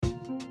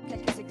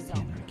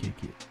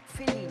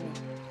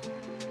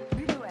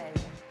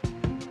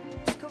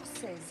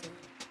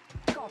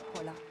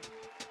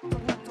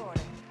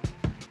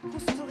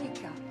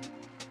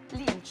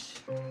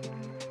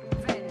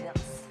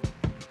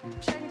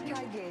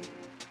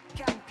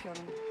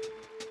Chaplin,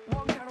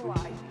 Wong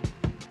Kar-wai,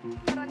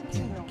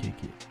 Tarantino,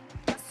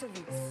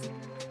 Kassovitz,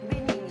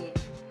 Benigni,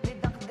 Les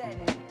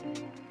Dardenne,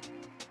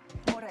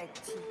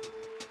 Moretti,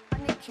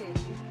 Haneke,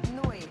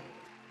 Noé,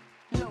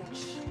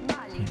 Loach,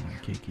 Malik,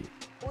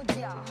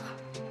 Audiard,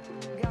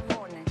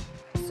 Gavone,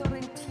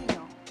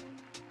 Sorrentino,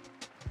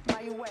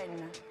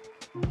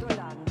 Maïwen,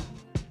 Dolan,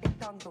 et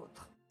tant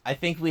d'autres. I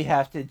think we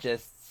have to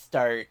just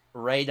start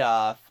right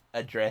off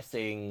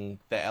addressing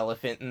the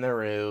elephant in the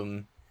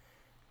room.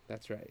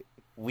 That's right.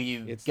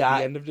 It's the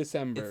end of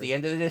December. It's the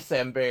end of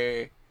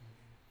December.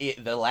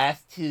 The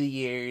last 2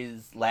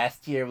 years.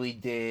 Last year we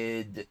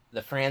did the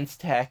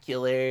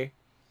Franstacular.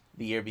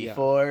 The year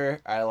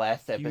before, our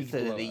last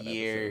episode of the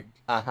year.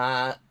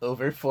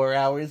 Over 4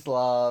 hours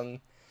long.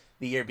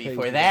 The year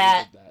before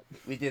that,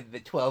 we did the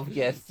 12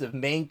 Guests of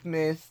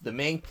Mankmas, the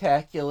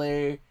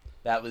Manktacular.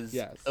 That was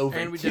over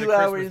and we 2 did a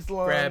hours Christmas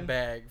long. grab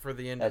bag for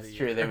the end of the year. That's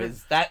true. There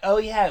was that. Oh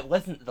yeah, it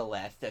wasn't the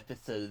last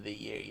episode of the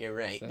year. You're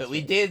right. That's but we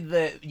right. did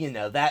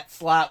that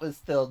slot was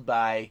filled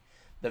by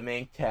the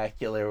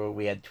Manktacular, where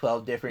we had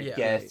 12 different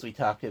guests. Right. We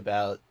talked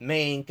about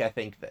Mank. I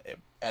think that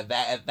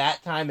at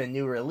that time a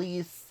new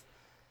release.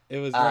 It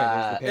was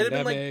right. It had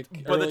been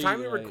like by the time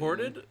we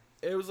recorded,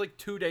 it was like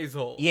 2 days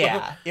old.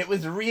 Yeah, it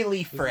was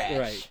really fresh.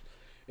 Right.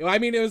 I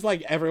mean, it was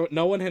like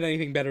no one had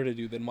anything better to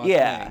do than watch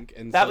Mank,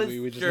 and that so was,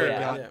 we just sure,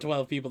 got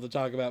 12 people to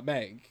talk about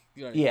Mank.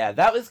 Right. Yeah,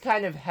 that was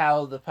kind of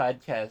how the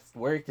podcast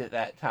worked at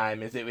that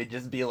time, is it would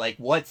just be like,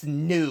 what's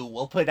new?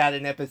 We'll put out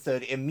an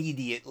episode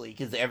immediately,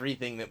 because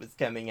everything that was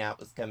coming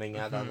out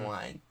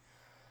online.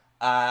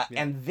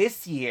 And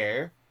this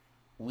year,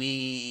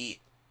 I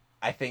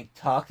think,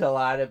 talked a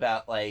lot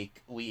about,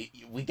 like, we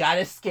got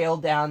to scale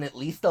down at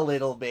least a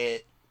little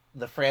bit.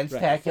 The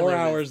Franstacular 4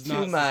 hours was too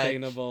not much.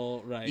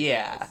 sustainable. Right.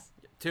 Yeah. Yes.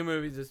 2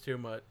 movies is too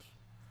much.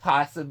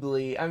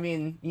 Possibly. I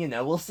mean,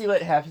 we'll see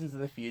what happens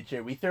in the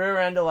future. We threw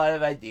around a lot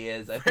of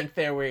ideas. I think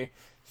there were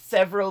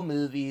several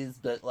movies,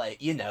 but,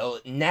 like,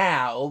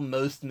 now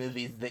most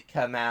movies that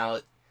come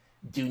out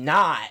do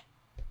not,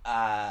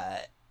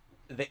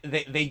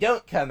 they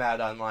don't come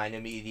out online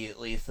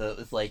immediately, so it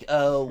was like,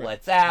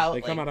 what's out?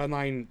 They come out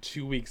online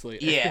 2 weeks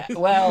later. Yeah,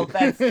 well,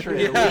 that's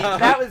true.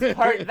 That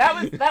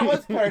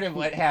was part of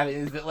what happened,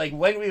 is that, like,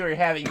 when we were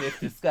having this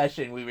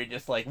discussion, we were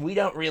just like, we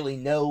don't really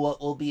know what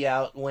will be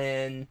out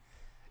when.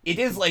 It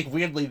is, like,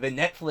 weirdly, the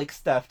Netflix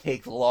stuff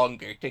takes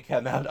longer to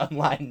come out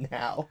online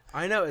now.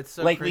 I know, it's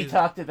so like, crazy. we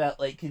talked about,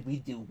 like, could we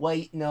do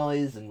White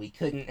Noise, and we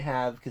couldn't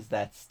have, because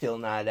that's still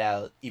not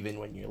out, even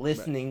when you're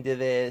listening to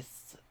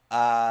this.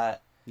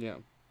 Yeah.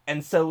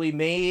 And so we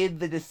made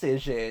the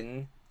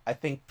decision, I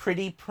think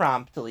pretty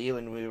promptly,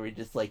 when we were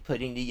just, like,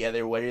 putting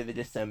together what are the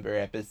December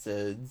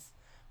episodes.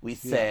 We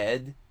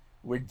said,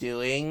 we're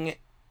doing...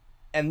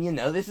 And,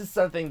 this is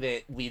something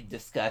that we've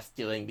discussed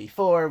doing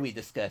before. We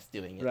discussed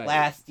doing it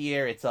last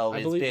year. It's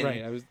always been...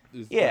 Right,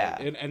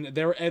 yeah.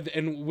 Right.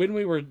 And when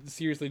we were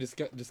seriously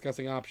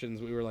discussing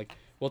options, we were like,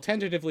 well,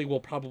 tentatively,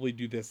 we'll probably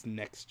do this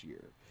next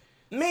year.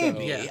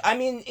 Maybe. So, I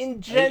mean, in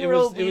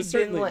general, it was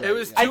certainly like, it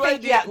was I too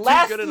think,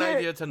 good an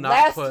idea to not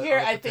last put year,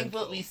 on I think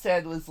what we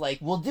said was, like,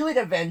 we'll do it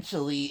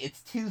eventually.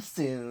 It's too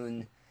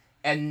soon.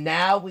 And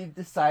now we've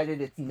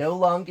decided it's no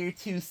longer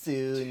too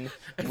soon.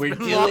 We're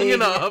doing long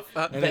enough.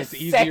 And it's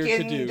easier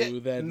to do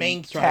than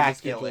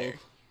Manktacular.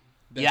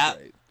 Yep.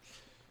 Right.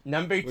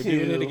 Number 2. We're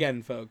doing it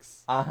again,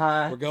 folks.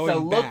 We're going So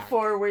look back.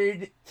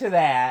 forward to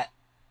that.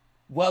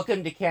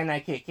 Welcome to Can I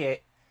Kick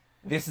It?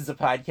 This is a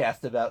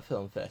podcast about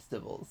film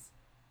festivals.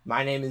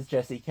 My name is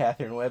Jesse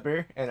Catherine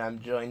Weber, and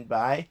I'm joined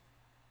by...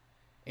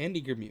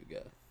 Andy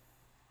Germuga.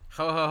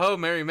 Ho ho ho,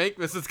 Merry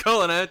Mankmas is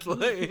calling,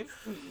 actually.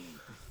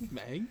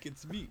 Mank,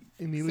 it's me.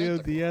 Emilio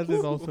Diaz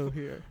is also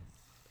here.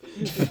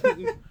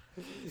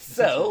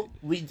 So,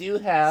 we do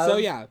have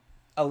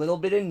a little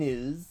bit of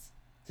news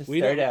to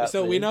start out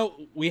So with. we know,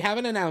 we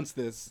haven't announced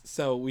this,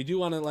 so we do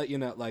want to let you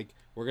know, like,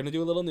 we're going to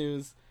do a little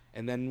news,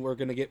 and then we're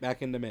going to get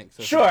back into Mank.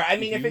 So sure, I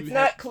mean, if it's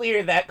not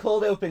clear, that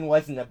cold open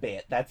wasn't a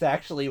bit. That's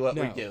actually what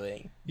we're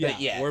doing. Yeah,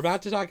 but yes. we're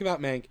about to talk about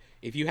Mank.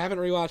 If you haven't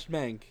rewatched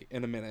Mank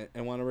in a minute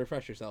and want to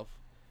refresh yourself,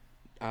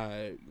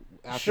 after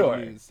the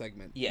news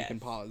segment, you can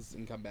pause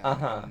and come back,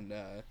 and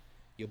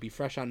you'll be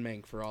fresh on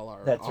Mank for all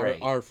our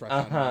our fresh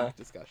on Mank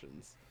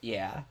discussions.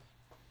 Yeah.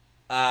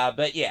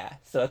 But yeah,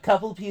 so a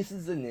couple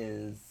pieces of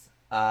news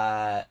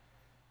to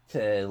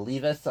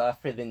leave us off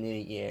for the new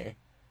year.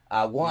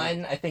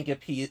 One, I think a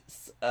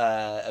piece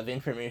of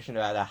information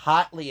about a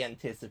hotly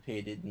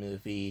anticipated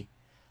movie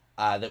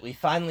that we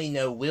finally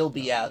know will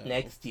be out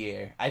next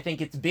year. I think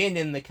it's been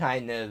in the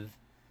kind of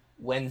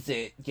when's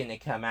it gonna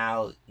come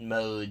out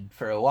mode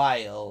for a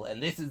while,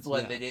 and this is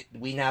one that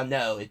we now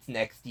know it's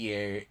next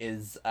year,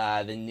 is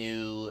the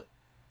new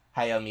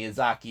Hayao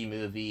Miyazaki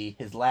movie,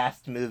 his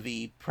last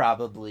movie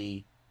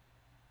probably,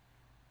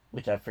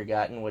 which I've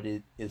forgotten what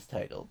it is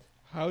titled.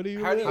 How do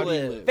you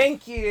live?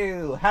 Thank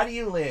you! How Do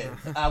You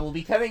Live? Will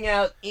be coming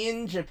out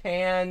in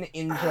Japan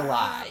in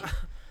July.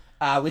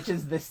 Which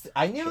is this...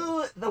 I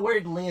knew the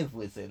word live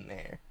was in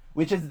there.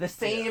 which is the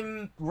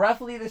same,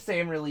 roughly the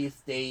same release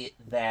date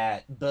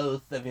that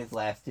both of his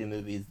last two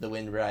movies, The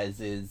Wind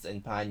Rises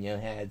and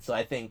Ponyo, had. So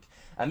I think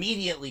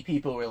immediately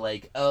people were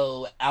like,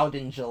 oh, out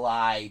in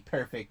July,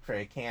 perfect for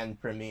a Cannes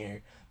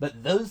premiere.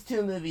 But those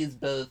two movies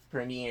both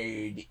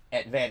premiered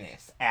at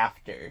Venice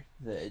after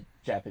the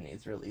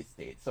Japanese release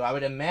date. So I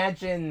would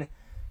imagine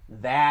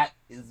that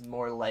is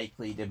more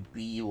likely to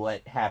be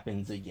what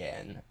happens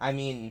again. I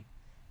mean,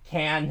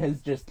 Cannes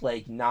has just,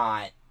 like,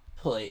 not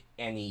put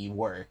any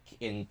work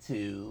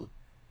into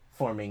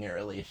forming a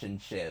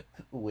relationship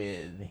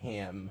with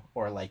him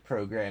or, like,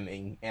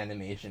 programming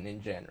animation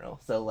in general.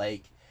 So,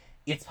 like,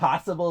 it's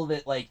possible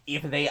that, like,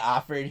 if they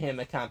offered him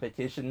a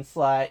competition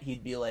slot,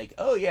 he'd be like,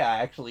 oh yeah, I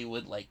actually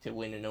would like to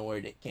win an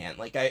award at Cannes.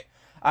 Like,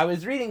 I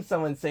was reading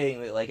someone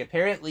saying that, like,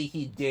 apparently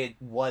he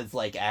was,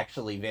 like,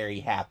 actually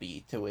very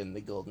happy to win the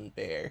Golden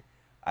Bear.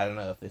 I don't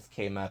know if this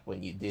came up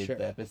when you did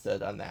the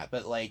episode on that,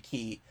 but, like,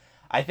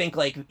 I think,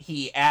 like,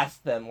 he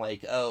asked them,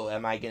 like, oh,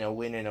 am I going to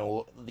win an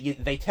award?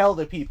 They tell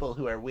the people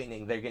who are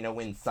winning they're going to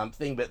win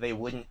something, but they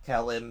wouldn't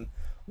tell him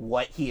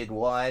what he had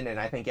won, and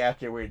I think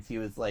afterwards he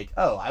was like,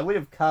 oh, I would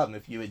have come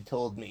if you had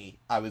told me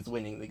I was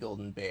winning the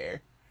Golden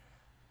Bear.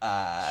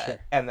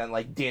 And then,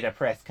 like, did a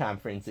press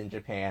conference in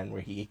Japan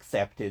where he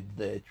accepted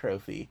the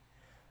trophy.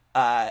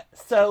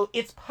 So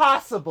it's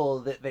possible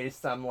that there's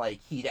some,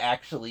 like, he'd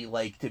actually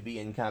like to be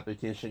in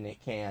competition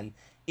at Cannes.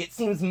 It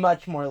seems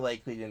much more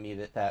likely to me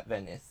that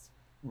Venice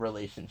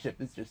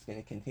relationship is just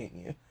going to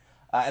continue.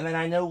 And then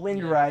I know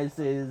Wind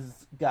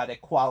Rises got a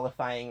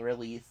qualifying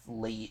release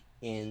late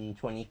in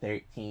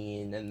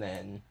 2013, and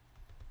then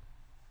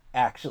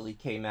actually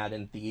came out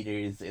in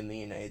theaters in the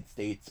United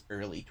States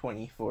early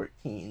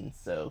 2014,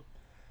 so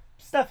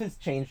stuff has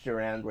changed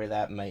around where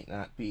that might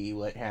not be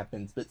what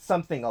happens, but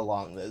something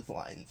along those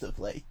lines of,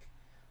 like,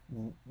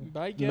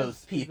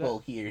 most people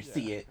here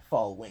see it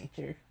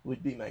fall-winter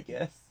would be my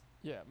guess.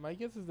 Yeah, my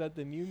guess is that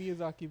the new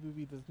Miyazaki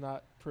movie does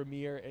not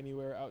premiere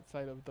anywhere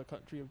outside of the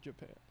country of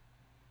Japan.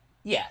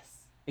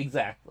 Yes,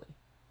 exactly.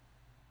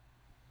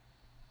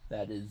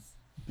 That has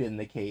been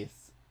the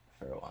case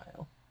for a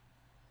while.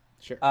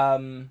 Sure. I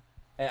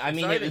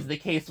mean, it was the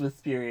case with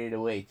Spirited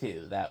Away,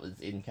 too. That was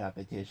in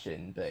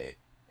competition, but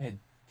had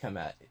come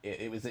out...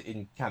 It was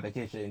in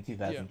competition in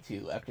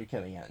 2002 after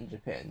coming out in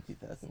Japan in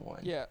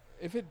 2001. Yeah,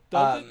 if it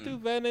doesn't do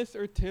Venice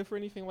or TIFF or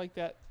anything like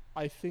that,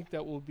 I think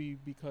that will be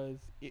because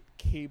it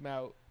came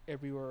out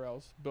everywhere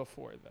else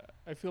before that.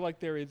 I feel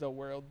like there is a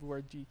world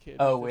where G-Kid...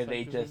 Oh, where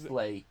they just,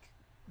 like...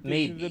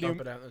 Maybe.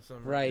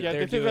 Right. Yeah,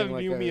 this is a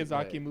new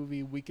Miyazaki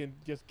movie. We can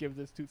just give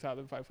this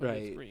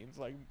 2,500 screens.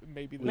 Like,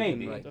 maybe.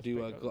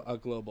 Do a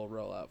global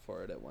rollout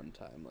for it at one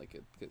time. Like,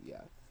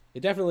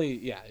 it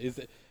definitely, is...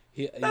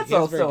 That's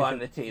also on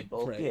the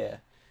table, yeah.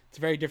 It's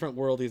a very different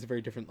world. He's a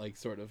very different, like,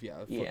 sort of,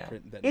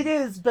 footprint than... It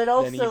is, but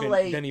also,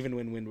 than even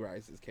when Wind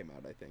Rises came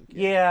out, I think.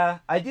 Yeah,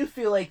 I do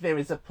feel like there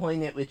was a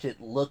point at which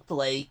it looked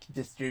like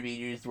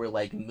distributors were,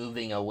 like,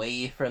 moving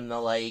away from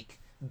the, like,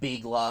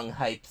 big, long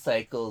hype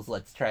cycles.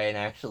 Let's try and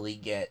actually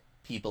get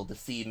people to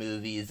see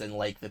movies, and,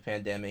 like, the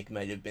pandemic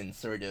might have been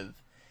sort of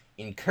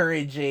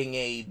encouraging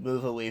a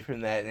move away from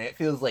that, and it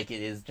feels like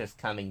it is just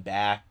coming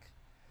back.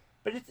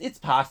 But it's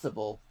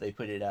possible they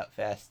put it out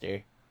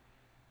faster.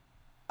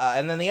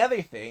 And then the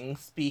other thing,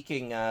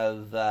 speaking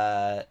of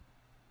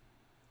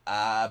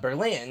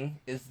Berlin,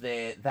 is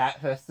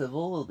that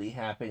festival will be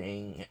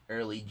happening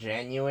early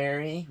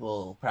January.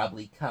 We'll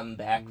probably come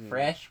back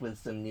fresh with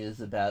some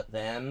news about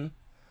them.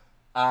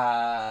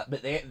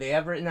 But they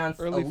have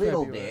announced early a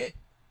little bit.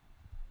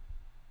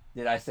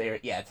 Did I say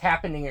it? Yeah, it's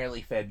happening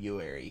early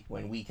February.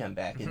 When we come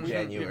back in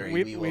January,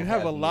 we'd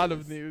have a lot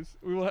of news.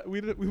 We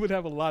would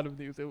have a lot of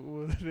news. It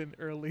was in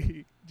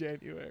early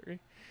January.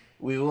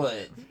 We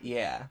would,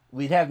 yeah.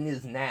 We'd have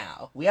news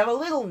now. We have a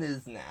little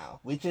news now,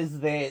 which is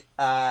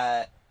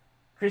that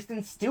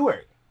Kristen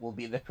Stewart will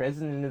be the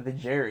president of the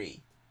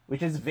jury,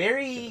 which is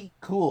very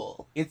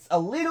cool. It's a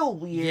little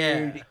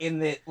weird in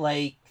that,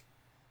 like,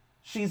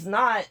 she's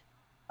not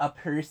a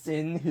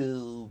person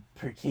who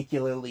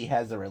particularly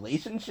has a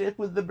relationship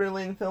with the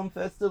Berlin Film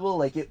Festival.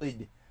 Like, it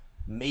would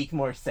make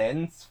more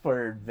sense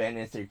for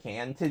Venice or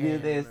Cannes to do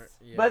this.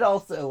 But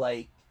also,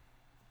 like,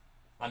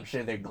 I'm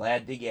sure they're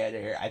glad to get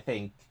her. I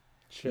think,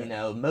 you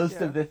know,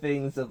 most of the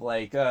things of,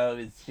 like, oh,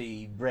 is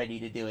she ready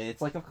to do it?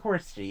 It's like, of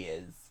course she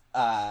is.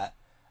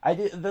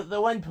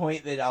 The one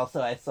point that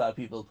also I saw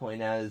people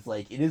point out is,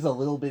 like, it is a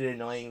little bit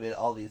annoying that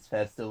all these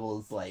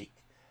festivals, like,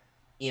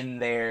 in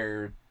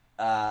their,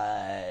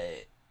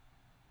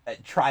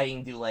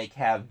 trying to, like,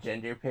 have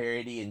gender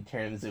parity in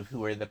terms of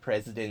who are the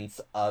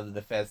presidents of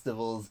the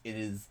festivals, it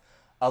is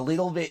a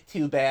little bit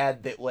too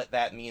bad that what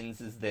that means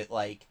is that,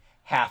 like,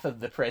 half of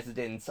the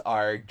presidents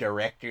are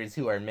directors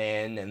who are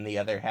men, and the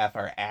other half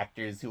are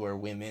actors who are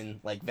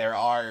women. Like, there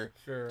are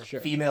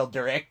female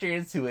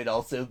directors who would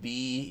also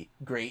be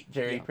great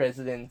jury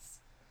presidents.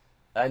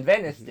 And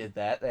Venice did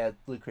that. They had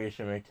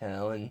Lucretia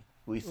Martel, and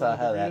we saw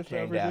how that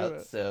turned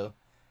out. So,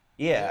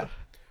 yeah.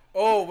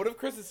 Oh, what if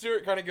Kristen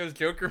Stewart kind of goes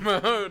Joker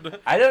mode?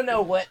 I don't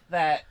know what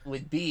that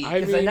would be.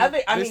 Another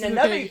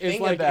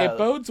thing like, about it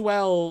bodes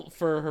well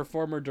for her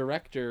former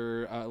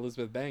director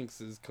Elizabeth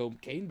Banks'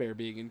 Cocaine Bear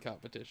being in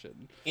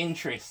competition.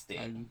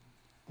 Interesting.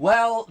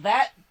 Well,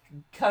 that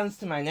comes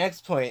to my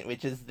next point,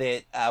 which is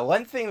that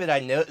one thing that I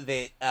note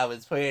that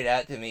was pointed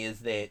out to me is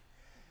that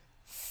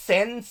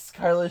since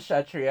Carlos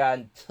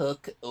Chatrian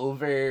took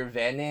over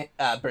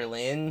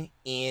Berlin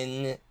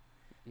in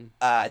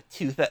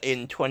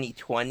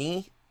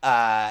 2020,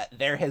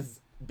 there has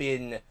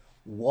been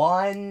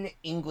one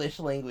English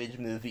language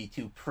movie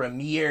to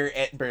premiere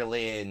at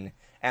Berlin,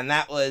 and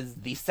that was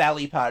the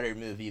Sally Potter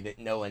movie that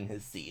no one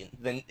has seen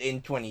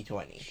in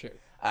 2020. Sure.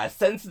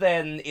 Since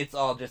then, it's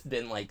all just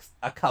been like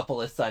a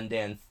couple of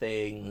Sundance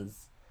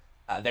things.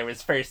 There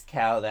was First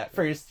Cow that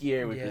first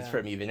year, which was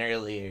from even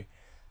earlier.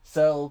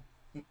 So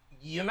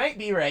you might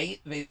be right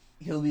that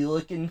he'll be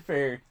looking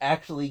for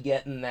actually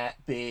getting that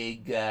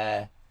big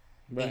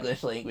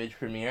English language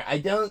premiere. I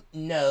don't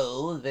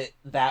know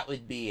that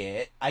would be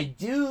it.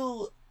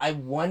 I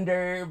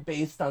wonder,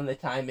 based on the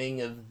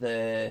timing of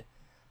the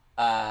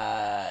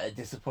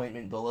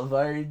Disappointment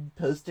Boulevard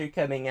poster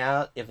coming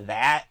out, if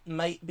that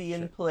might be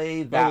in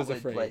play. Beau is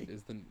Afraid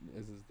is the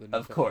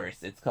of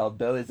course, it's called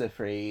Beau is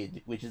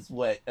Afraid, which is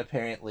what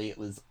apparently it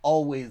was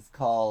always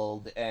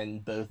called,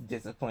 and both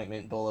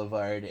Disappointment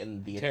Boulevard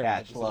and the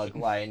attached log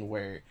line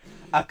were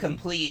a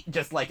complete,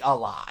 just like a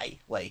lie.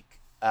 Like,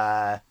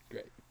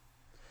 great.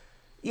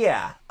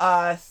 Yeah,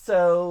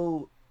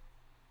 so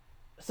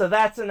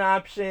that's an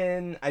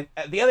option.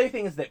 The other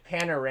thing is that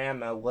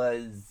Panorama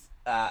was,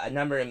 a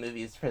number of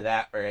movies for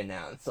that were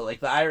announced. So, like,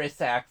 the Ira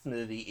Sachs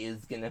movie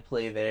is going to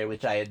play there,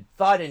 which I had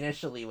thought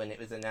initially when it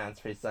was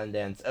announced for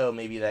Sundance, oh,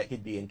 maybe that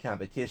could be in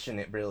competition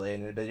at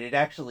Berlin, but it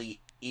actually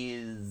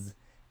is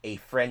a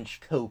French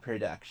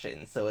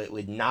co-production, so it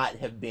would not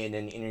have been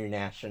an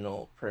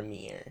international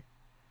premiere.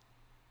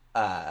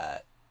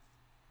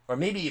 Or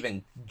maybe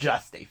even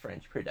just a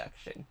French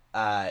production.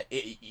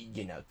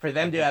 For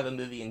them to have a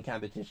movie in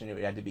competition, it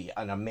would have to be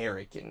an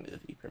American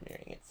movie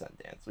premiering at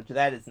Sundance, which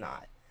that is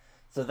not.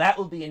 So that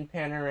will be in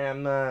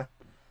Panorama.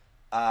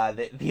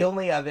 The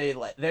only other,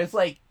 there's,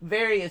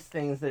 various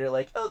things that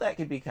are oh, that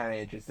could be kind of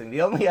interesting.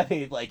 The only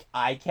other,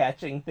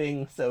 eye-catching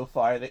thing so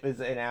far that was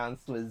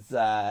announced was,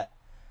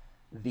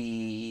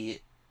 the,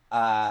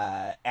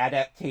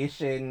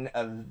 adaptation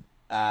of,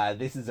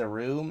 This Is a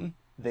Room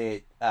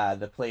that,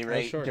 the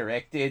playwright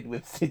directed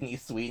with Sydney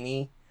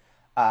Sweeney.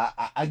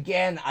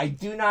 Again, I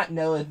do not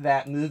know if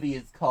that movie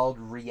is called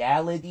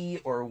Reality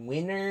or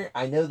Winner.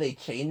 I know they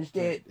changed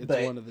it, it's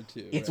but one of the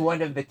two. It's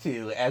one of the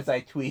two. As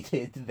I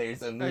tweeted,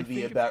 there's a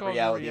movie about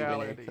Reality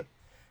Winner.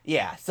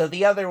 Yeah, so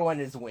the other one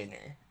is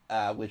Winner,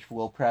 which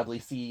we'll probably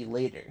see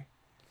later.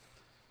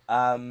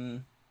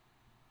 And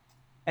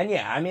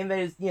yeah, I mean,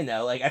 there's,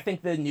 I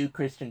think the new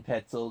Christian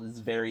Petzold is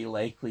very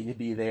likely to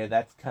be there.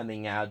 That's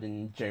coming out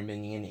in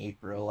Germany in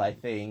April, I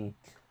think.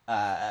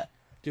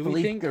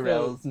 Philippe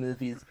Garrel's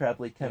movie is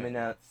probably coming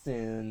out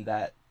soon.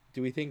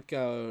 Do we think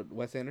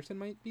Wes Anderson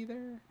might be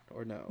there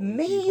or no?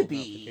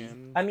 Maybe.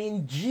 I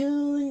mean,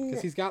 June.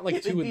 Because he's got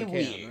 2 in the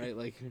can, right?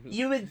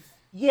 You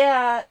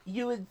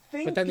would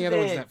think. But then the other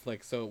one's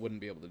Netflix, so it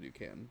wouldn't be able to do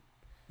Cannes.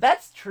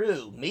 That's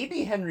true.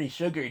 Maybe Henry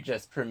Sugar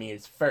just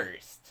premieres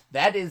first.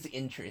 That is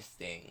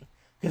interesting.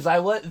 Because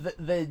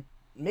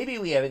maybe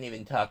we haven't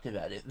even talked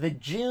about it. The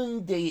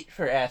June date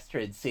for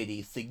Asteroid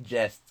City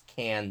suggests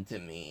Cannes to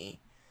me.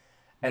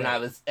 And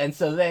right.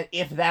 So then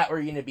if that were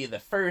going to be the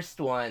first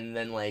one,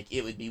 then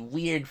it would be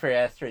weird for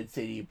Asteroid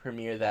City to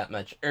premiere that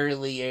much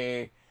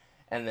earlier,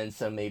 and then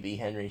so maybe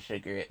Henry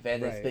Sugar at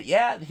Venice. Right. But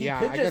yeah, he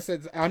could just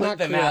I'm not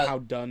clear how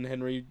done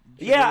Henry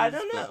Sugar is, I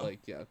don't know.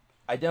 But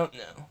I don't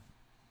know.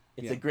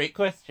 It's a great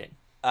question.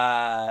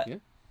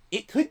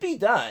 It could be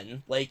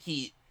done.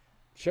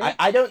 Sure.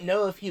 I don't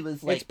know if he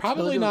was It's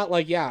probably not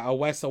a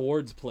Wes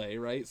Awards play,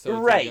 right? So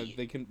it's right.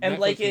 They can and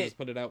Netflix can just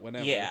put it out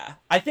whenever. Yeah,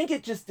 I think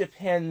it just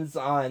depends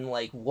on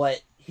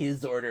what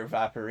his order of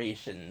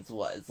operations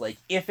was.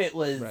 If it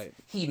was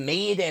he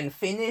made and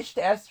finished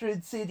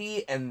Asteroid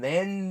City and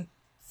then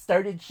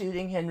started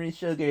shooting Henry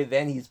Sugar,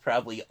 then he's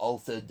probably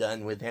also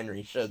done with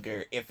Henry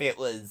Sugar. If it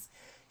was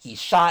he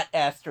shot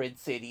Asteroid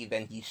City,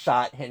 then he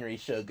shot Henry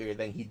Sugar,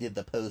 then he did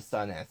the post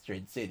on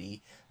Asteroid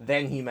City,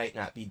 then he might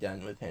not be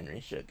done with Henry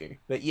Sugar.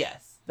 But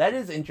yes, that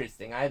is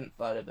interesting. I hadn't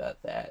thought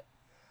about that.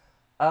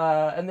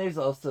 And there's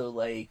also,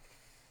 I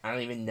don't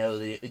even know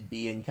that it would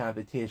be in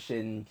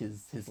competition,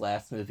 because his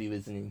last movie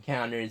was in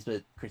Encounters,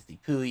 but Christy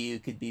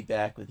Puyu could be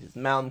back with his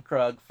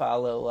Malmkrog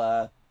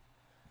follow-up.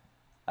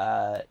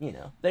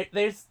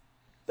 There's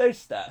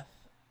stuff.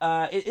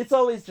 It's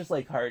always just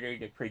harder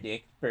to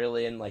predict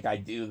Berlin. I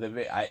do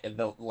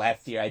the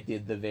last year I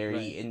did the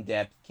very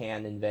in-depth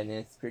Cannes and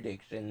Venice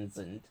predictions,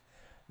 and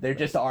there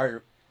just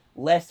are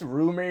less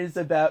rumors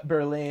about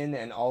Berlin,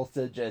 and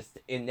also just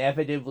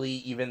inevitably,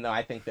 even though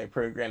I think their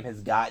program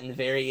has gotten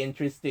very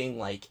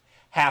interesting,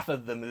 half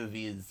of the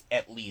movies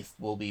at least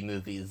will be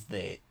movies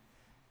that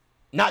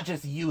not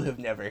just you have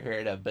never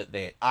heard of, but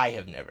that I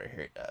have never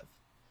heard of.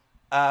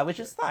 which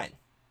is fine.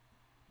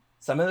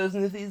 Some of those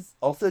movies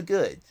also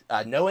good.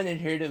 No one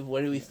had heard of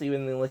What Do We See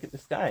When We Look at the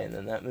Sky, and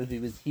then that movie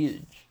was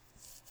huge.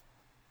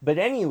 But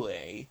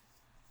anyway,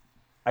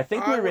 I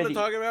think we're ready. I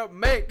want to talk about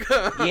Mank.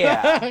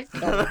 Yeah.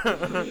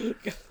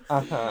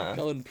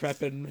 Cullen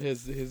prepping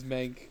his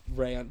Mank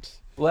rant.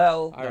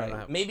 Well,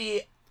 right.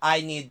 Maybe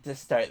I need to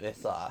start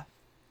this off.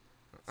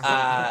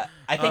 I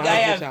think I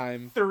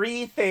have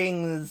 3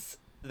 things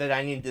that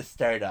I need to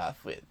start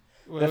off with.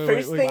 The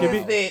first thing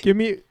is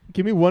that...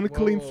 Give me one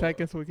clean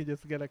second so we can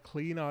just get a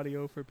clean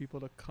audio for people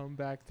to come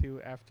back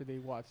to after they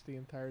watch the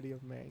entirety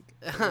of Mank.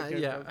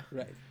 Yeah.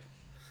 Right.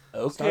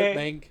 Okay. Start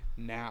Mank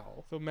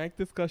now. So Mank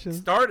discussion.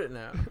 Start it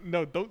now.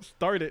 No, don't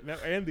start it now.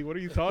 Andy, what are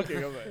you talking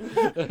about?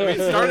 We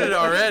started it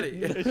already.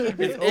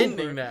 It's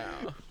ending now.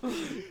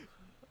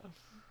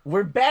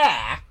 We're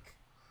back,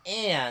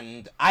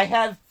 and I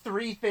have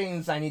 3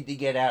 things I need to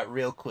get out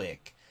real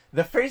quick.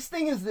 The first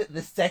thing is that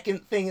the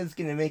second thing is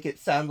going to make it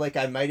sound like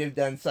I might have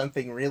done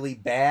something really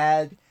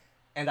bad,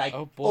 and I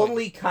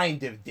only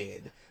kind of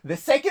did. The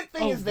second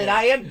thing is that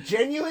I am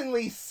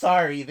genuinely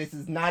sorry. This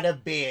is not a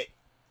bit.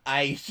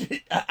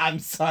 I'm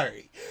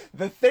sorry.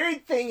 The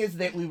third thing is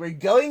that we were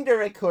going to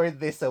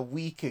record this a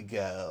week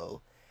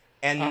ago,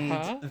 and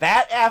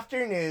that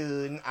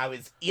afternoon I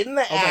was in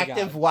the act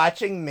of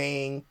watching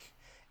Mank,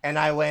 and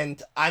I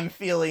went, I'm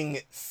feeling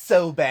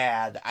so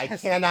bad. I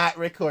cannot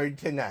record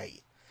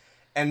tonight.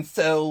 And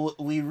so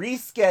we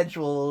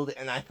rescheduled,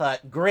 and I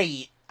thought,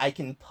 great, I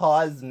can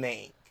pause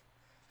Mank.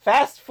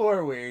 Fast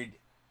forward,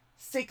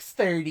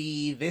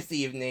 6:30 this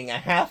evening, a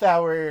half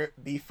hour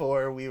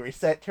before we were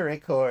set to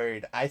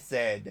record, I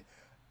said,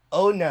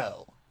 oh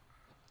no,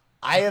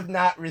 I have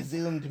not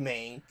resumed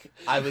Mank.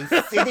 I was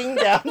sitting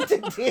down to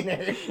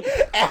dinner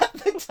at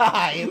the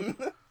time.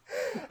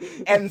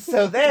 And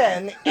so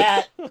then,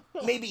 at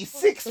maybe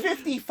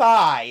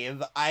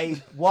 6:55,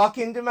 I walk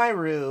into my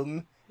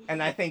room,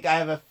 and I think I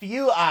have a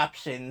few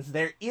options.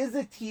 There is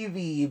a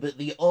TV, but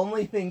the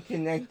only thing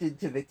connected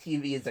to the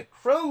TV is a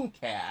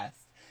Chromecast,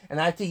 and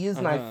I have to use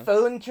my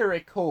phone to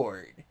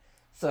record.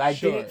 So I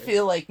didn't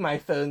feel like my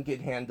phone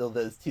could handle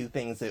those 2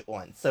 things at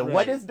once. So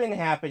what has been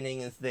happening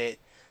is that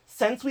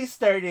since we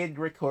started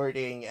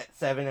recording at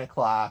 7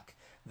 o'clock,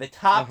 the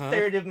top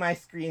third of my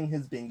screen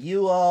has been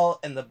you all,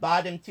 and the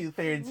bottom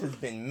 2/3 has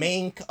been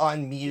Mank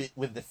on mute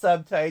with the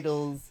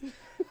subtitles.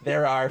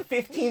 There are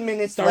 15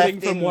 minutes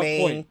left in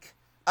Mank.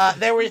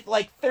 There was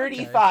like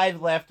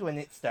 35 left when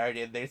it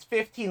started. There's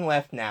 15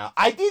 left now.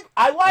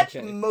 I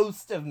watched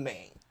most of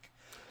Mank.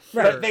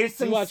 But there's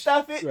some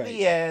stuff at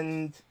the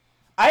end.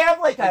 I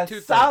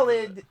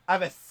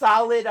have a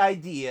solid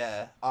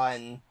idea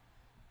on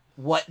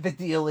what the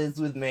deal is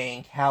with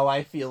Mank, how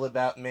I feel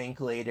about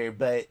Mank later,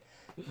 but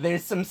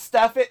there's some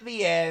stuff at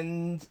the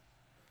end.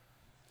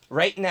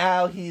 Right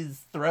now,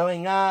 he's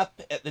throwing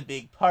up at the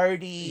big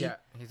party. Yeah,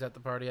 he's at the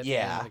party at the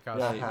end of the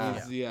costume. The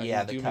costume.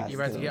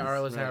 You're about to get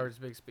Arliss Howard's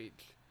big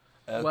speech.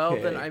 Okay. Well,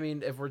 then, I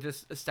mean, if we're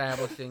just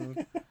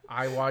establishing,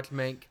 I watched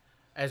Mank,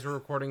 as we're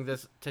recording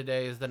this,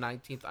 today is the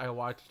 19th. I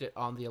watched it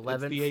on the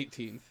 11th. It's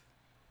the 18th.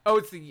 Oh,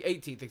 it's the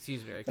 18th,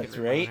 excuse me. I That's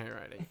right. My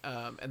handwriting.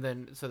 And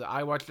then, so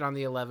I watched it on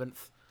the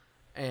 11th,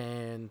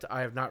 and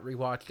I have not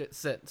rewatched it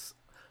since.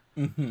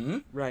 Mm-hmm.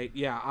 Right,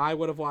 yeah, I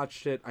would have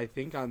watched it, I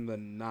think, on the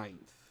 9th.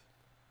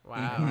 Wow.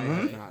 I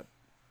have not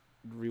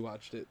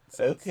rewatched it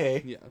since.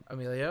 Okay. Yeah.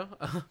 Emilio?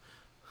 I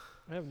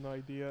have no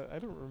idea. I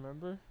don't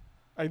remember.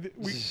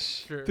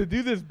 To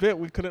do this bit,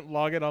 we couldn't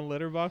log it on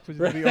Letterboxd, which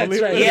is the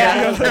only way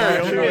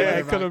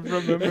I could have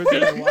remembered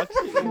that I watched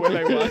it when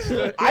I watched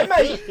it.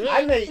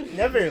 I might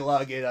never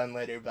log it on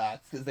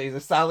Letterboxd because there's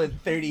a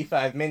solid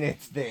 35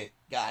 minutes that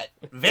got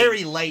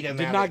very light amount.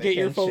 Did not of get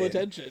attention. your full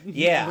attention.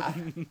 Yeah.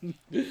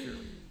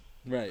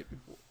 Right.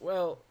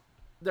 Well,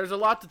 there's a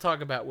lot to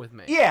talk about with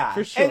Mank. Yeah,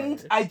 for sure.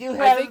 And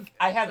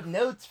I have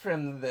notes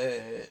from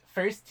the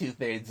first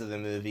 2/3 of the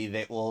movie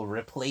that will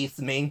replace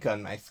Mank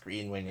on my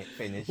screen when it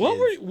finishes.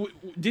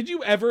 Did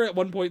you ever at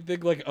one point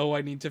think like, oh,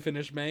 I need to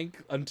finish Mank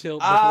until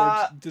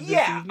before this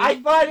evening? I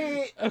thought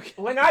it. Okay.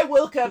 When I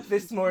woke up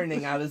this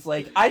morning, I was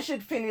like, I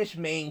should finish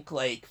Mank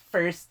like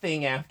first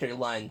thing after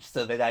lunch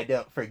so that I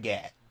don't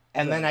forget.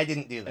 And then I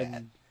didn't do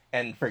that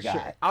and forgot.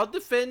 Sure. I'll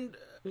defend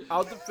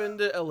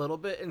it a little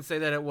bit and say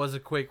that it was a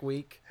quick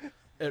week.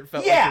 It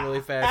felt like a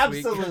really fast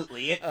week.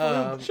 Absolutely.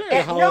 Sure,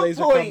 the holidays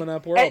are coming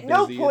up. We're all busy. At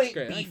no point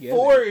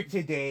before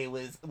today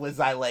was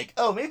I like,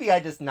 oh, maybe I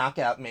just knock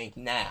out Mank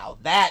now.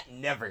 That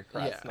never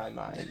crossed my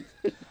mind.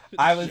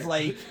 I was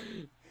like,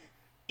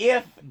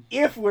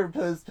 if we're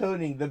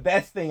postponing, the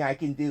best thing I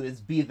can do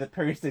is be the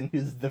person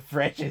who's the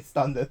freshest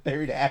on the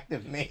 3rd act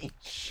of Mank.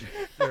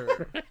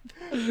 Sure.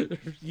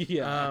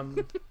 Yeah.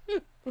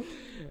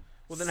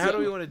 Well, then how do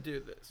we want to do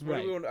this?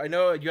 I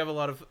know you have a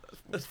lot of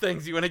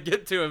things you want to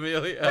get to,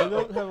 Emilio. I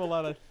don't have a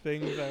lot of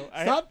things.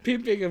 Stop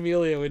pimping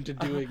Emilio into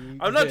doing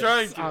I'm not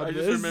trying to. I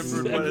just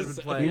remembered what has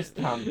been playing. Here's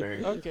Tom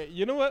Berg. Okay,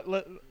 you know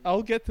what?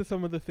 I'll get to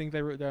some of the things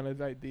I wrote down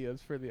as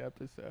ideas for the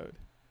episode.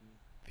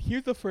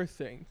 Here's the first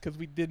thing, because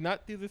we did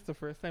not do this the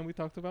first time we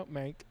talked about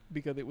Mank,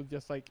 because it was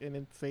just like an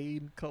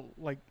insane,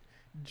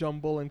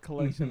 jumble and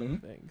collection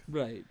of things.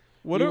 Right.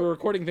 We were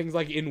recording things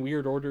like in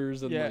weird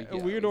orders and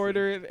weird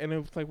order, and it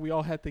was like we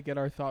all had to get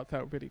our thoughts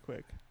out pretty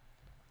quick.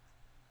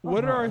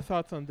 What are our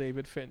thoughts on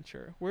David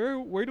Fincher?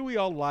 Where do we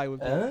all lie with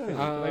David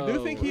Fincher? I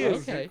do think he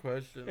is. Okay.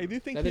 Question. I do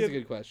think that is a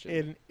good question.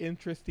 An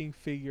interesting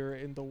figure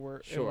in the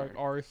work in like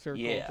our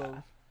circles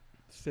of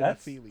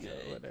cinephilia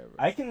or whatever.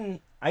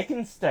 I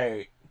can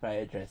start by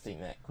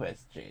addressing that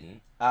question.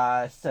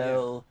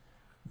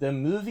 The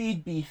movie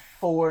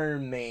before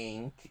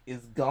Mank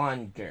is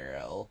Gone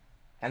Girl.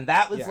 And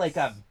that was like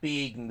a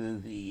big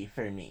movie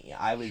for me.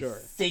 I was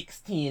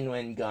 16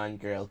 when Gone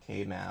Girl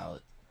came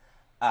out.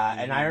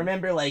 And I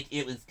remember, like,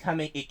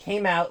 it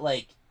came out,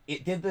 like,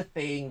 it did the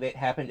thing that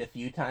happened a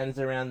few times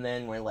around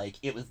then where, like,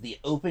 it was the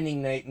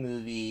opening night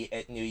movie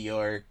at New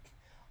York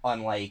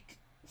on, like,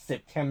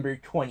 September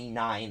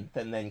 29th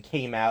and then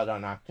came out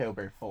on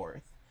October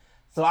 4th.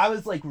 So I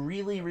was, like,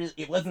 really,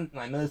 it wasn't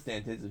my most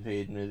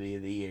anticipated movie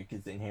of the year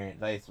because Inherent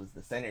Vice was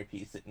the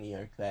centerpiece at New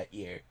York that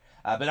year.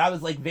 But I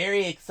was, like,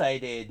 very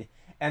excited,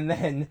 and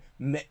then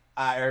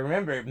I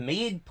remember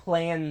made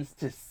plans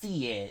to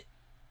see it,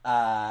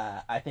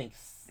 I think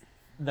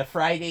the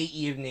Friday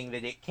evening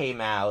that it came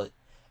out,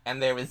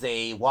 and there was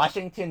a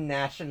Washington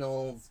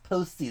Nationals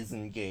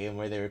postseason game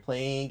where they were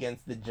playing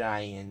against the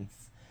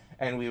Giants,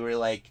 and we were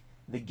like,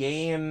 the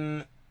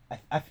game,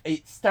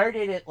 it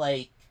started at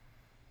like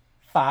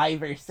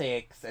 5 or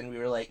 6, and we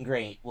were like,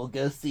 great, we'll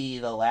go see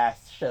the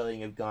last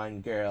showing of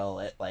Gone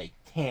Girl at like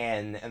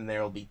 10, and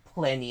there will be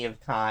plenty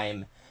of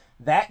time.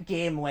 That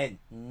game went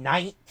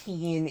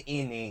 19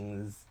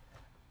 innings,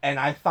 and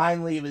I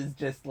finally was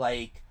just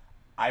like,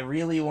 I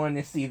really want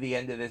to see the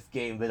end of this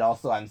game, but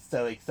also I'm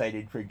so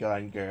excited for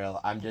Gone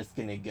Girl, I'm just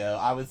gonna go.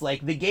 I was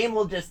like, the game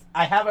will just,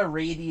 I have a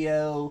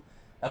radio,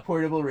 a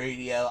portable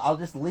radio, I'll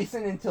just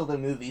listen until the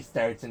movie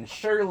starts, and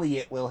surely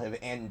it will have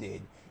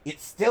ended. It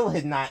still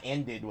had not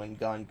ended when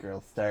Gone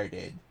Girl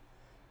started.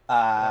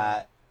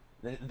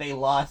 They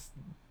lost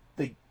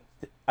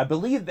I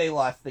believe they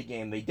lost the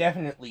game. They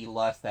definitely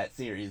lost that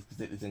series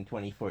because it was in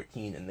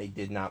 2014, and they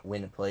did not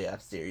win a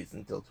playoff series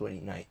until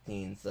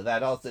 2019. So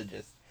that also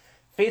just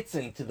fits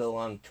into the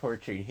long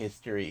tortured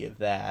history of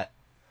that.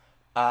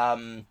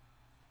 And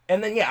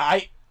then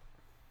I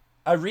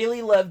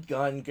really loved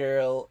Gone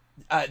Girl.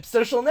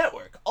 Social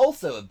Network,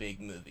 also a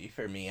big movie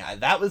for me.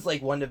 That was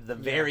like one of the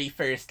very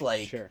first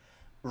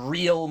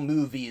real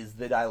movies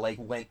that I like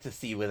went to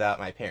see without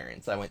my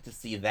parents. I went to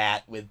see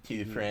that with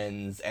two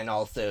friends, and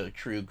also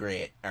True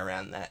Grit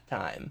around that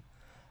time.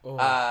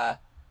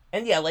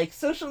 And yeah, like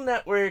Social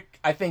Network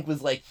I think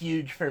was like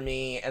huge for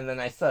me, and then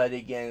I saw it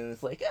again and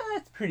was like,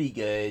 it's pretty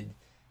good.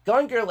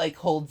 Gone Girl like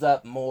holds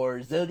up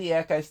more.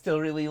 Zodiac I still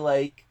really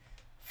like.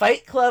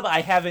 Fight Club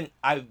I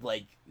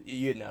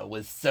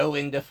was so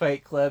into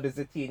Fight Club as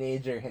a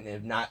teenager and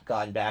have not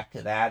gone back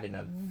to that in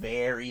a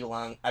very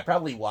long... I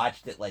probably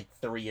watched it like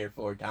 3 or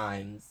 4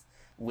 times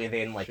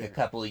within like a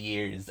couple of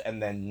years,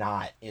 and then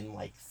not in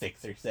like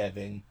 6 or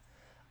 7.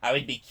 I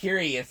would be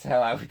curious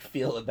how I would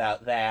feel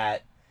about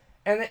that.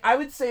 And I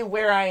would say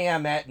where I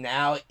am at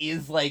now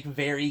is like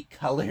very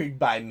colored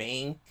by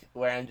Mank,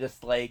 where I'm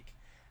just like,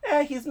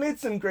 he's made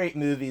some great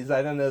movies.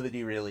 I don't know that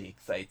he really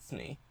excites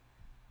me.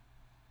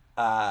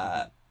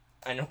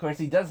 And of course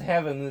he does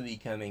have a movie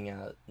coming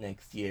out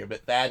next year,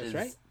 but that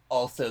is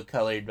also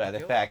colored by the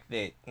fact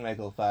that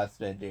Michael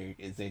Fassbender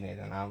is in it,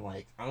 and I'm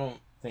like, I don't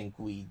think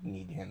we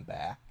need him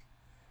back.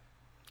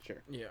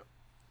 Sure. Yeah.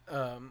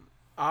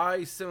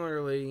 I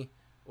similarly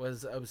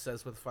was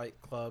obsessed with Fight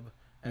Club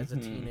as a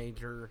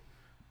teenager.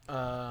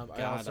 I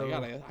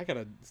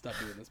gotta stop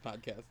doing this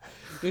podcast.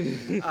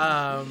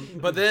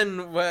 But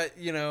then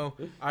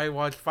I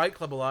watched Fight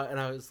Club a lot, and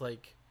I was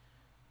like,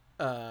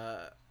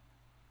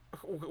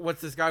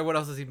 what's this guy? What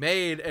else has he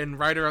made? And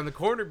right around the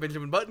corner,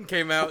 Benjamin Button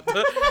came out,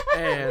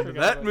 and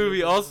that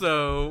movie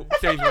also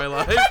changed my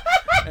life,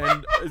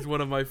 and is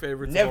one of my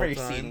favorites. Never of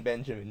all time. Seen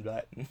Benjamin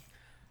Button.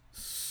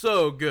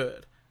 So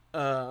good.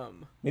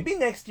 Maybe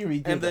next year we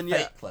do the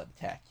Fight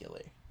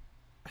Club-tacular.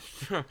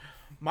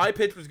 My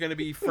pitch was going to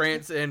be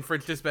France and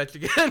French Dispatch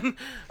again.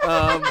 We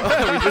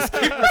just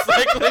keep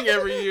recycling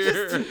every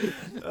year.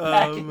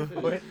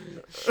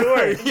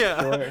 Sure.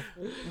 Yeah. Sure.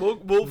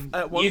 We'll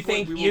at one you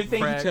point think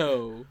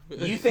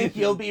you think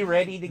you'll be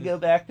ready to go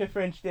back to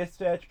French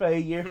Dispatch by a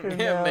year from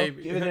now?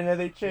 Maybe. Give it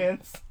another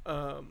chance.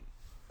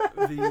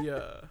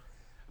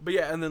 But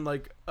yeah, and then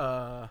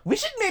we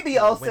should maybe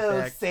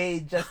also say,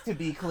 just to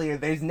be clear,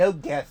 there's no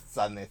guests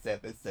on this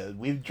episode.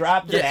 We've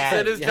dropped that. Yes,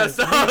 it is just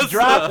us. We've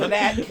dropped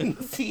that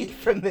conceit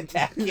from the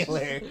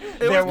tacular.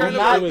 There will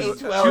not be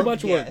 12 too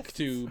much guests. Work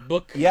to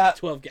book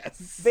 12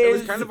 guests. It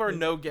was kind of our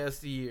no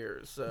guest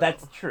year. So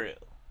that's true.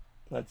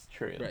 That's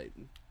true. Right.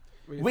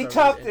 We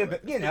talked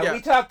about,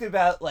 we talked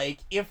about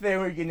like if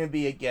there were going to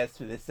be a guest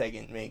for the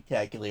second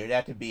Make-tacular, it'd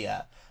have to be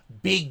a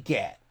big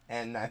get.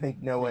 And I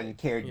think no one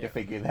cared to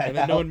figure that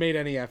out. No one made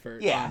any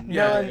effort. Yeah,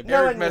 no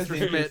one was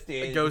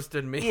interested.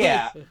 Ghosted me.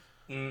 Yeah.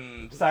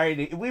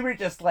 Sorry, we were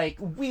just like,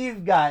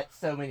 we've got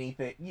so many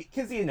things.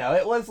 Because, it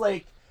was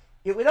like,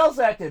 it would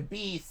also have to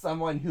be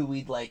someone who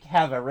we'd like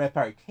have a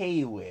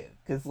repartee with,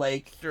 because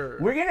like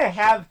we're gonna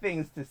have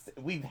things to say.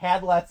 We've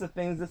had lots of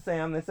things to say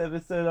on this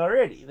episode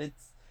already.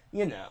 That's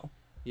we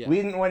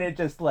didn't want to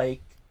just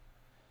like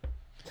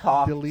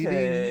talk to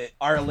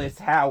Arliss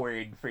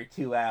Howard for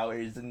 2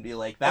 hours and be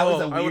like, that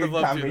was a weird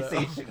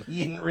conversation.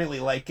 He didn't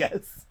really like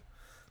us.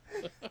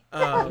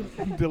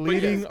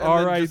 Deleting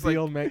our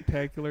ideal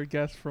Mechtacular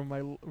guest from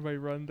my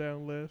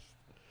rundown list.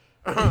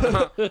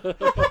 But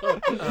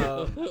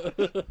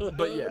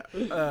yeah,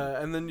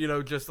 and then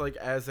just like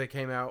as they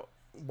came out,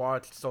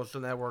 watched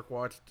Social Network,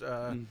 watched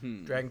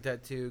Dragon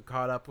Tattoo,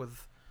 caught up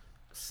with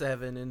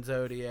Seven and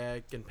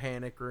Zodiac and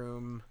Panic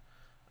Room.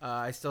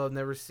 I still have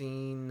never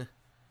seen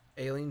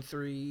Alien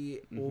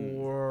 3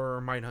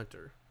 or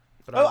Mindhunter.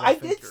 I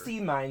did see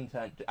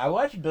Mindhunter. I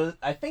watched both.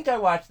 I think I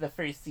watched the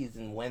first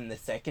season when the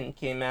second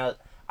came out.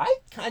 I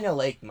kind of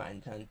like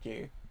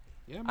Mindhunter.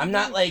 Yeah, I'm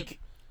not like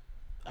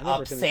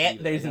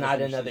upset there's not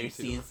another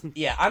season.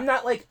 Yeah, I'm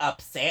not like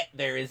upset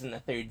there isn't a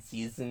third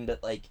season,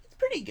 but like it's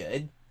pretty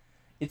good.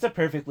 It's a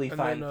perfectly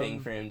fine thing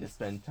for him to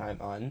spend time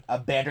on. A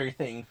better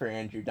thing for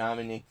Andrew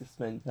Dominik to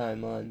spend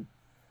time on.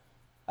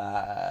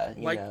 Groff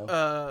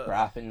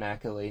and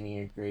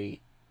McElhaney are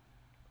great.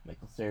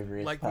 Michael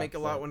Cerveris liked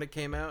Make-A-Lot when it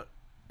came out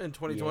in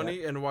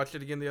 2020 and watched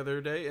it again the other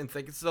day and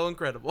think it's still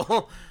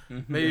incredible.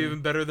 Maybe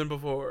even better than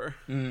before.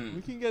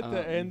 We can get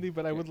to Andy,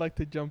 but I would like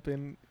to jump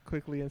in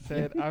quickly and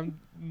say I'm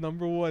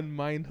number one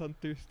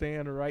Mindhunter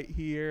stan right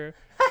here.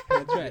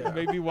 That's right.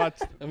 Maybe watch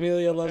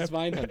Amelia loves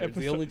Mindhunter. It's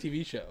the only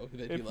TV show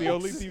that he It's likes. the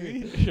only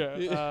TV show.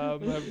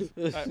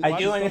 I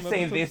do want to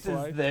say this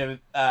is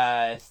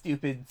the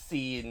stupid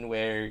scene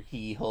where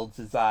he holds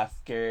his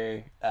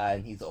Oscar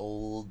and he's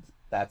old.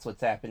 That's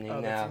what's happening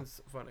now. That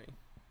seems funny.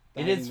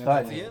 It is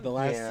funny. The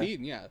last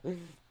scene, yeah.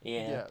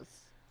 Yes.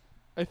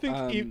 I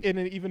think in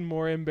an even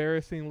more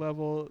embarrassing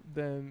level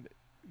than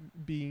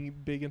being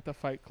big into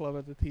Fight Club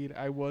as a teen,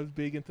 I was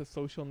big into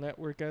Social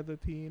Network as a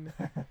teen.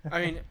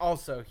 I mean,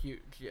 also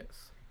huge,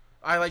 yes.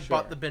 I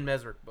bought the Ben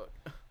Mesrick book.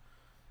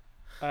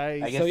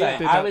 I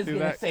guess I was going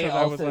to say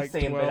also like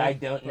same, 12, but I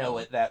don't know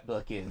what that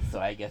book is, so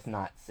I guess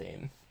not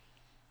same.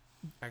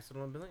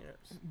 Accidental Billionaires.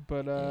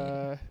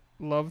 But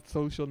loved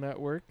Social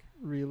Network.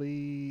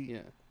 Really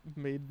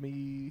made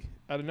me,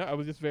 I don't know, I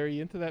was just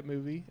very into that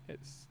movie.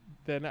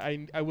 Then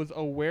I was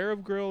aware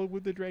of Girl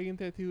with the Dragon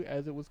Tattoo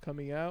as it was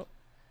coming out,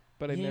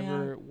 but I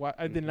never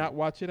I did not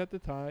watch it at the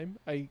time.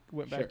 I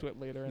went back to it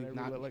later and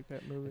I really liked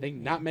that movie. I think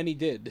not many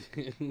did.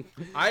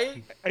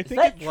 I think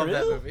I love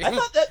that movie. I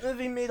thought that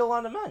movie made a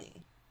lot of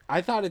money.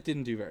 I thought it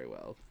didn't do very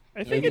well.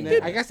 I think it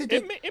did. I guess it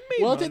did. It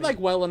did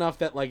well enough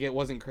that it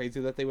wasn't crazy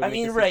that they would.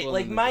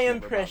 My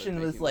impression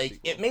was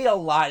it made a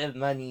lot of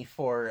money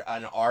for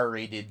an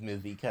R-rated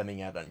movie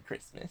coming out on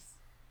Christmas.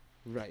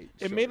 Right.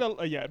 It made a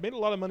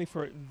lot of money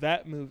for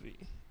that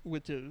movie,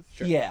 which is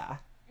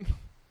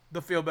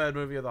the feel-bad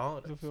movie of the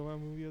holidays. The feel-bad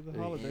movie of the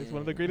holidays.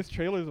 One of the greatest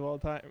trailers of all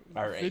time.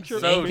 All right. Fincher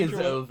is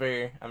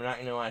over. I'm not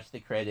gonna watch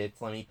the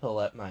credits. Let me pull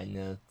up my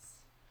notes.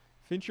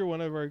 Fincher, one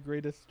of our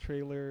greatest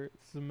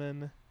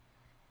trailersmen.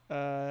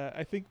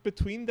 I think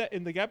between that,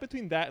 in the gap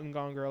between that and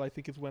Gone Girl, I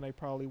think is when I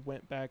probably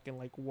went back and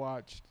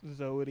watched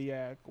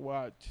Zodiac,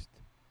 watched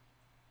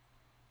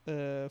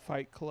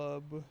Fight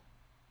Club,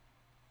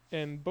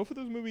 and both of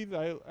those movies.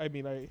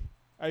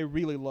 I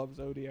really love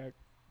Zodiac.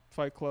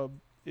 Fight Club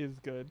is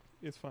good.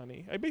 It's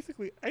funny. I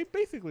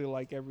basically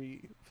like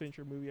every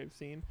Fincher movie I've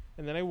seen,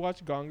 and then I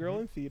watched Gone Girl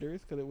in theaters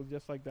because it was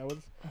just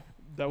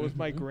that was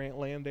my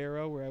Grantland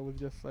era where I was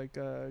just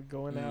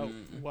going out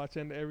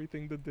watching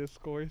everything the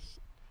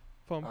Discourse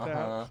pumped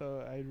out,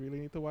 so I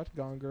really need to watch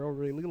Gone Girl.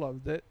 Really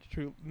loved it.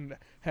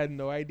 Had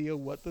no idea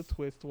what the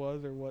twist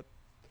was or what.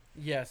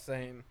 Yeah,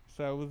 same.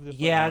 So I was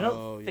just I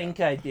don't think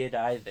I did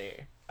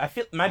either. I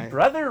feel my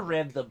brother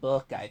read the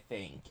book, I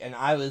think, and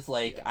I was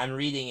like, I'm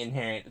reading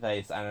Inherent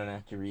Vice. I don't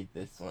have to read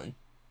this one.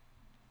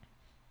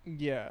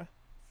 Yeah,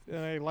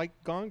 and I like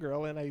Gone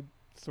Girl, and I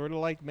sort of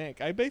like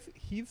Mank.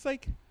 He's I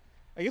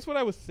guess what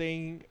I was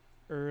saying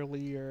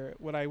earlier,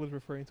 what I was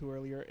referring to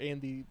earlier,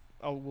 Andy.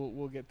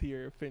 We'll get to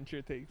your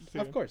Fincher takes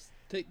soon. Of course,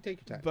 take your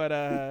time.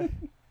 But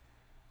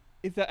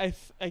is that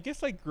I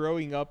guess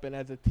growing up and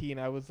as a teen,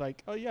 I was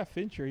like, oh yeah,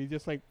 Fincher. He's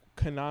just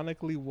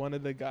canonically one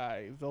of the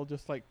guys. They'll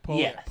just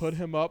put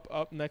him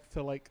up next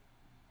to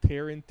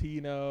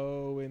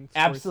Tarantino and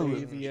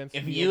absolutely. And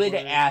if you had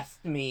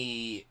asked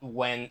me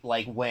when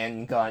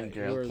Gone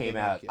Girl came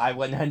out, I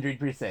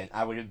 100%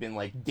 I would have been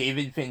like,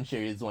 David Fincher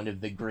is one of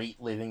the great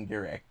living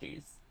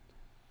directors.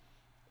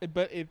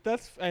 But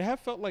I have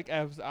felt like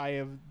as I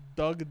have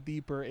dug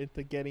deeper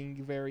into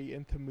getting very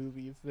into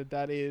movies,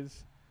 that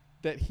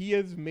he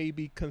is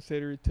maybe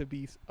considered to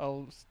be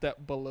a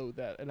step below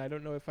that, and I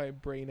don't know if my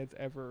brain has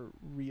ever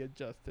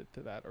readjusted to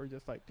that or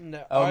just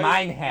no.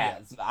 Mine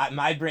has.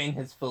 My brain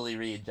has fully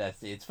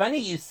readjusted. It's funny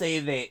you say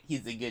that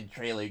he's a good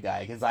trailer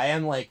guy because I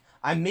am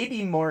I'm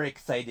maybe more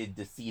excited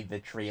to see the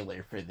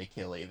trailer for The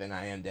Killer than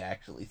I am to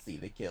actually see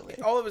The Killer.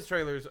 All of his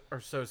trailers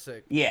are so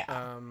sick. Yeah.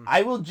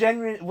 I will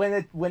generally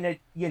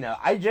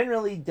I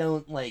generally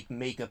don't like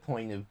make a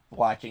point of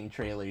watching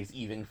trailers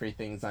even for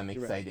things I'm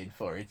excited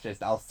for. It's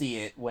just I'll see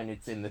it when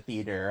it's in the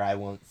theater, or I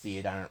won't see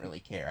it. I don't really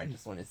care. I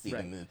just want to see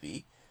the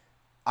movie.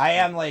 I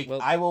am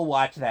I will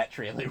watch that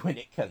trailer when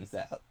it comes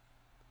out.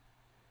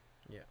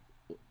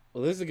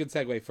 Well, this is a good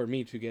segue for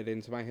me to get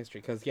into my history,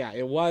 because,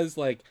 it was,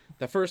 like,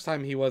 the first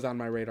time he was on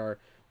my radar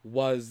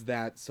was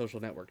that Social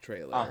Network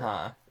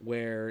trailer.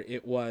 Where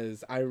it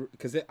was,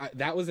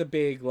 that was a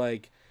big,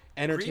 like,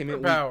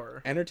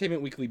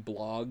 Entertainment Weekly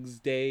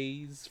blogs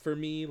days for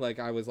me. Like,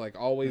 I was, like,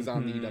 always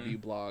on the EW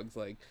blogs,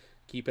 like,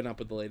 keeping up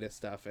with the latest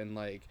stuff, and,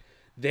 like,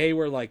 they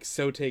were, like,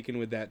 so taken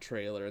with that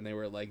trailer, and they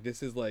were, like,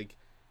 this is, like,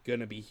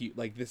 gonna be huge.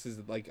 Like, this is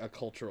like a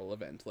cultural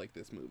event, like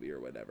this movie or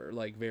whatever,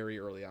 like very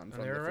early on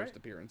from the first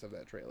appearance of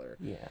that trailer.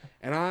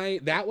 And I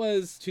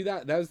was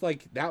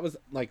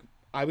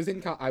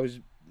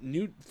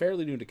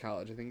fairly new to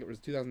college. I think it was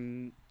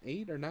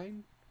 2008 or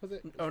 9, was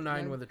it?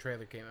 09 when the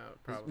trailer came out,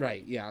 probably.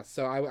 Right, yeah.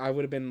 So I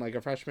would have been like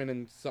a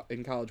freshman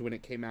in college when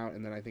it came out,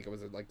 and then I think it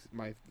was like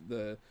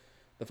the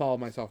fall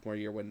of my sophomore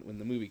year when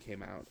the movie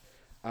came out.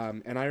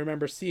 And I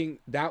remember seeing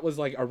that was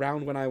like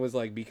around when I was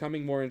like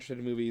becoming more interested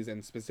in movies,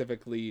 and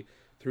specifically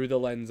through the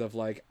lens of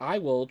like, I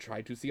will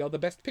try to see all the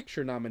Best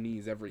Picture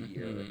nominees every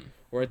year,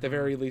 or at the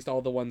very least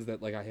all the ones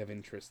that like I have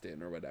interest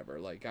in or whatever.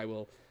 Like I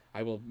will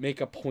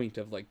make a point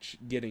of like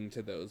getting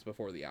to those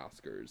before the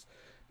Oscars.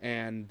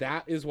 And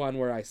that is one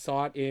where I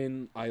saw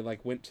it I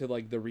like went to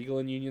like the Regal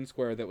in Union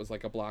Square that was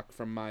like a block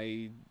from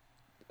my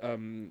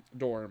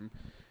dorm,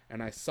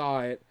 and I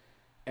saw it.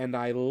 And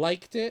I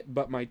liked it,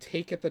 but my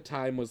take at the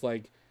time was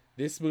like,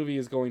 this movie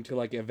is going to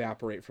like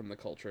evaporate from the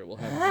culture. It will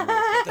have zero.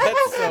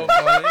 That's so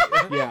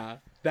funny. Yeah,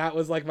 that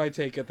was like my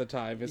take at the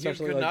time.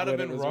 Especially you could like not have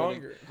been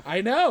wronger.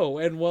 I know,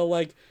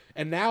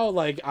 and now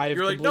like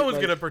you're like, no one's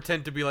gonna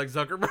pretend to be like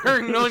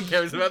Zuckerberg. No one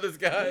cares about this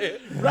guy.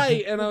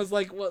 Right, and I was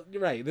like, well,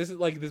 right. This is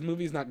like, this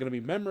movie's not gonna be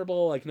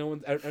memorable. Like no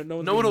one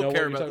will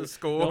care about the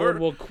score. No one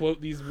will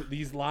quote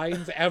these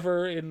lines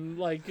ever. In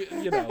like,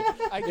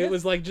 it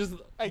was like just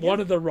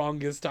one of the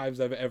wrongest times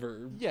I've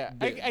ever. Yeah,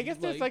 I guess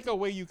there's like a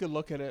way you could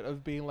look at it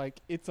of being like,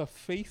 it's a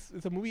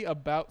movie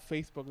about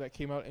Facebook that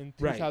came out in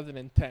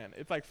 2010.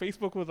 It's like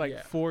Facebook was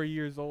like 4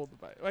 years old.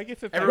 I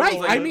guess it's right.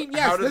 Like, I mean,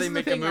 yes. How do they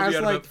make a movie out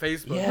about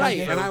Facebook? Yeah, right,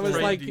 and I was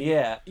like,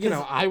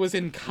 I was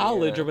in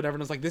college or whatever,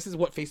 and I was like, this is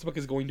what Facebook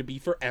is going to be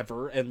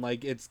forever, and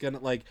like it's gonna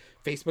like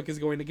Facebook is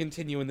going to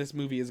continue, and this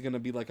movie is gonna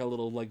be like a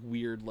little like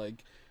weird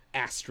like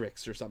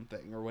asterisk or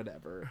something or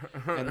whatever.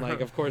 And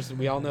like, of course,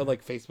 we all know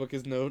like Facebook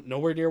is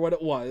nowhere near what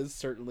it was.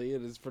 Certainly,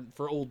 it is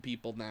for old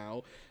people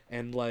now,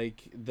 and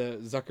like the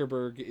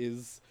Zuckerberg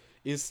is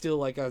still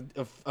like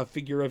a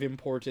figure of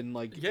import in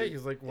like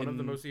he's like one of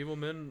the most evil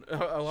men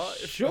alive.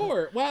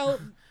 Sure, well.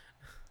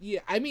 Yeah,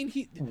 I mean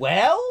he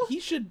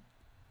should.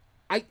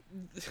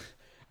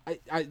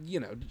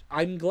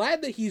 I'm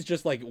glad that he's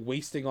just like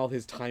wasting all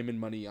his time and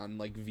money on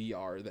like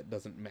VR that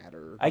doesn't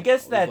matter. I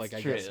guess that's like,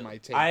 true. I guess my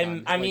take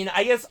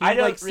I guess I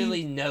don't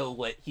really know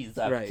what he's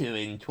up to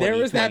in 2022. There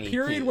was that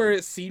period where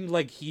it seemed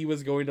like he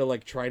was going to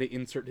like try to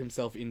insert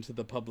himself into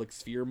the public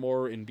sphere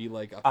more and be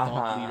like a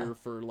thought leader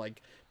for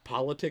like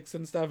politics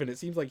and stuff, and it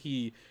seems like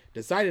he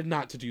decided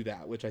not to do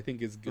that, which I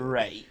think is good.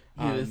 Right.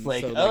 He was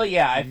like,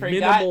 I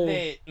forgot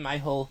that my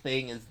whole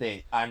thing is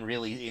that I'm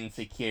really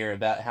insecure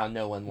about how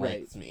no one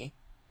likes me.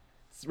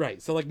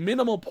 Right. So like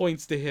minimal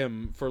points to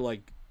him for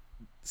like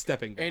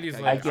stepping back. Andy's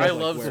like, I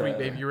love Sweet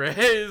Baby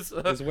Ray's.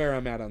 Is where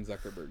I'm at on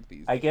Zuckerberg these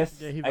days. I guess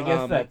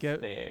that's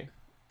fair.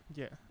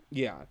 Yeah.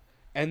 Yeah.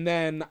 And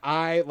then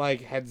I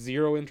like had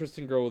zero interest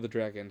in Girl with a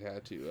Dragon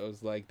Tattoo. I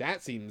was like,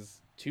 that seems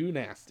too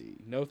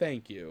nasty. No,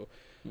 thank you.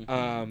 It's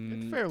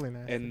fairly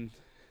nasty.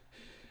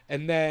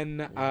 And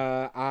then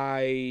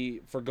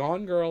for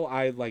Gone Girl,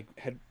 I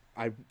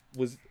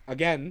was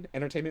again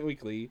Entertainment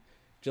Weekly.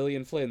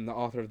 Gillian Flynn, the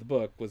author of the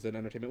book, was an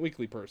Entertainment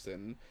Weekly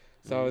person.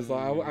 So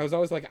I was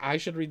always like, I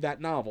should read that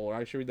novel, or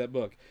I should read that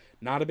book.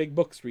 Not a big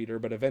books reader,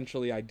 but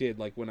eventually I did.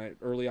 Like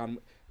early on,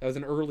 that was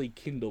an early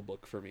Kindle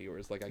book for me, where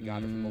it's like I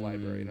got it from the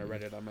library and I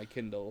read it on my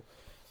Kindle,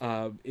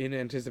 in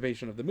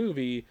anticipation of the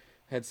movie.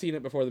 Had seen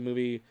it before the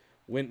movie,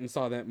 went and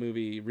saw that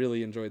movie,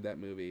 really enjoyed that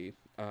movie.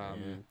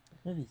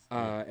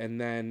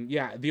 And then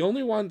the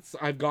only ones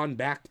I've gone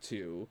back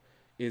to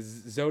is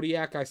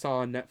Zodiac. I saw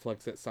on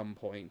Netflix at some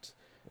point.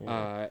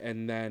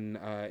 And then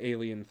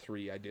Alien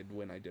 3 I did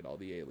when I did all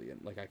the Alien,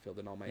 like I filled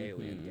in all my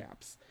Alien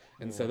gaps.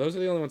 And so those are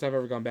the only ones I've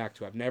ever gone back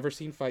to. I've never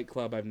seen Fight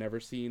Club, I've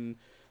never seen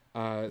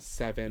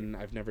Seven,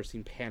 I've never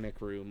seen Panic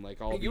Room, like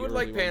all. You would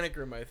like Panic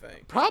Room, I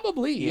think.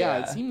 Probably, yeah.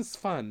 It seems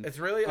fun. It's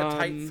really a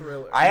tight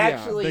thriller. I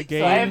actually,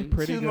 so I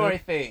have two more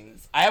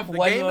things. I have one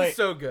more. The game is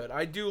so good.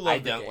 I do love. I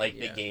don't like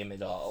the game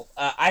at all.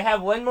 I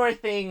have one more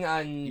thing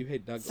on. You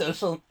hate Douglas.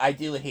 Social. I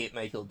do hate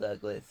Michael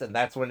Douglas, and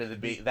that's one of the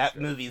big. That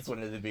movie is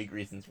one of the big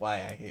reasons why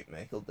I hate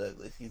Michael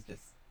Douglas. He's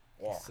just.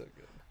 He's so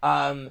good.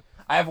 I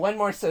have one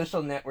more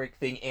Social Network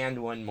thing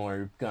and one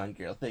more Gone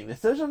Girl thing. The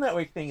Social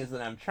Network thing is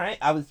that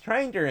I was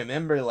trying to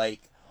remember,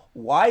 like,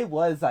 why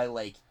was I,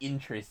 like,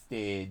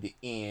 interested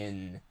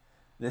in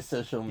the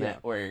Social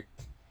Network?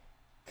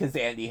 Because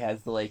Andy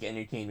has the, like,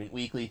 Entertainment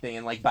Weekly thing,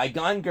 and, like, by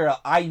Gone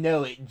Girl, I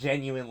know it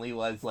genuinely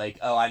was, like,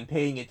 oh, I'm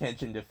paying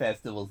attention to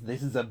festivals.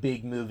 This is a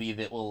big movie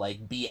that will,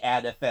 like, be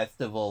at a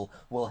festival,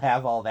 will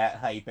have all that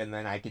hype, and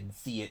then I can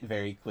see it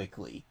very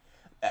quickly.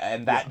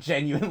 And that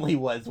genuinely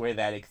was where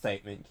that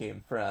excitement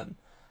came from.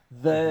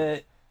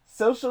 The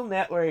Social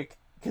Network,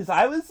 because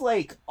I was,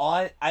 like,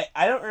 I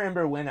don't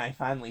remember when I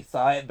finally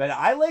saw it, but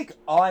I, like,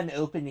 on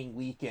opening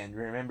weekend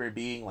remember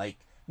being, like,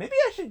 maybe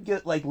I should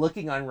get, like,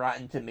 looking on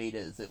Rotten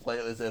Tomatoes at what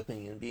it was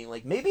opening and being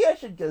like, maybe I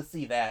should go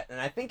see that.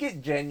 And I think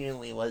it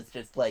genuinely was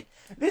just like,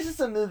 this is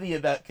a movie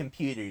about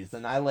computers,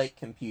 and I like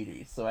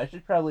computers, so I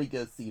should probably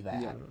go see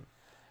that. Yeah.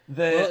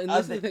 This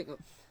is the thing.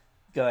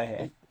 Go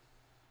ahead.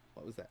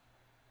 What was that?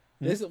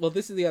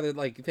 This is the other,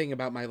 like, thing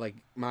about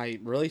my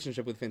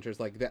relationship with Finchers,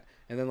 like that.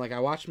 And then, like, I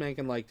watched Mank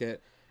and liked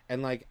it.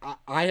 And, like,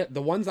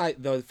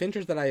 the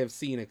Finchers that I have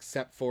seen,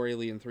 except for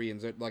Alien 3,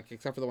 and, like,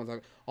 except for the ones,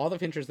 all the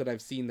Finchers that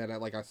I've seen that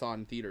I saw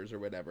in theaters or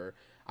whatever,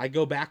 I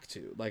go back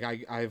to. Like,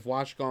 I've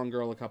watched Gone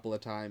Girl a couple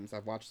of times.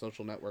 I've watched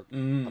Social Network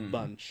a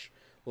bunch.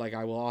 Like,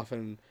 I'll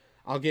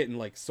get in,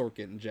 like,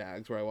 Sorkin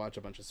Jags, where I watch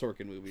a bunch of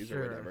Sorkin movies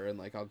or whatever, and,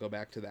 like, I'll go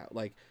back to that.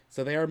 Like,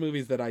 so they are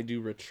movies that I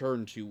do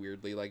return to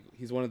weirdly. Like,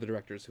 he's one of the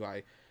directors who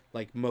I,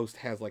 like, most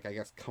has, like, I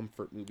guess,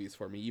 comfort movies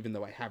for me, even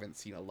though I haven't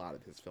seen a lot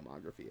of his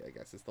filmography, I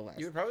guess, is the last.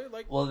 You would probably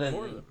like more of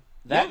them.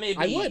 That maybe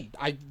I would.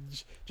 I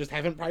just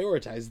haven't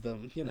prioritized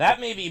them. You know? That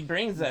maybe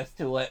brings us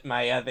to what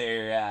my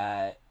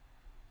other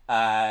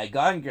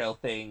Gone Girl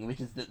thing,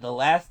 which is that the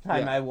last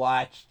time I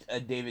watched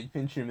a David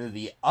Fincher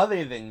movie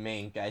other than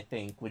Mank, I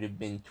think, would have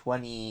been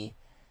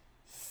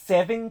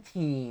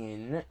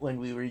 2017, when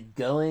we were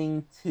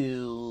going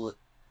to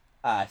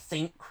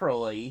St.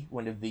 Croix,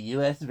 one of the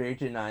U.S.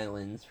 Virgin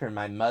Islands, for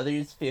my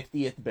mother's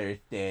 50th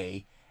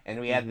birthday, and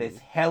we had this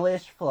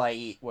hellish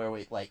flight where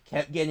we, like,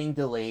 kept getting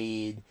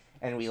delayed,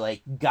 and we,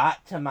 like,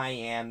 got to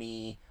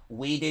Miami,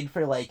 waited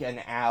for, like,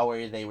 an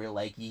hour. They were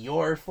like,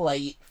 your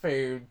flight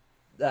for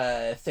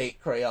St.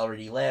 Croix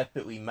already left,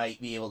 but we might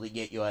be able to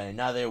get you on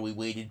another. We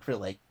waited for,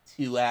 like,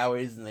 2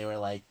 hours, and they were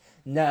like,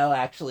 no,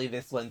 actually,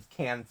 this one's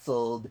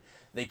canceled.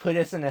 They put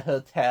us in a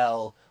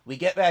hotel. We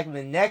get back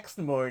the next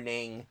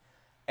morning,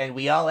 and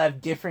we all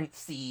have different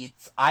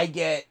seats.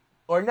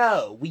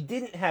 We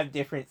didn't have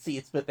different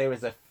seats, but there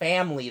was a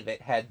family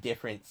that had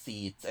different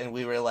seats, and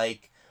we were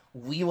like,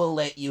 we will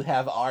let you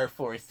have our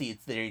 4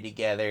 seats that are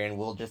together, and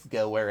we'll just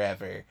go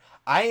wherever.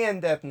 I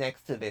end up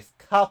next to this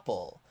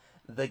couple.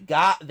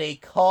 They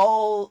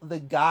call the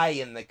guy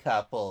in the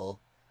couple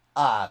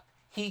up.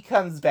 He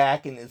comes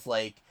back and is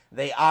like,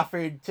 they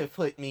offered to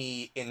put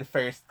me in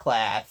first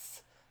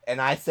class,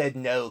 and I said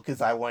no,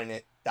 because I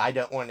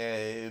don't want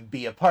to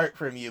be apart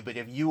from you, but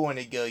if you want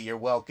to go, you're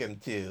welcome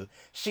to.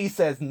 She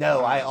says,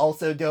 no, I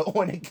also don't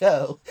want to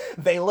go.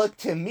 They look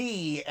to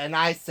me, and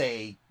I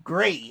say,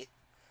 great.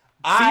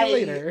 See you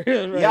later.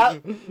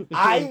 Yep.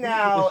 I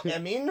now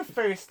am in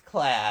first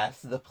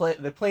class. The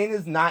plane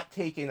is not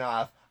taken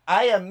off.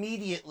 I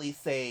immediately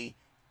say,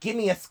 give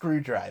me a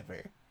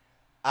screwdriver.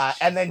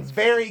 And then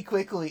very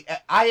quickly,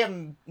 I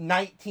am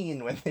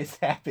 19 when this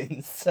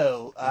happens,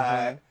 so,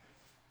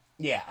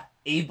 yeah,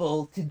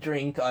 able to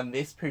drink on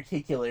this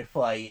particular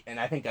flight, and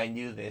I think I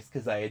knew this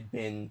because I had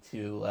been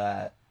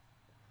to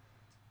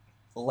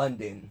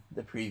London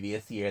the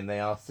previous year, and they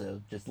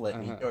also just let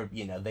me, or,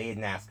 you know, they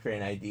didn't ask for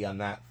an ID on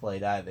that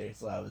flight either,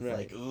 so I was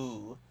like,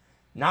 ooh,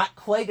 not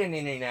quite an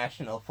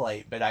international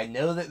flight, but I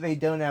know that they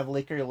don't have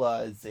liquor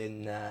laws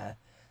in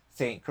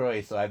St.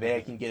 Croix, so I bet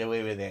I can get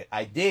away with it.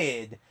 I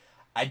did.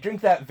 I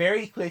drink that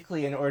very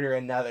quickly and order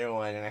another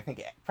one, and I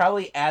think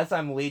probably as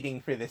I'm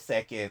waiting for the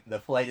second, the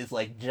flight is,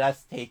 like,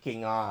 just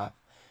taking off,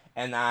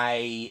 and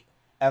I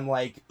am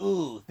like,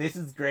 ooh, this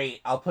is great,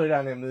 I'll put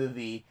on a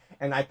movie,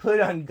 and I put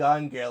on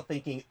Gone Girl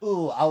thinking,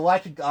 ooh, I'll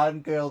watch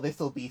Gone Girl,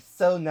 this'll be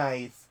so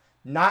nice,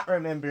 not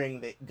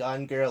remembering that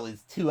Gone Girl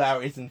is 2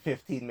 hours and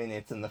 15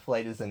 minutes, and the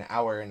flight is an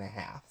hour and a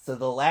half. So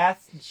the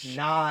last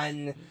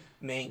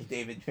non-Mank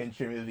David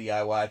Fincher movie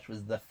I watched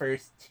was the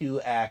first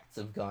 2 acts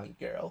of Gone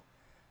Girl.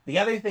 The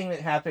other thing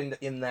that happened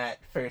in that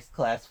first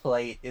class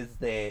flight is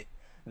that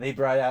they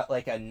brought out,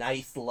 like, a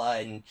nice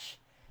lunch,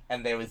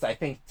 and there was, I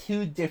think,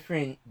 2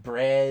 different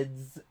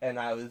breads, and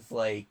I was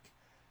like,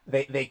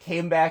 they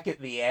came back at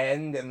the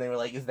end, and they were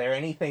like, is there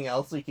anything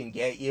else we can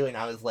get you? And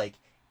I was like,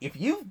 if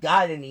you've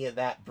got any of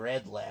that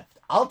bread left,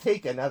 I'll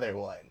take another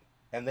one.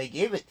 And they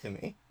gave it to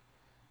me.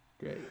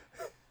 Great.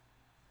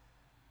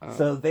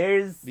 So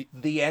there's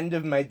the end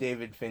of my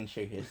David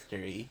Fincher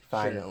history,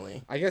 finally.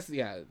 Sure. I guess,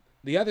 yeah.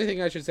 The other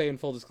thing I should say in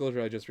full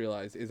disclosure I just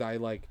realized is I,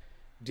 like,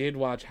 did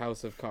watch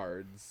House of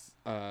Cards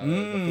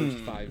the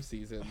first 5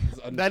 seasons.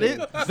 That is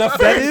the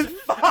first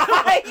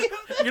 5.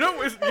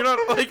 You're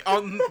not like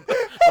on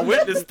a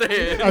witness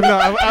stand. No,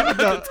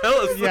 to tell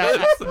us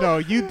this. No,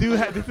 you do.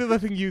 This is the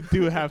thing you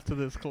do have to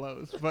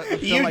disclose.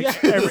 But You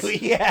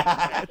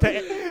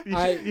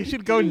you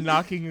should go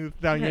knocking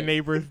down your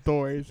neighbors'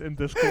 doors and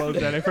disclose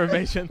that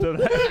information to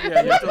them.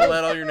 Yeah, you have to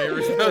let all your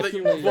neighbors know that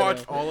you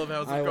watched all of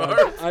House of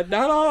Cards.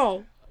 Not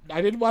all.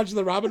 I didn't watch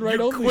the Robin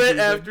Wright only. You quit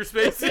after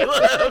Spacey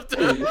left.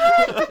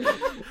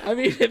 I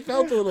mean, it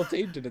felt a little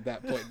tainted at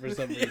that point for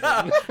some reason.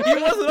 Yeah, he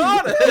wasn't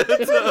on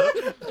it.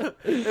 So,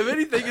 if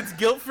anything, it's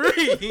guilt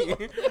free.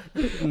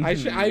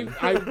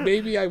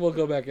 Maybe I will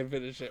go back and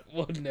finish it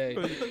one day.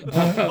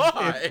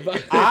 It's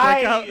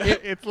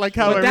like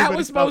how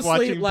everybody stopped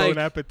watching Bon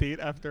Appetit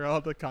after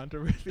all the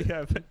controversy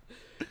happened.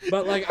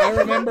 But like I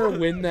remember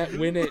when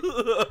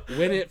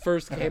it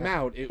first came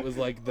out, it was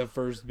like the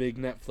first big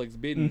Netflix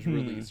binge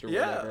release or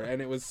whatever,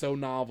 and it was so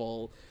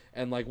novel,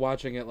 and like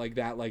watching it like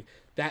that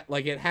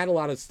it had a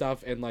lot of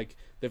stuff, and like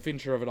the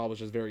Fincher of it all was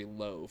just very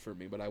low for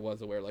me. But I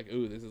was aware like,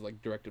 ooh, this is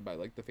like directed by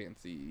like the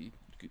fancy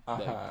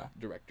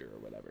director or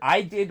whatever.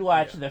 I did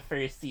watch the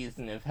first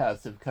season of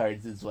House of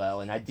Cards as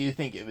well, and I do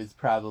think it was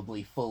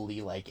probably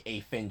fully like a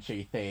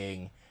Fincher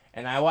thing.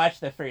 And I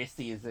watched the first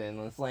season and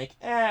was like,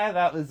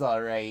 that was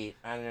alright.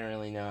 I don't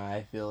really know how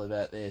I feel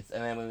about this.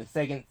 And then when the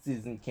second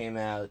season came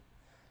out,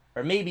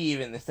 or maybe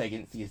even the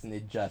second season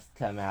had just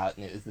come out,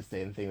 and it was the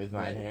same thing with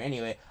Mindhunter.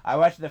 Anyway, I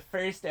watched the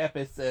first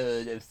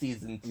episode of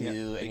season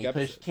 2, and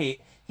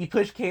he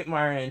pushed Kate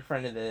Mara in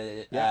front of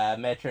the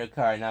Metro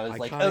car, and I was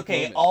like,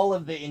 okay, moment. All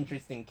of the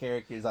interesting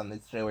characters on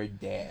this show are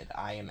dead.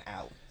 I am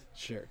out.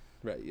 Sure.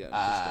 Right, yeah.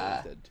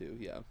 Christo's dead too,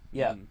 yeah.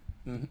 Yeah.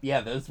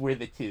 Yeah, those were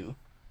the 2.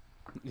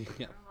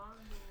 Yeah.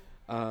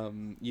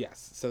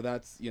 Yes, so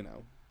that's,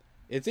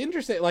 it's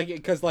interesting, like,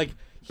 because, like,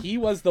 he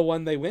was the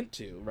one they went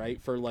to,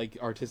 right, for, like,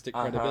 artistic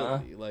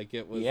credibility, like,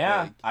 it was,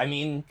 like, I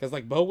mean, because,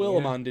 like, Beau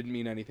Willimon didn't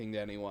mean anything to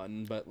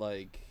anyone, but,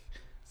 like,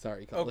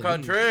 sorry, Colin. Au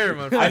contraire,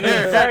 my friend.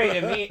 I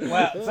mean,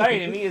 sorry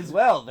to me as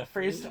well, the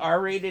first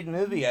R-rated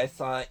movie I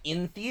saw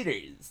in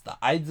theaters, The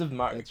Ides of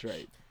March. That's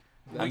right.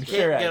 I'm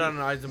sure get on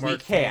an Ides of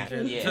March. We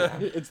can't. Yeah.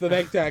 It's the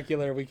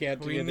Spectacular. We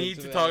can't. We need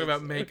to talk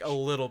about Mank a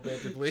little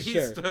bit at least.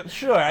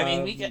 Sure. I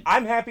mean,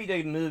 I'm happy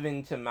to move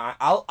into my.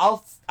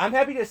 I'm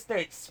happy to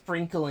start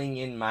sprinkling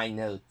in my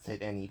notes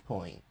at any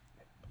point.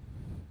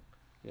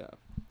 Yeah.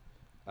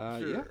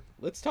 Yeah.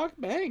 Let's talk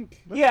Mank.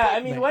 I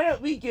mean, why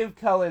don't we give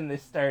Cullen the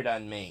start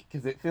on Mank?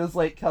 Because it feels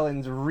like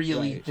Cullen's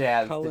really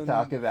jazzed to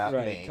talk about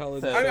Mank.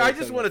 So I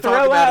just want to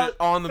talk about it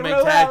on the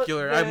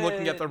Manktacular. I'm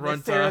looking at the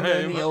runtime.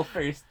 Ceremonial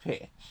first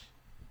pitch.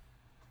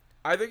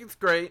 I think it's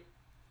great.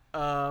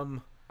 I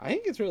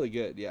think it's really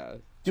good, yeah.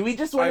 Do we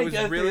just want to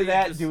go through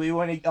that? Do we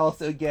want to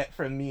also get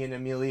from me and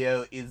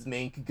Emilio, is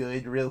Mank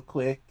good, real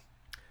quick?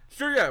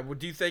 Sure, yeah. Well,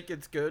 do you think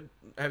it's good?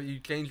 Have you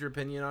changed your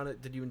opinion on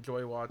it? Did you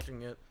enjoy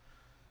watching it?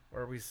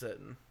 Or are we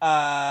sitting?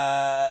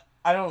 I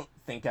don't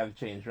think I've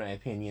changed my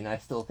opinion. I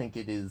still think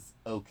it is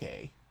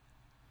okay.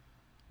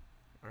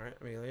 Alright,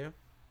 Emilio?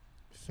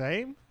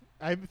 Same.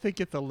 I think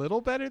it's a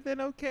little better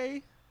than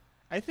okay.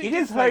 I think it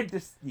is hard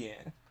to... Yeah.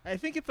 I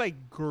think it's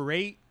like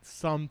great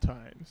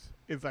sometimes.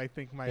 Is I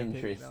think my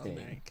opinion on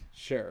Mank.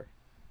 Sure.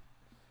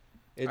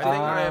 I think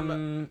I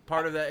am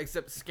part of that,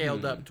 except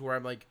scaled up to where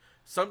I'm like,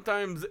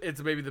 sometimes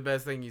it's maybe the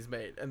best thing he's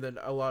made, and then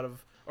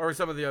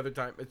some of the other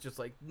time it's just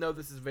like, no,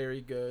 this is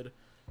very good,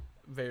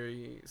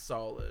 very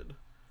solid.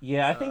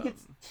 Yeah, I think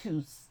it's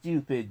too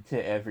stupid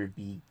to ever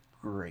be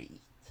great.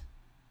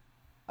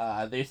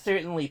 There's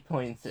certainly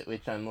points at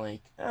which I'm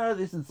like, oh,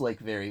 this is like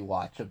very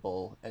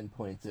watchable, and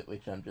points at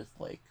which I'm just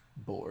like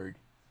bored.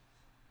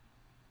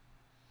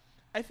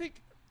 I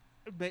think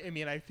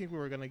we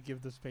were going to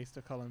give the space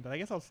to Cullen, but I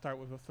guess I'll start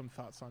with some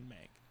thoughts on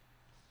Mank.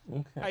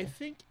 Okay. I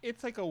think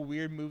it's like a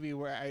weird movie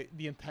where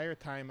the entire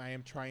time I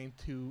am trying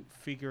to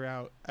figure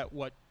out at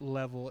what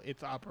level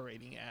it's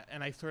operating at,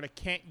 and I sort of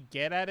can't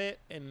get at it,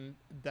 and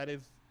that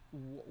is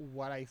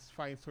what I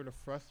find sort of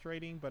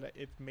frustrating, but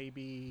it's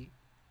maybe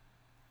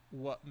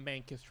what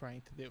Mank is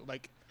trying to do.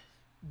 Like,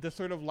 the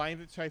sort of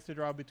lines it tries to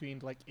draw between,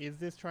 like, is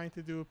this trying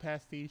to do a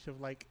pastiche of,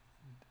 like,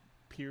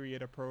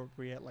 period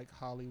appropriate, like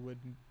Hollywood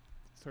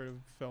sort of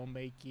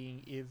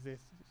filmmaking? Is this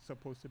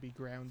supposed to be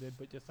grounded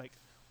but just like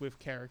with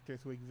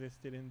characters who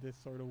existed in this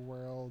sort of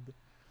world?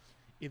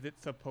 Is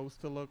it supposed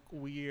to look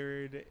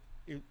weird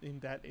in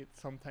that it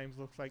sometimes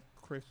looks like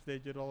crisp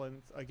digital,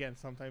 and again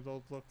sometimes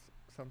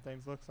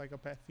looks like a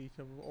pastiche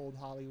of old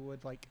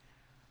Hollywood? Like,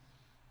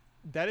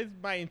 that is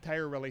my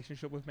entire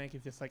relationship with Mank,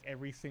 is just like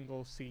every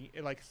single scene,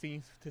 like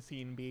scene to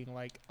scene being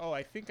like, oh,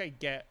 I think I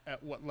get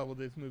at what level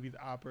this movie's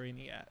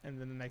operating at, and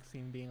then the next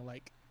scene being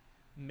like,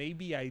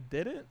 maybe I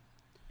didn't,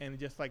 and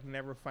just like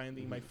never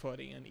finding my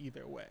footing in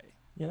either way.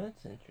 Yeah,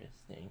 that's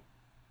interesting.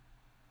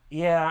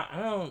 Yeah,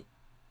 I don't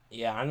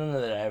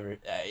know that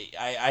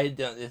I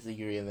don't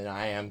disagree in that.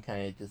 I am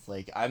kind of just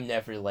like, I'm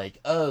never like,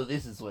 oh,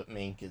 this is what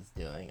Mank is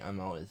doing.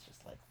 I'm always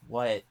just like,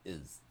 what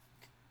is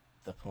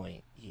the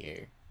point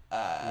here?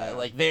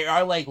 Like, there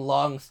are, like,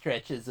 long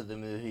stretches of the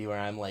movie where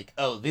I'm like,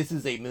 oh, this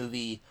is a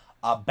movie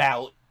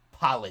about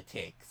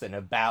politics and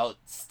about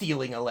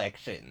stealing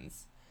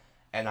elections.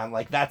 And I'm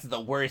like, that's the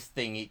worst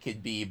thing it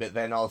could be, but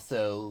then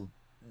also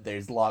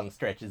there's long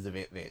stretches of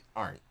it that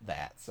aren't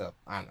that, so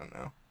I don't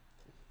know.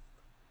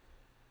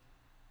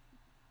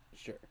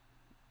 Sure.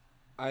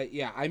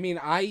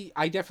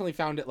 I definitely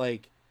found it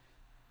like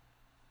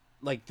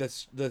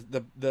this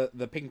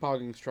the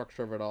ping-ponging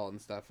structure of it all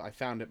and stuff. I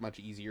found it much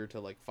easier to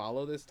like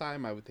follow this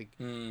time. I would think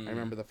I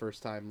remember the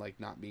first time like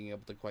not being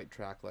able to quite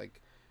track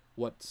like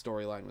what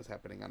storyline was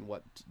happening on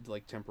what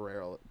like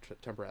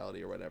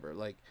temporality or whatever.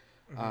 Like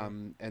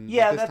and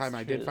yeah, this time true.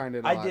 I did find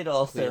it I did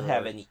also clearer.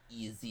 have an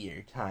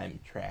easier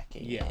time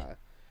tracking it.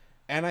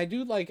 And I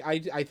do like I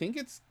think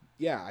it's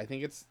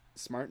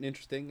smart and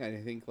interesting.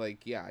 I think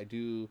like I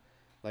do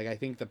like I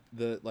think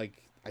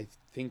I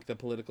think the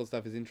political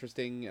stuff is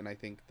interesting, and I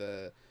think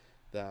the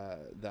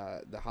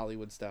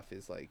Hollywood stuff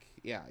is like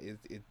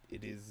it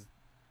is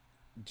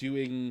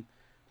doing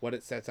what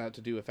it sets out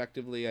to do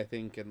effectively, I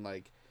think, and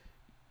like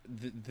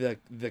the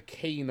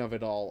Kane of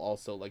it all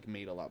also like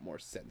made a lot more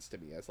sense to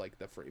me as like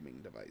the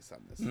framing device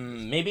on this.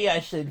 Maybe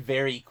I should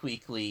very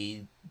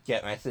quickly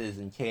get my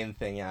Citizen Kane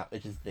thing out,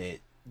 which is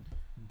that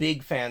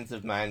big fans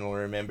of mine will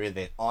remember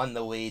that on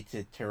the way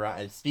to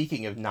Toronto,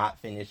 speaking of not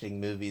finishing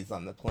movies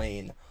on the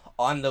plane,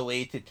 on the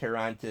way to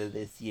Toronto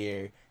this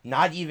year,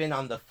 not even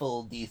on the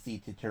full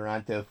DC to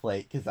Toronto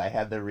flight, because I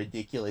had the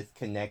ridiculous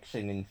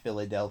connection in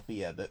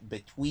Philadelphia, but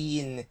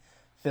between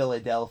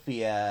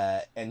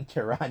Philadelphia and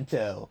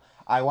Toronto,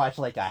 I watched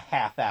like a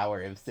half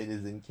hour of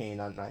Citizen Kane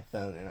on my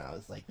phone, and I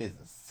was like, this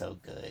is so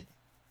good.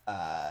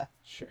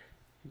 Sure.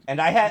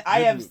 And I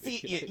have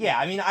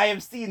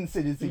seen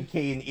Citizen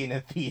Kane in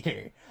a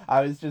theater.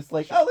 I was just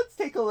like, oh, let's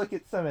take a look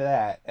at some of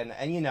that. And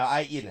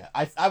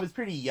I was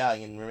pretty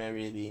young and remember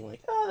being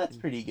like, oh, that's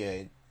pretty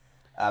good.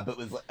 But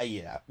was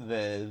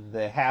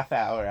the half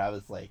hour I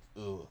was like,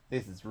 ooh,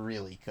 this is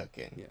really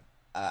cooking.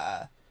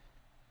 Yeah.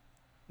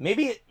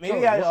 Maybe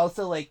I'd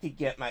also like to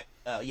get my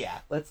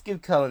let's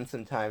give Cullen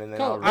some time and then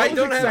Cullen, I'll I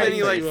don't have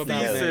any like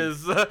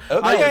thesis. Okay.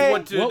 I just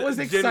want to what was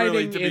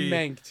exciting to be... in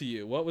Mank to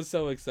you? What was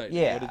so exciting?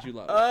 Yeah. What did you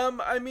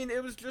love? I mean,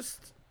 it was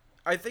just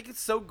I think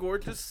it's so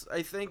gorgeous.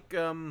 I think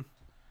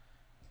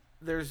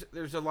there's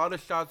a lot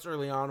of shots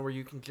early on where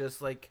you can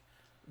just like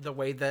the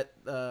way that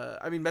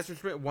I mean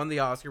Messerschmitt won the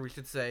Oscar, we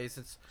should say,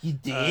 since he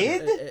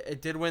did. It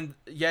did win.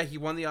 Yeah, he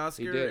won the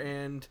Oscar,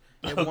 and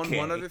it won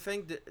one other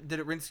thing. Did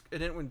it win? It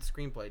didn't win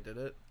screenplay, did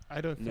it?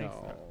 I don't think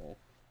so.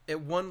 It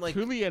won like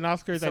truly an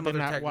Oscar that did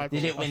not watch.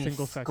 Did it win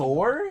single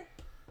score? Second.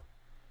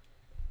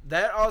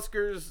 That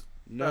Oscars.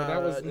 No,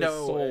 that was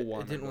no. Soul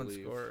one. It didn't win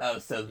score. Oh,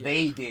 so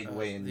they did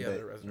win,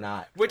 but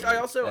not. Which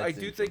I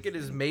do think it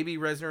is maybe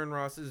Reznor and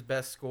Ross's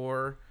best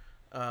score.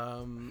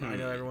 I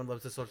know everyone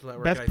loves The Social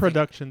Network. Best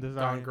production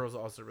design. Gone Girl's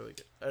also really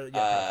good.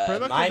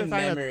 Yeah. My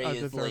memory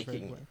is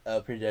liking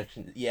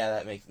production. Yeah,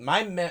 that makes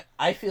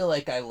I feel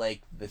like I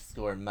like the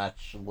score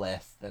much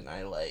less than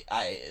I like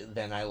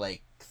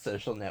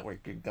Social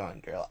Network or Gone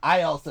Girl.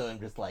 I also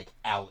am just like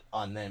out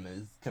on them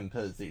as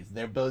composers.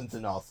 Their Bones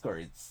and All score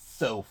is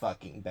so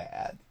fucking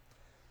bad.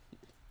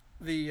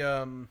 The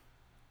I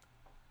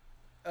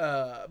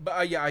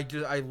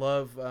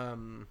love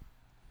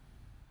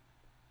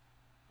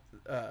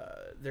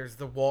there's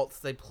the waltz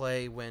they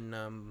play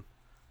when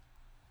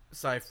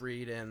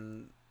Seyfried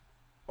and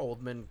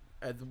Oldman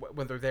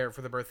when they're there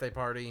for the birthday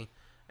party,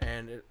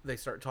 and they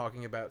start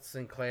talking about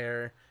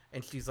Sinclair,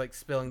 and she's like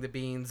spilling the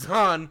beans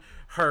on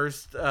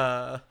Hearst,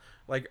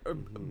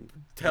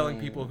 telling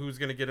people who's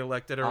gonna get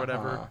elected or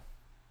whatever,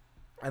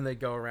 and they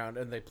go around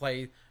and they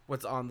play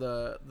what's on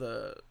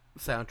the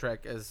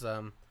soundtrack as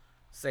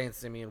San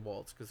Simeon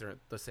Waltz, because they're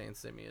at the San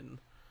Simeon,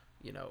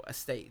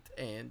 estate,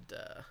 and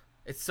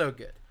it's so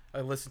good. I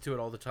listen to it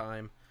all the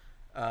time.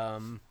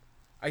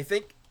 I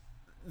think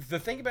the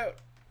thing about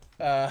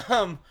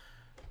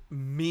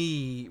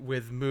me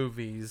with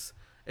movies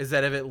is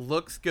that if it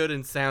looks good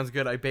and sounds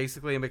good, I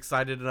basically am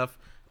excited enough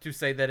to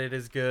say that it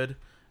is good.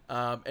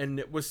 And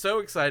it was so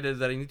excited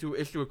that I need to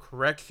issue a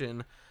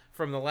correction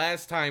from the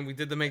last time we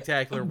did the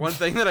Manktacular. One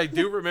thing that I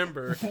do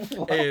remember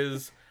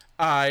is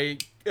I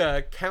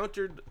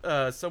countered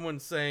someone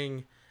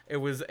saying it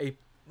was a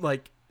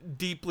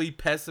deeply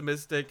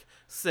pessimistic,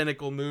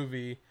 cynical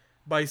movie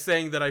by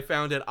saying that I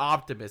found it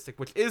optimistic,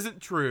 which isn't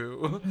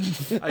true.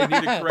 I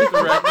need to correct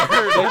the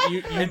record.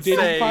 You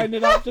didn't find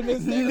it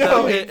optimistic?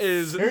 No, it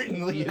is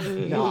certainly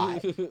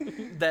not.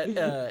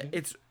 That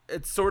it's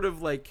sort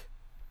of like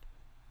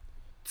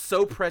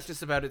so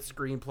precious about its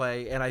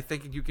screenplay, and I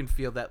think you can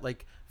feel that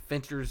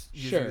Fincher's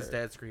using his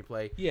dad's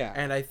screenplay. Yeah.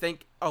 And I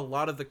think a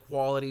lot of the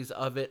qualities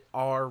of it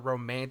are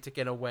romantic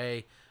in a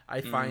way. I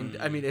find,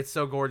 I mean, it's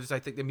so gorgeous. I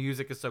think the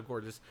music is so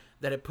gorgeous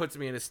that it puts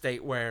me in a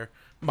state where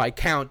my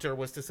counter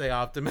was to say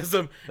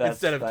optimism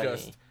instead of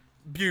just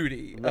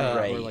beauty.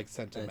 Right. Or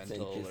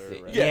sentimental.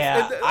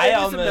 Yeah,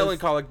 it is a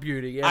melancholic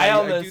beauty. And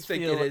I do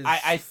think feel, it is.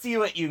 I see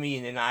what you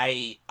mean, and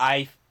I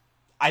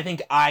I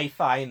think I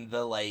find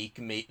the, like,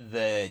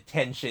 the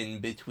tension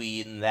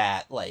between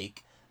that,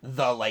 like,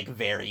 the, like,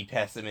 very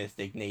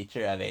pessimistic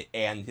nature of it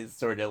and his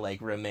sort of,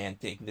 like,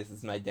 romantic, this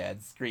is my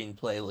dad's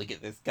screenplay, look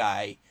at this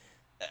guy,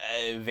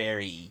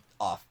 very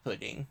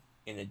off-putting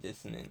in a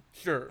dissonant.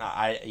 Sure.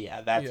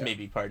 That's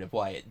maybe part of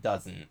why it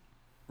doesn't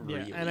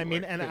really and I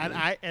mean, and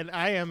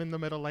I am in the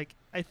middle, like,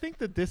 I think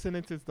the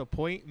dissonance is the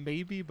point,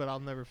 maybe, but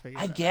I'll never figure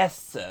it out. I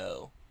guess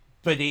so.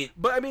 But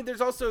I mean, there's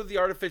also the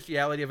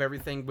artificiality of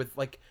everything with,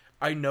 like,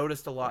 I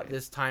noticed a lot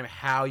this time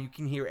how you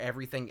can hear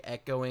everything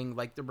echoing,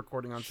 like the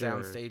recording on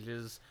sound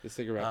stages. The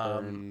cigarette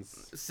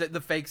burns. The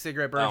fake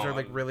cigarette burns are,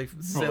 like, really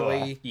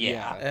silly.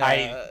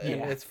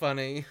 It's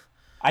funny.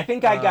 I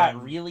think I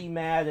got really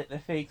mad at the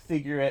fake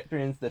cigarette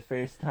burns the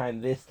first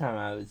time. This time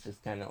I was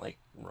just kind of, like,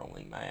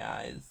 rolling my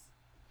eyes.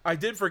 I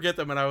did forget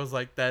them, and I was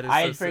like, "That is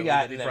I so had silly forgotten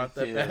that he them brought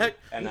too, that back."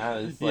 And I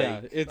was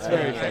like, it's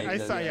very.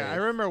 I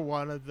remember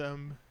one of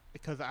them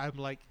because I'm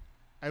like,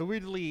 I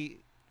weirdly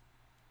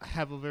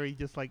have a very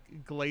just like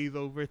glaze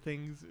over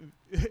things,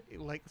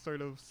 like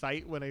sort of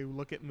sight when I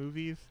look at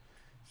movies,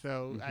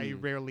 so I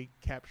rarely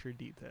capture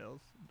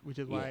details, which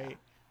is why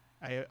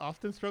I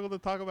often struggle to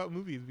talk about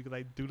movies because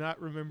I do not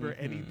remember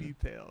any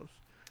details.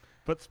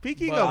 But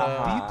speaking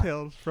of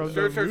details from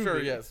the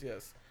movie, yes.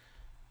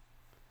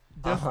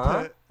 Just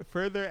to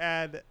further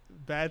add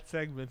bad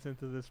segments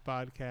into this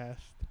podcast.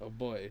 Oh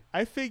boy.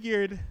 I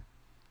figured,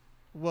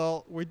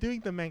 well, we're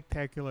doing the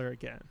Manctacular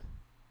again.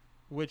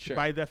 Which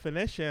by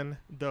definition,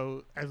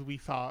 though, as we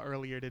saw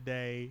earlier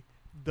today,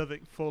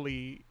 doesn't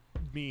fully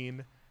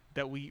mean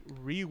that we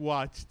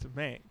rewatched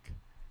Mank.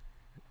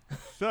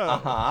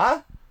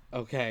 So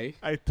okay.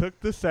 I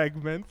took the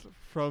segments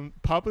from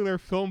popular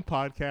film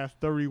podcast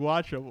The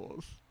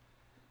Rewatchables.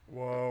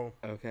 Whoa.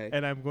 Okay.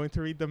 And I'm going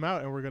to read them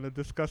out, and we're going to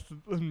discuss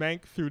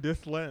Mank through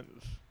this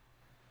lens.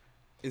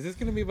 Is this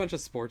going to be a bunch of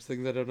sports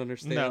things I don't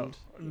understand?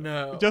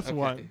 No. Just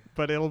one,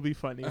 but it'll be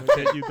funny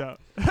when you don't.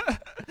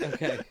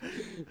 Okay.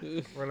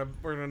 We're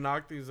gonna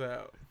knock these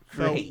out.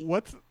 So,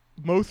 what's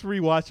most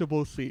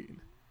rewatchable scene?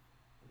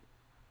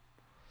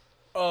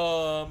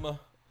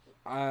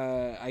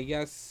 I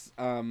guess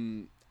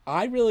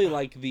I really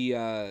like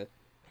the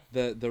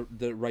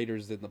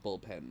writers in the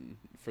bullpen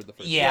for the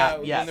first.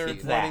 When they're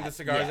pointing the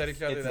cigars at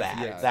each other.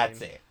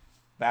 That's it.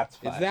 That's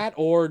fine. It's that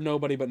or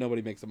Nobody But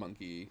Nobody Makes a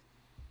Monkey.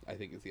 I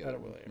think is the other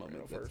moment.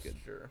 That's first, good.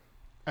 Sure.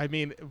 I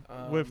mean,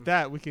 with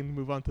that, we can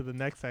move on to the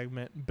next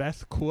segment.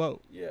 Best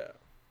quote. Yeah.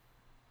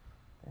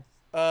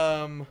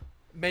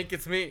 Make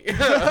It's Me.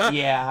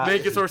 Yeah.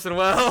 Make It's Orson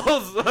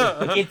Welles.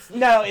 It's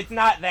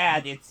not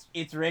that.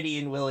 It's Ready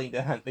and Willing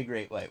to Hunt the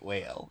Great White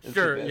Whale. That's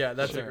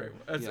a great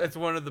one. It's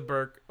one of the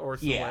Burke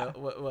Orson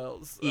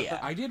Welles. Yeah.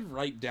 I did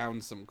write down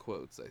some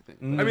quotes, I think.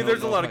 I mean,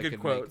 there's a lot of good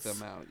quotes. Make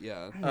them out.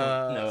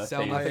 Yeah.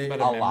 Sell nothing but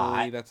a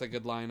memory. That's a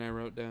good line I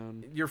wrote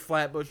down. Your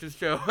Flatbush is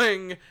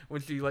showing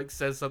when she like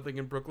says something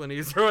in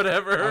Brooklynese or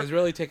whatever. I was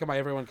really taken by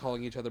everyone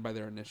calling each other by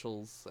their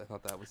initials. I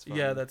thought that was fun.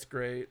 Yeah, that's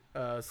great.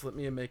 Slip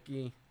Me a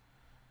Mickey.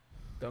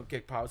 Don't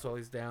kick Pops while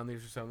he's down.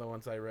 These are some of the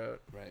ones I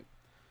wrote. Right.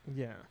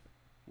 Yeah.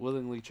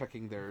 Willingly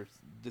checking their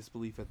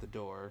disbelief at the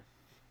door.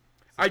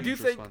 I do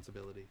think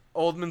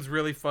Oldman's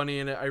really funny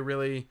in it. I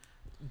really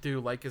do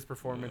like his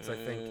performance. I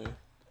think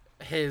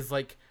his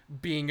like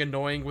being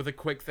annoying with a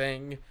quick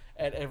thing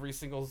at every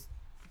single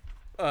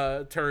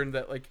turn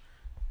that like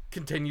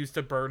continues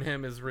to burn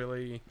him is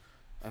really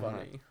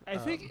funny. I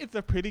think it's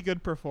a pretty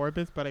good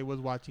performance, but I was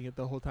watching it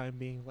the whole time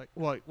being like,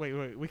 well,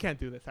 wait, we can't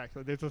do this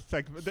actually. There's a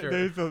segment, sure.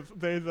 there's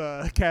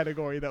a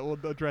category that will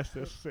address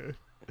this soon.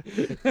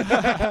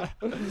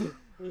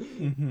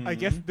 I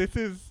guess this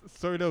is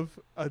sort of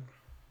a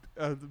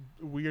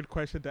weird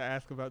question to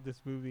ask about this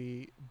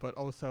movie, but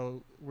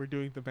also we're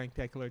doing the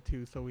Manctacular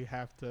too, so we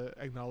have to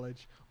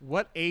acknowledge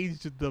what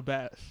aged the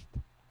best.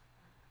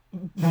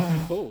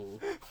 Oh.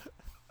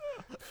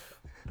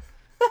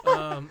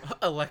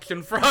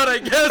 Election fraud, I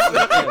guess.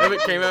 If it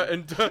came out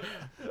in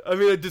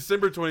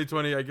December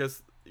 2020, I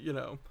guess, you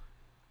know,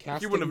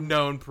 he wouldn't have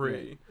known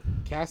pre.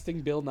 Casting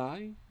Bill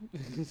Nye?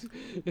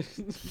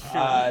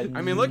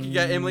 I mean, look, you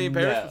got Emily in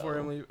Paris before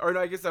Emily. Or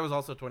no, I guess that was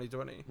also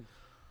 2020.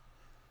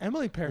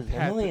 Emily Paris.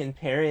 In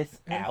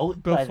Paris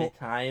out by the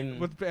time.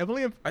 Was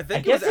Emily? I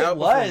think it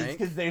was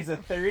because there's a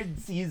third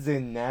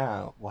season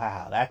now.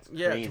 Wow, that's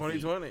crazy. Yeah,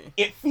 2020.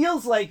 It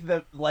feels like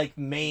the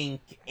Mank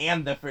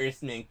and the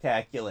first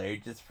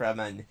Manctacular just from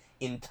an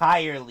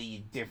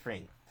entirely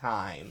different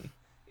time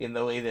in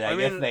the way that I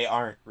guess they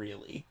aren't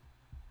really.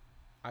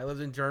 I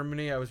lived in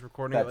Germany. I was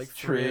recording at like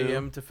 3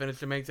 a.m. to finish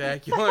the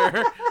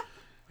Manctacular.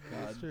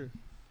 That's true.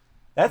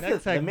 That's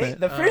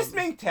the first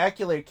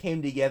Manctacular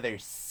came together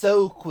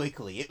so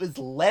quickly. It was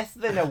less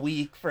than a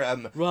week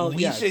from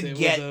should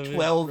get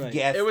 12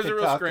 guests to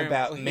talk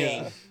about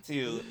Mank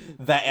to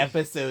the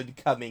episode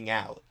coming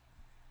out.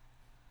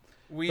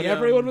 But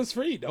everyone was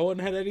free. No one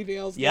had anything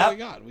else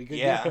going on. We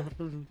could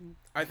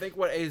I think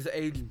what is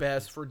aged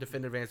best for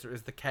definitive answer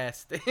is the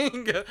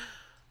casting.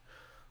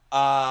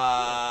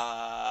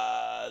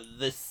 The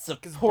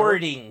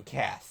supporting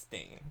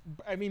casting.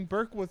 I mean,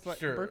 Burke was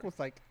like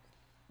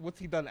what's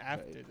he done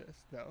after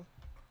this though?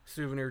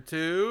 Souvenir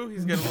 2.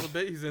 He's got a little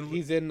bit. He's in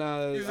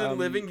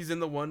Living. He's in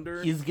The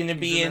Wonder. He's gonna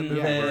be in the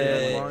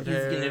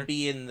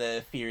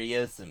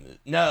Furiosa movie.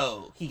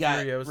 No, he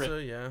got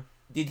Furiosa. Yeah.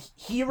 Did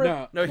he?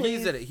 No,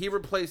 he's in it. He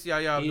replaced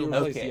Yahya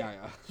Abdul-Mateen. Okay.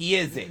 Yahya. He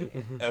is in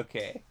it.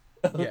 Okay.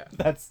 Yeah,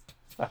 that's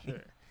fine.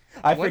 Sure.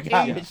 I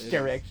forgot which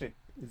direction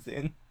he's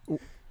in.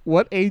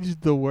 What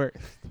aged the worst?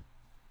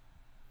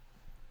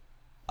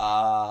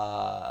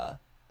 I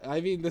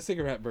mean, the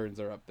cigarette burns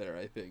are up there,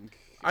 I think.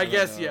 I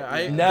guess, yeah.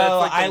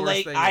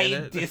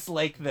 I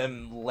dislike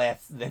them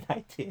less than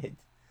I did.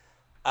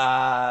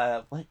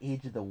 What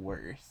age the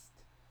worst?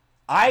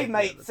 I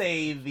might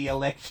say the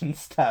election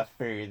stuff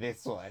for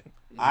this one.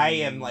 I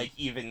am like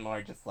even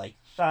more just like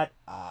shut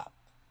up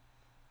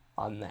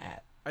on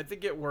that. I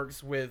think it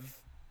works with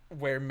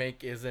where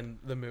Mank is in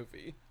the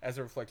movie as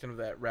a reflection of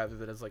that, rather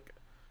than as like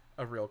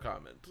a real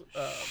comment.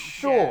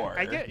 Sure.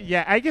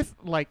 I guess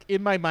like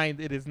in my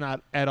mind it is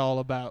not at all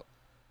about.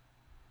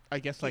 I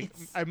guess like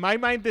my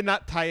mind did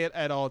not tie it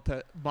at all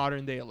to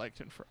modern day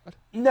election fraud.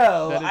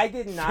 No, I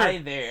didn't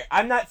either.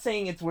 I'm not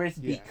saying it's worse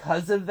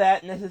because of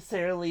that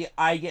necessarily.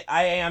 I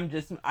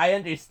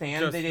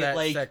understand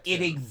that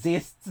it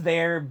exists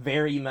there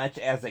very much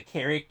as a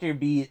character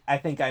beat. I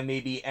think I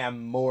maybe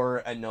am more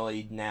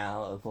annoyed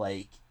now of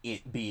like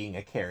it being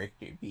a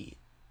character beat.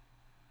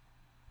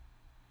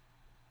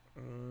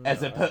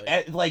 As opposed,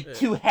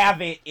 to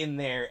have it in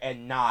there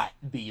and not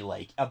be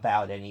like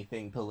about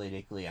anything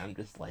politically, I'm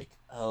just like,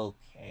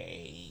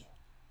 okay.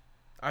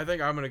 I think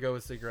I'm gonna go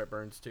with Cigarette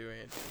Burns too,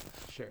 Andy.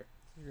 Sure,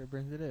 Cigarette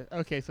Burns it is.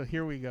 Okay, so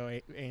here we go,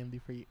 Andy,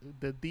 for you.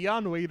 The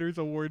Dion Waiters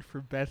Award for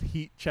Best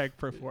Heat Check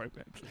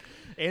Performance.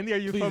 Andy, are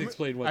you? Please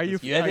explain what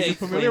this is. You have to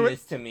explain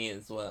this to me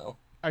as well.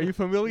 Are you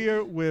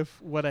familiar with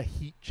what a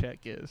heat check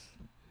is?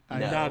 No.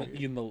 Not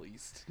in the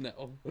least.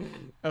 No.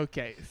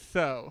 Okay,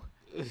 so.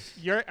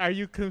 I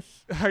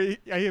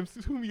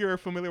assume you're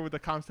familiar with the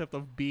concept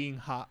of being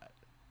hot.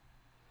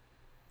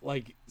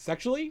 Like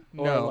sexually?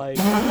 No. Or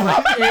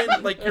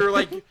like you're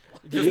like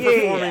just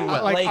performing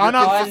well. Like on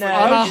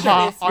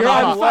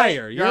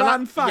fire. You're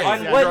on fire.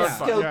 On what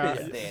scope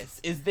is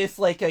this? Is this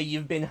like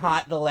you've been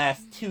hot the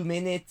last 2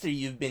 minutes or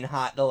you've been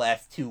hot the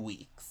last 2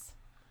 weeks?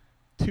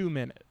 2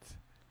 minutes.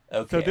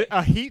 Okay. So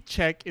a heat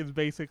check is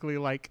basically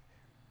like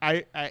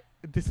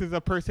this is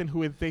a person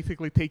who is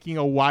basically taking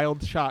a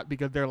wild shot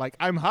because they're like,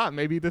 I'm hot,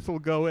 maybe this will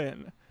go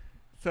in.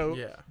 So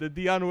the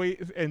Dion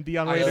Waiters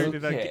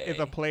is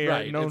a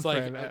player known for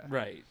that.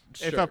 Right.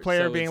 It's a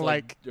player being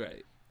like,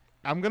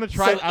 I'm gonna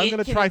try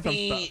some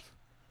stuff.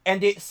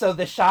 And so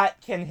the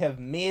shot can have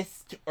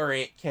missed or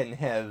it can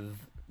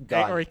have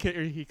gone. Or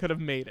he could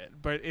have made it,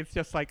 but it's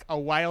just like a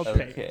wild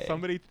take.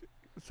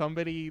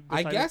 Somebody.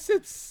 I guess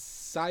it's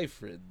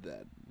Seyfried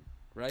then,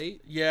 right?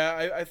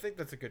 Yeah, I think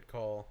that's a good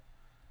call.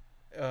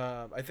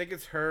 I think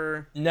it's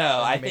her.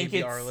 No, I think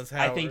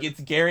it's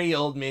Gary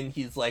Oldman.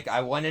 He's like, I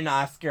won an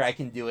Oscar. I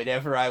can do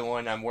whatever I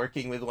want. I'm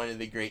working with one of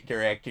the great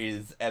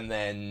directors, and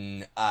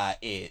then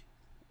it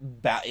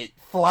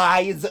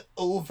flies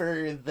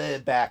over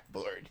the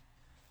backboard.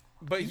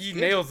 But he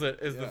nails it,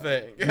 is the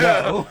thing.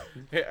 No.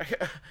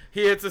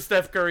 He hits a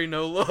Steph Curry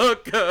no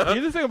look.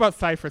 Here's the thing about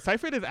Seyfried.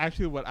 Seyfried is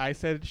actually what I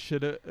said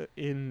should have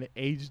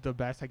aged the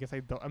best. I guess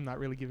I'm not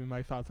really giving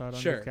my thoughts out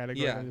on this category.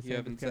 Yeah, you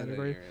haven't said it in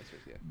your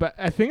answers yet. But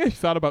I think I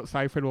thought about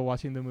Seyfried while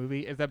watching the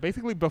movie is that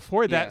basically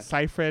before that,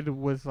 Seyfried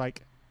was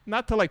like,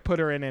 not to like put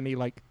her in any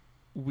like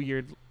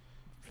weird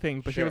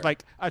thing, but she was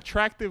like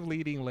attractive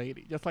leading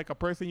lady, just like a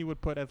person you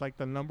would put as like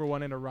the number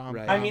one in a rom-com.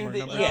 Right. I mean,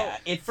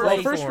 it's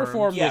like First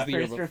Reformed was the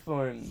year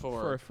before.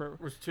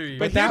 Was 2 years.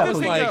 But that was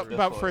like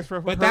about First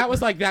Reformed. But that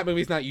was like that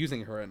movie's not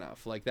using her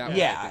enough. Like that.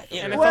 Yeah.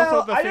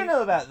 Well, I don't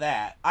know about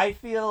that. I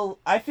feel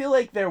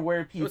like there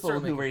were people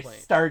who were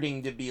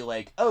starting to be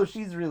like, oh,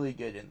 she's really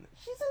good in this.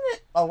 She's in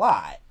it a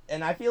lot,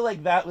 and I feel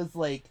like that was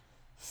like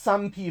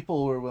some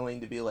people were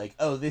willing to be like,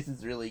 oh, this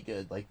is really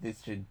good. Like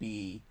this should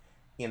be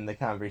in the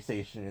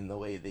conversation in the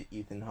way that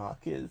Ethan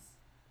Hawke is.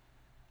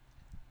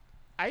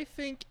 I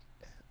think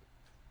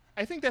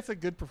that's a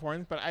good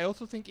performance, but I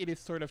also think it is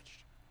sort of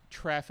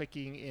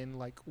trafficking in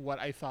like what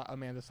I thought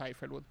Amanda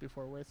Seyfried was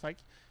before, where it's like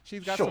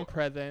she's got some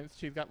presence,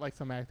 she's got like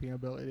some acting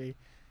ability,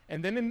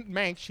 and then in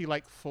Mank she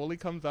like fully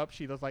comes up,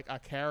 she does like a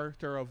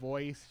character, a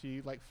voice,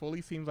 she like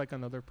fully seems like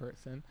another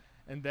person,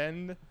 and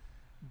then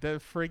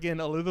the friggin'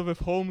 Elizabeth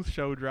Holmes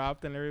show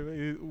dropped, and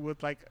everybody was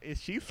like, "Is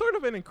she sort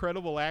of an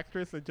incredible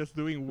actress at just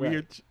doing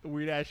weird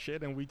ass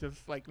shit?" And we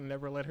just like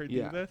never let her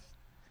do this.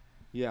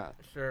 Yeah,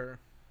 sure.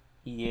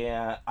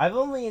 Yeah, I've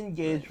only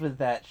engaged with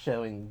that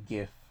show in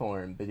GIF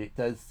form, but it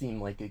does seem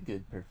like a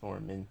good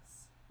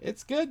performance.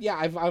 It's good. Yeah,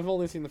 I've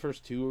only seen the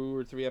first 2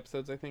 or 3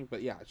 episodes, I think,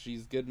 but yeah,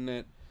 she's good in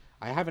it.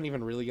 I haven't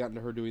even really gotten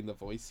to her doing the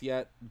voice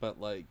yet,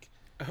 but like,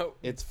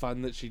 it's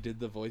fun that she did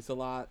the voice a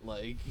lot.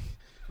 Like.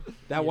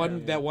 That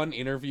one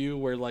interview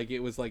where like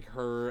it was like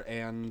her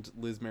and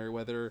Liz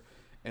Merriweather,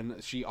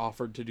 and she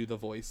offered to do the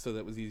voice so that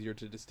it was easier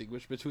to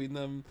distinguish between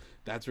them.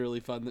 That's really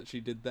fun that she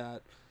did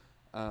that.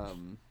 Yeah.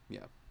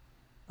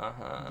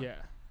 Yeah.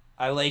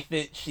 I like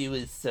that she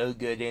was so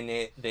good in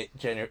it that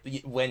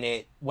when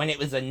it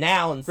was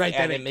announced, right,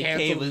 Adam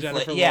McKay was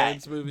Jennifer like,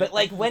 Lawrence movie. but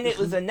like when it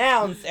was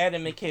announced,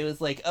 Adam McKay was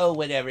like, oh,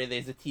 whatever,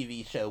 there's a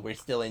TV show, we're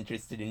still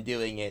interested in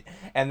doing it.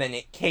 And then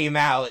it came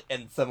out,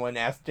 and someone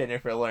asked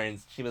Jennifer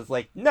Lawrence, she was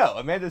like, no,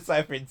 Amanda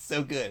Seyfried's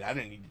so good, I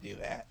don't need to do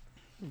that.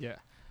 Yeah,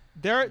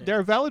 there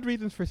are valid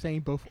reasons for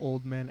saying both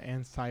Oldman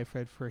and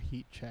Seyfried for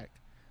Heat Check.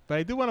 But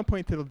I do want to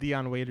point to the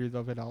Dion Waiters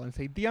of it all and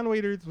say Dion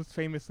Waiters was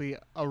famously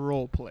a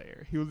role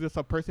player. He was just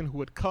a person who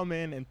would come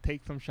in and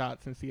take some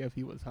shots and see if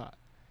he was hot.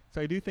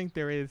 So I do think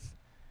there is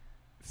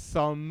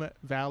some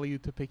value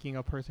to picking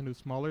a person who's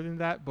smaller than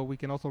that, but we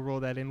can also roll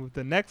that in with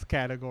the next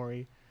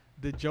category,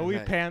 the Joey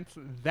Pants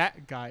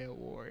That Guy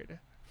Award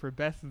for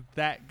Best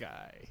That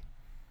Guy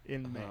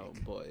in Mank. Oh,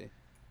 boy.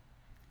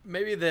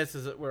 Maybe this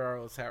is where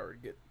Arliss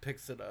Howard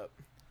picks it up.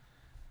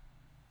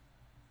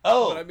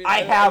 Oh, I mean, I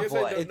have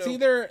one. It's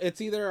either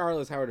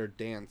Arliss Howard or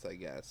Dance, I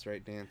guess,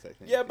 right? Dance, I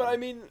think. Yeah, but I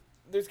mean,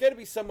 there's got to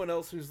be someone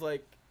else who's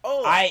like,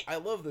 oh, I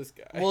love this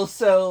guy. Well,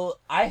 so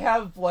I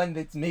have one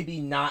that's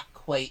maybe not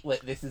quite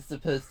what this is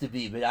supposed to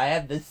be, but I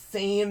had the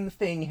same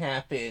thing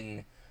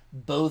happen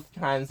both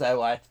times I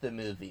watched the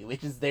movie,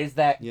 which is there's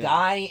that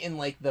guy in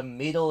like the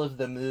middle of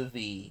the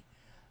movie,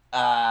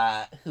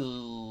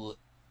 who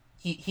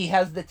he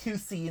has the two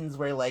scenes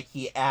where like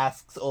he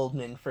asks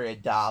Oldman for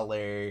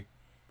 $1.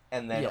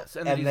 And then,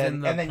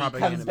 and then he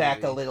comes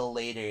back a little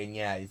later, and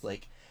he's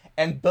like,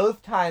 and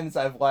both times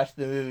I've watched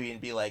the movie and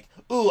be like,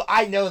 ooh,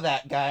 I know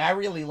that guy, I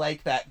really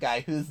like that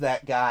guy, who's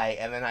that guy?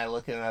 And then I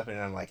look him up and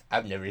I'm like,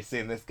 I've never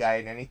seen this guy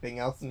in anything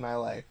else in my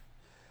life.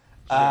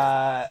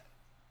 Sure.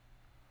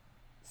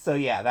 So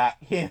yeah, that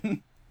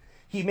him,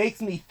 he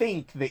makes me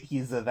think that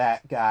he's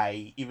that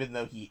guy, even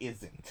though he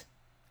isn't.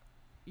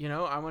 You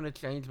know, I'm going to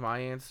change my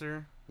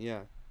answer. Yeah.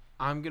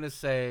 I'm going to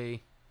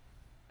say...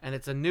 And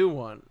it's a new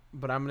one,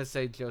 but I'm going to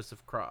say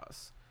Joseph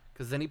Cross.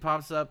 Because then he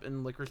pops up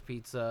in Licorice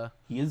Pizza.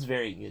 He is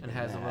very good and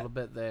has a little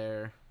bit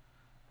there.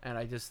 And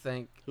I just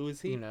think... Who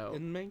is he in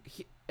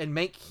Mank? In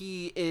Mank,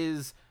 he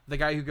is the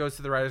guy who goes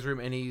to the writer's room,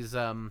 and he's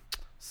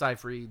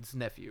Seyfried's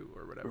nephew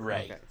or whatever.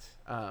 Right.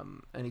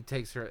 And he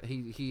takes her...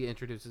 He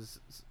introduces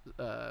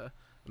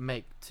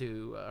Mank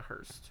to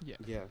Hearst.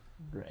 Yeah.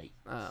 Right.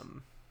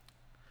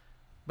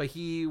 But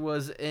he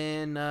was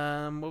in...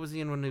 what was he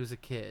in when he was a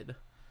kid?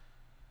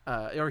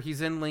 Or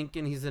he's in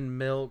Lincoln, he's in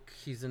Milk,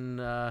 he's in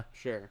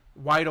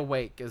Wide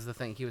Awake is the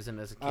thing he was in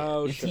as a kid.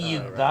 Oh, is he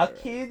the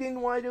kid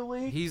in Wide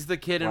Awake? He's the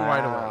kid in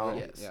Wide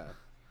Awake, yes.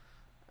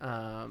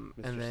 Yeah.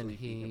 And then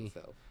he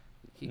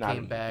Not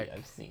came back.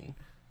 I've seen.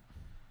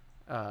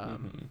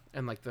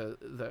 And like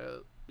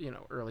the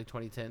early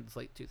 2010s,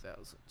 late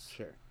 2000s.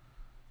 Sure.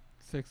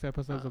 6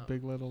 episodes of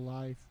Big Little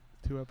Lies,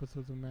 2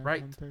 episodes of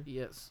Manhunter. Right.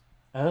 Yes.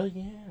 Oh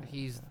yeah.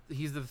 He's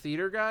the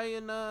theater guy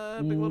in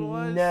Big Little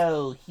Lies?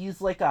 No,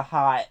 he's like a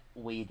hot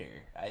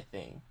waiter, I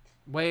think.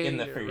 In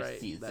the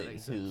first season,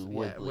 who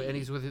Woodley. And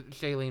he's with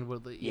Shailene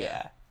Woodley.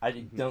 Yeah. I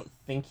don't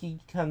think he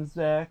comes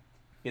back.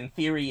 In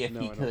theory, if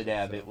he could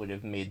have, it would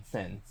have made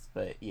sense.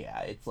 But yeah,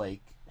 it's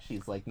like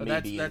she's like but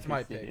maybe that's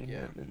my pick.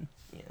 And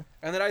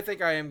then I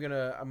think I'm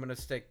gonna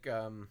stick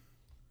I'm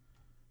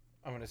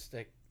gonna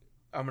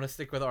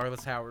stick with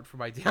Arliss Howard for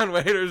my Dion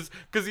Waiters,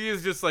 because he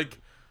is just like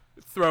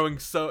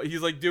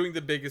he's like doing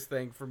the biggest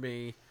thing for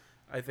me.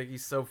 I think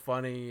he's so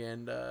funny,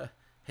 and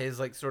his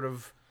like sort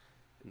of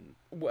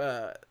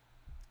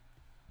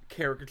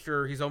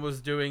caricature. He's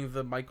almost doing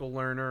the Michael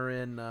Lerner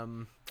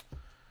in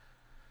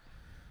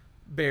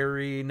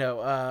Barry.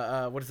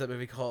 No, what is that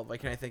movie called? Why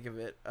can't I think of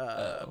it?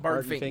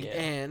 Barton Fink.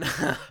 And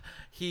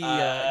he,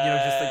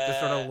 just like the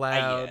sort of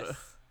loud.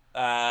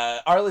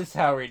 Arliss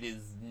Howard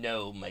is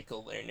no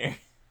Michael Lerner.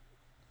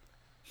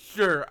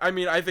 Sure, I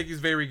mean, I think he's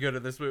very good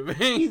at this movie.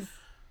 He's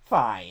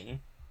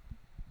fine.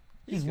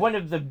 He's one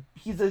of the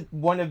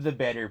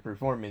better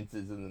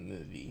performances in the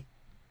movie.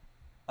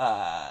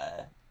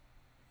 Yeah,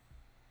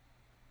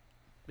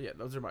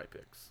 those are my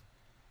picks.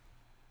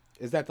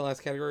 Is that the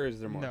last category, or is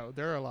there more? No,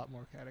 there are a lot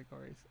more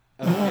categories.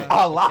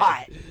 A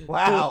lot.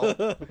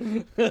 Wow.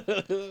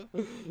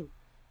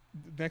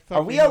 Next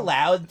are we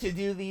allowed to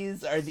do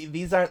these?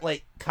 These aren't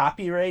like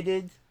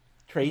copyrighted,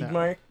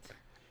 trademarked?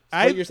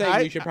 No. So you're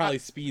saying we should probably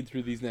speed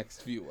through these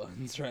next few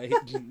ones, right?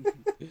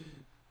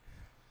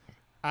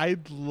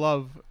 I'd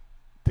love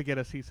to get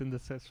a cease and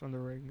desist from the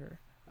Ringer.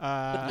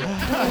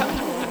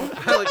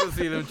 I like to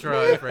see them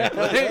try,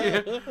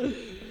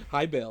 frankly.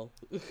 Hi, Bill.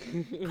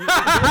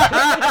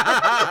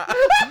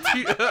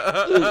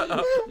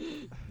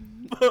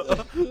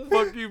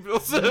 Fuck you, Bill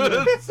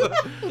Simmons.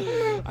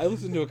 I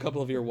listened to a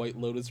couple of your White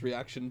Lotus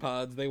reaction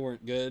pods. They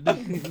weren't good.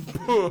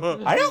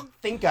 I don't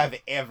think I've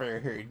ever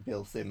heard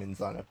Bill Simmons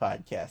on a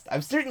podcast.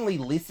 I've certainly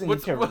listened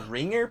to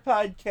Ringer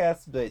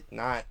podcasts, but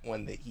not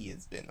one that he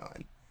has been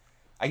on.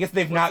 I guess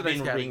they've not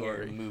been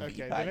Ringer movie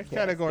podcasts. The next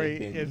category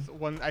is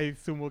one I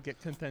assume will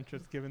get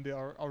contentious given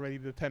already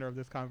the tenor of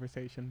this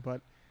conversation, but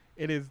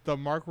it is the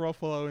Mark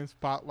Ruffalo and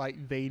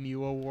Spotlight They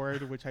Knew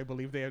Award, which I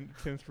believe they have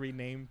since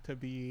renamed to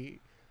be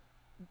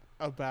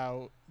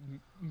about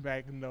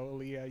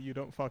Magnolia, You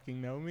Don't Fucking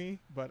Know Me,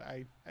 but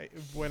I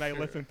when I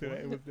listened to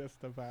it, it was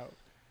just about.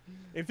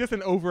 It's just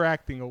an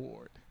overacting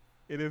award.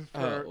 It is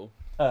for.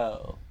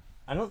 Oh.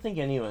 I don't think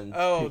anyone's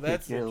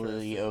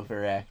particularly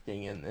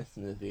overacting in this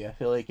movie. I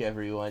feel like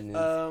everyone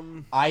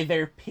is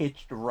either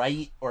pitched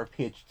right or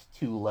pitched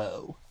too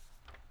low.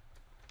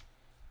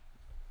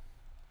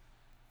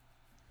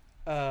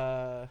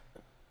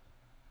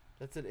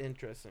 That's an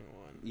interesting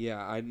one.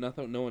 Yeah,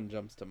 no one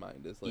jumps to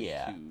mind as like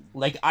too.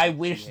 Like I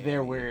wish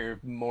there were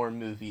more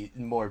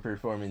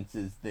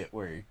performances that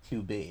were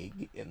too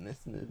big in this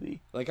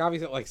movie. Like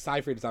obviously, like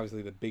Seyfried is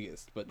obviously the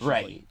biggest, but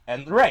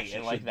and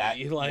like that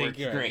works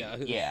great.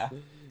 Yeah.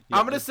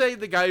 I'm gonna say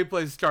the guy who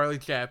plays Charlie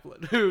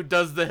Chaplin, who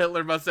does the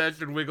Hitler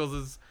mustache and wiggles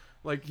his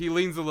he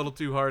leans a little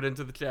too hard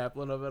into the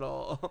Chaplin of it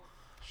all.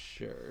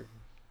 Sure.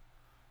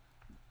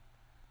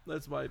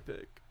 That's my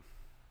pick.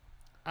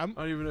 I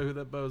don't even know who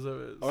that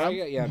bozo is. Oh,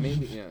 yeah,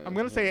 maybe. Yeah. I'm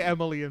gonna say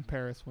Emily in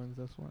Paris wins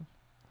this one.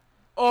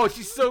 Oh,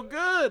 she's so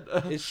good.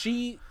 Is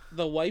she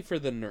the wife or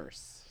the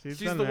nurse? She's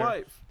the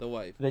wife. The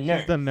wife. The nurse.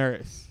 She's the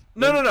nurse.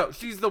 No.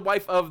 She's the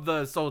wife of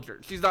the soldier.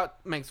 She's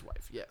not Mank's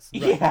wife. Yes.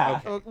 Right.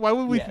 Yeah. Okay. Why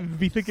would we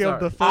be thinking of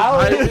the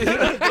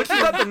soldier? But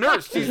she's not the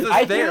nurse. She's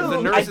just there.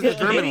 The nurse is the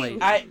German lady.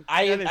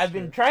 I've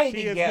been trying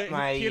to get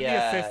my. She's the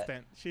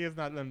assistant. She is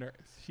not the nurse.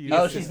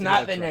 She's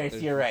not the nurse.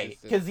 You're right.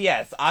 Because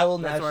yes, I will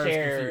now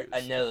share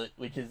a note,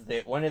 which is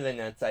that one of the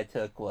notes I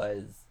took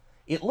was,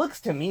 it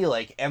looks to me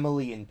like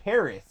Emily in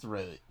Paris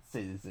wrote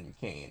Citizen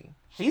Kane.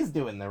 She's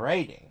doing the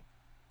writing.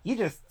 You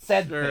just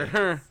said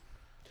things.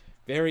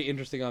 Very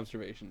interesting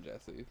observation,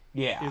 Jesse.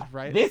 Yeah.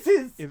 Right. This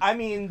is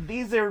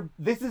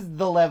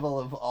the level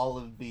of all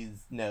of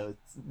these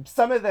notes.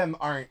 Some of them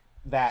aren't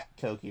that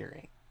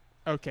coherent.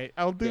 Okay,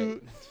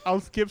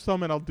 I'll skip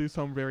some and I'll do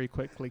some very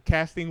quickly.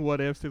 Casting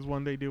What Ifs is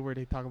one they do where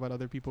they talk about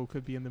other people who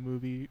could be in the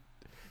movie.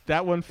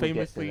 That one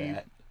famously...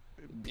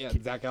 Yeah,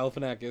 Zach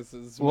Galifianakis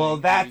is... Well,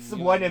 that's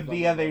one of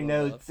the other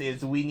notes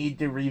is we need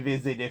to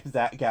revisit if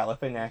Zach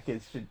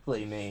Galifianakis should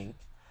play Mank.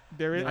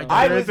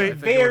 I was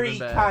very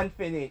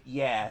confident,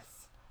 yes.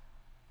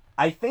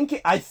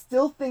 I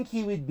still think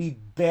he would be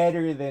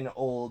better than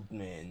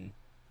Oldman.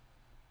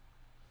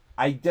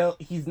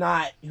 He's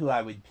not who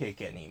I would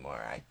pick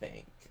anymore, I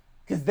think.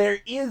 Because there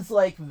is,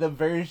 the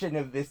version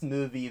of this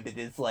movie that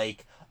is,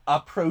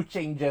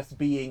 approaching just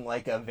being,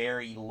 a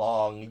very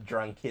long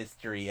drunk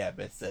history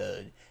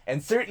episode.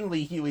 And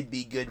certainly he would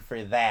be good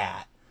for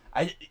that.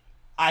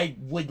 I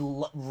would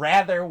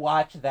rather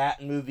watch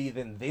that movie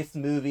than this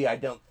movie. I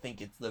don't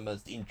think it's the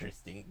most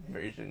interesting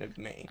version of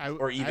Mank. I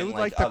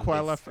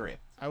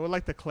would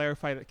like to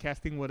clarify that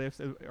Casting What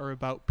Ifs are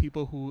about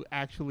people who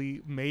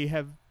actually may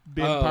have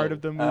been part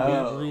of the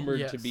movie.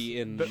 Rumored to be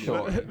in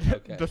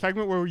the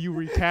segment where you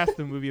recast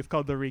the movie is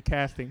called the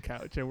recasting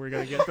couch, and we're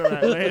going to get to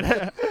that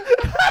later.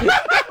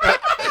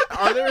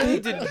 Are there any?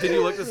 Did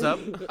you look this up?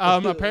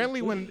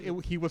 Apparently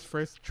when he was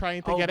first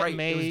trying to get it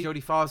made, it was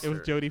Jodie Foster. It was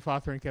Jodie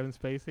Foster and Kevin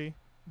Spacey.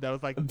 That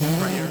was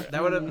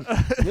that would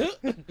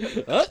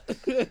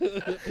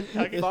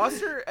have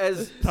Foster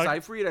as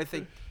Seyfried. I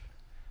think.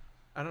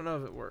 I don't know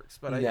if it works,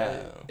 but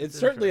it's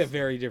certainly a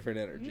very different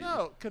energy.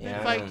 No, because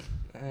it's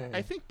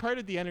I think part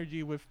of the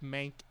energy with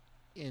Mank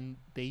and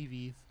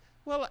Davies.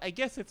 Well, I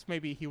guess it's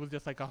maybe he was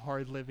just a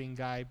hard living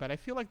guy, but I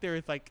feel like there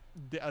is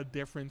a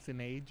difference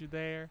in age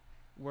there.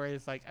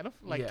 Whereas I don't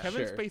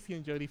Kevin Spacey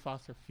and Jodie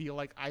Foster feel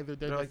like either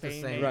they're the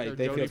same age or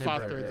Jodie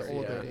Foster is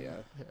older.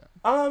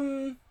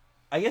 Yeah.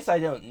 I guess I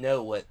don't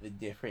know what the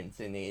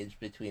difference in age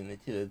between the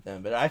two of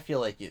them, but I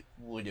feel like it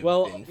would have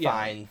been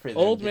fine for them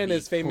Oldman to be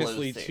is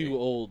famously closer. too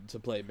old to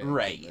play Mank.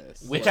 Right. In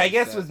this. Which I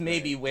guess was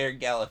maybe where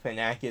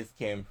Galifianakis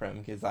came from,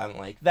 because I'm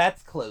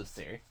that's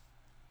closer.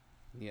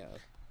 Yeah.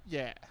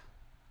 Yeah.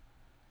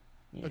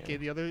 Okay,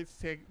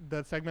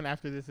 the segment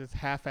after this is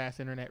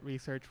half-ass internet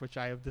research, which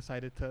I have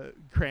decided to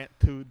grant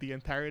to the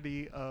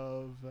entirety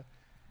of...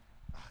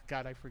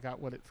 God, I forgot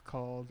what it's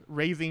called.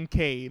 Raising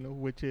Cain,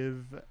 which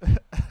is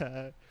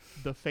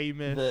the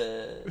famous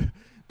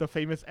the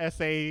famous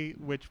essay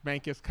which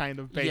Mank is kind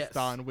of based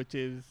on, which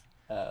is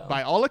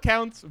by all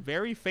accounts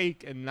very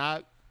fake and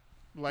not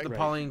the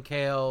Pauline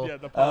Kael. Yeah,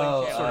 the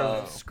Pauline Kael sort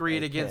of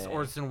screed against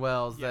Orson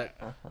Welles that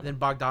then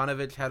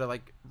Bogdanovich had to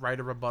write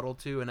a rebuttal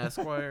to in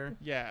Esquire.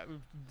 Yeah,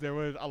 there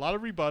was a lot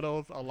of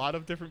rebuttals, a lot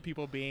of different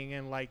people being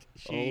in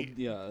she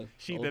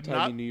did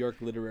not New York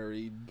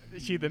literary.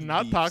 She did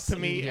not talk to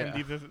me, and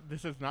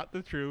this is not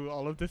the true.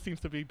 All of this seems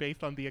to be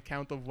based on the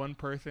account of one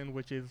person,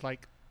 which is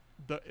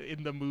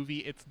in the movie,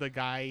 it's the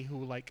guy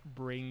who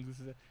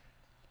brings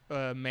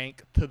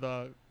Mank to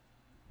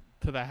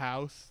the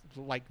house,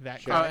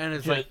 that guy. And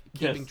it's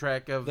keeping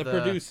track of the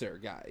producer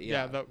guy.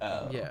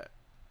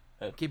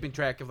 Keeping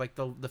track of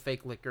the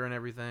fake liquor and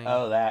everything.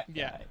 Oh, that guy.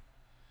 Yeah.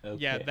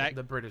 Okay. Yeah,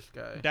 the British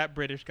guy. That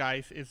British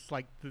guy is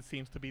this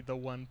seems to be the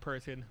one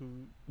person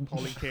who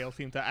Pauline Kael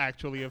seemed to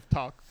actually have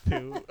talked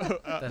to.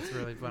 That's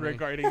really funny.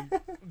 Regarding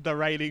the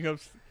writing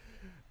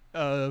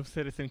of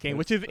Citizen Kane,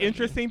 which is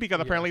interesting because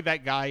apparently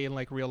that guy in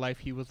real life,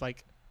 he was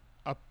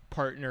a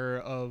partner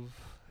of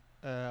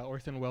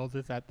Orson Welles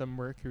is at the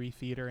Mercury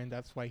Theater, and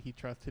that's why he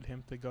trusted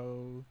him to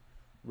go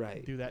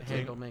do that.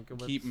 Keep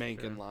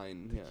Mank in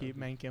line. Keep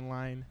Mank in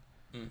line.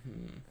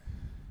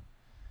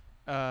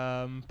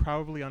 Mm-hmm.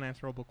 Probably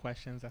Unanswerable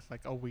Questions. That's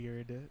like a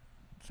weird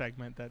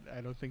segment that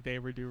I don't think they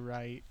ever do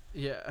right.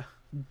 Yeah.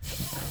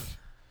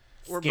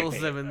 Or Bill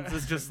Simmons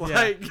is just the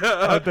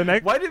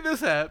next. Why did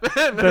this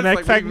happen? The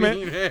next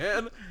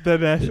segment. The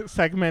next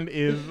segment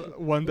is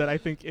one that I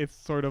think is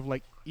sort of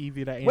like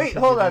easy to answer. Wait,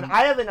 hold on.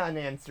 I have an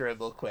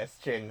unanswerable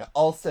question,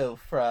 also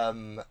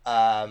from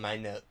my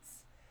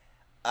notes,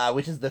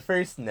 which is the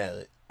first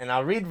note, and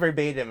I'll read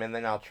verbatim and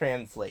then I'll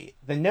translate.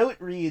 The note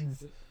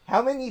reads: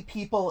 "How many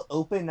people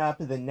open up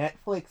the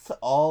Netflix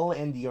All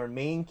and Your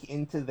Mank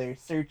into their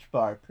search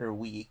bar per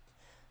week?"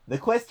 The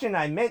question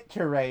I meant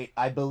to write,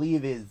 I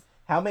believe, is: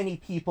 how many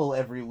people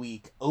every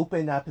week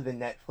open up the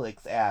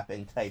Netflix app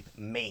and type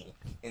Mank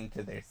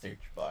into their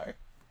search bar?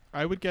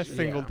 I would guess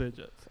single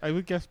digits. I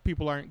would guess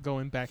people aren't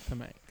going back to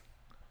Mank.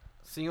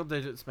 Single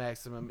digits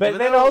maximum. But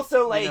then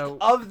also, like,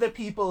 of the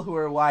people who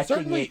are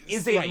watching it,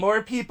 is it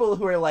more people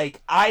who are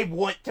like, I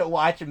want to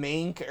watch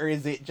Mank, or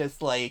is it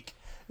just like,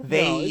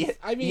 like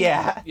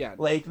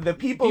the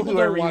people who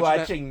are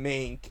rewatching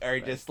Mank are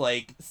just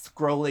like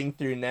scrolling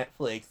through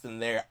Netflix,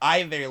 and they're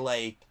either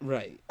like,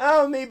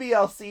 oh, maybe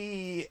I'll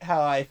see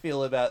how I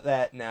feel about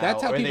that now.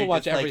 That's how people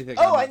watch everything.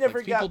 Like, I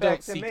never got back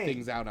to Mank. People don't seek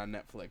things out on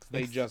Netflix.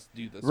 They just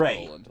do the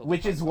scroll until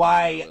which is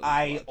why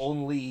I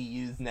only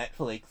use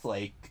Netflix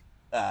like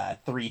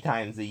 3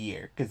 times a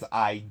year, because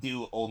I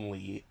do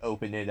only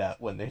open it up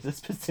when there's a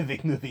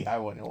specific movie I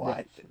want to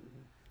watch.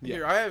 Yeah.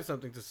 Here, I have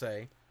something to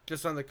say.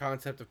 Just on the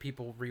concept of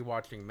people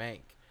rewatching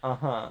Mank.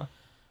 A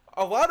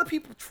lot of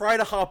people try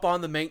to hop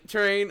on the Mank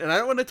train, and I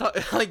don't want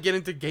to get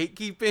into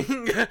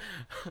gatekeeping,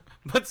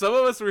 but some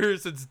of us were here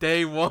since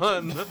day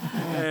one,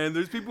 and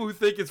there's people who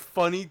think it's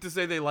funny to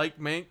say they like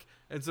Mank,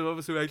 and some of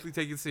us who actually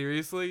take it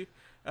seriously.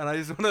 And I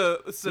just want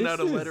to send out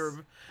a letter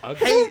of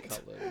hate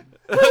to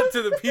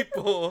the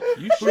people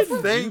who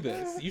think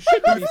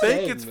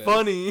it's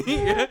funny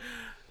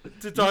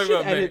to talk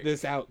about Mank. Edit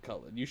this out,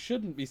 Cullen. You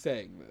shouldn't be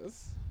saying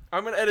this.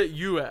 I'm going to edit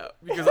you out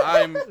because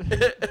I'm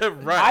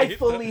right. I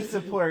fully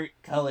support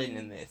Cullen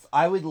in this.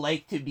 I would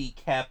like to be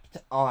kept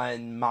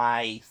on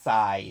my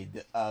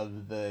side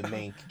of the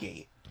Mank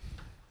gate.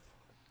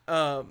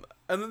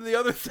 And then the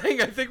other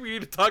thing, I think we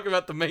need to talk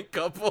about the Mank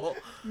couple.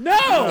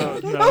 No!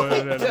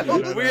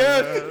 No. We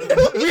have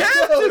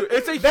to.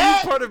 It's a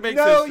huge part of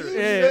Mank's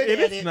history. It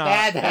is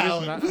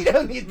not. We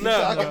don't need to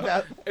talk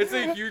about it. It's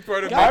a huge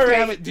part of Mank's history.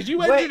 Damn it. Did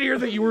you engineer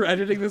that you were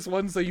editing this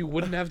one so you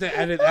wouldn't have to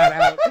edit that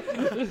out?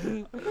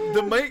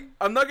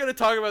 I'm not going to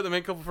talk about the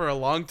Mank couple for a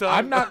long time.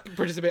 I'm not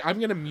participating. I'm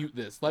going to mute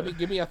this.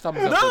 Give me a thumbs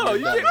up. No,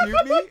 you can't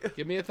mute me.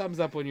 Give me a thumbs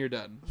up when you're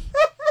done.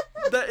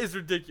 That is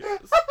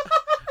ridiculous.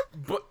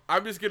 But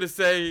I'm just going to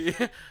say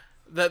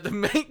that the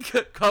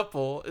Mank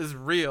couple is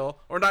real.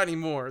 Or not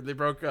anymore. They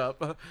broke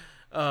up.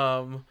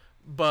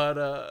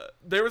 But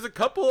there was a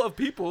couple of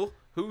people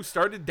who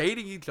started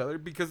dating each other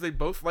because they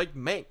both like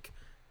Mank,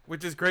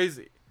 which is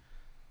crazy.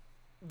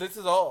 This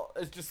is all.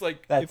 It's just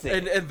like... That's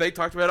it. And they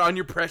talked about it on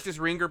your Precious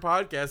Ringer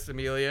podcast,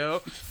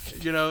 Emilio.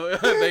 You know,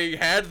 they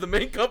had the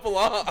Mank couple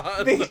on.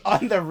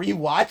 On the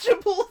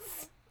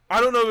rewatchables? I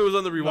don't know if it was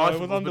on the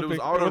rewatchables, but it was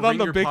on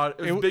the big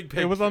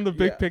picture. It was on the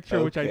big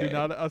picture, which I do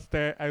not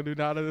understand. I do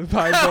not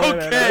understand.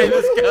 Okay,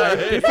 this guy.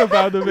 It's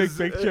about the big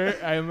picture.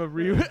 I am a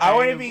I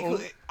want to be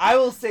clear. I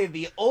will say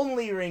the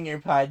only Ringer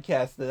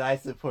podcast that I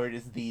support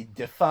is the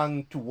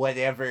defunct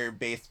whatever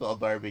baseball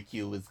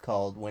barbecue was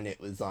called when it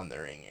was on the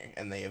Ringer,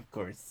 and they of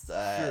course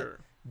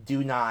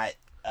do not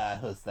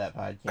host that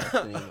podcast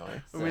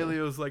anymore. So.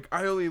 Emilio's like,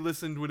 I only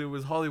listened when it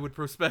was Hollywood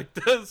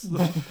Prospectus.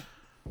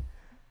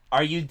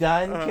 Are you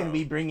done? Can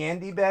we bring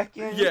Andy back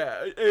in?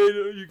 Yeah,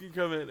 you can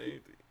come in, Andy.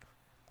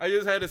 I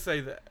just had to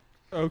say that.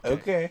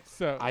 Okay.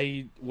 So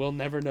I will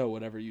never know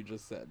whatever you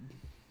just said.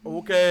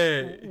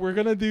 Okay. We're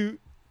gonna do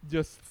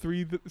just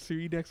three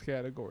next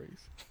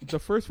categories. The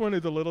first one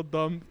is a little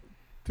dumb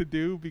to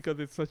do because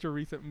it's such a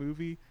recent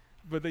movie,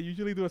 but they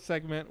usually do a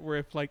segment where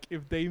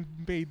if they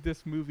made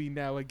this movie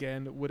now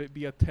again, would it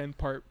be a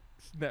 10-part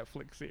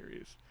Netflix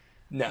series?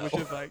 No. Which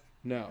is like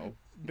no.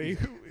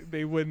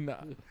 They would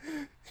not.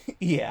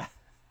 Yeah.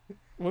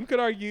 One could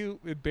argue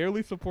it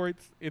barely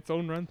supports its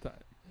own runtime.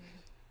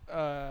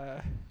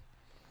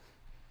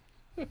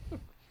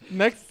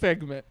 Next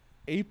segment,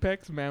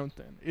 Apex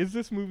Mountain. Is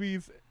this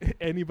movie's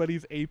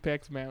anybody's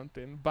Apex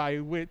Mountain? By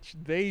which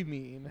they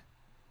mean,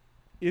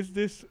 is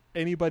this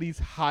anybody's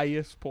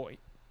highest point?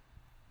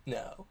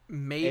 No.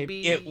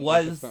 Maybe it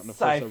was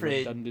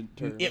Seyfried.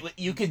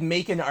 You could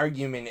make an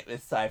argument it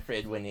was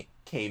Seyfried when it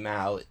came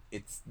out.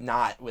 It's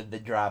not with the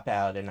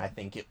Dropout, and I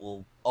think it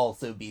will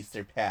also be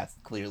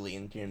surpassed clearly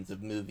in terms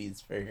of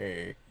movies for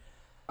her.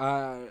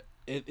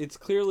 It's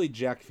clearly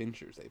Jack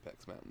Fincher's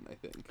Apex Mountain, I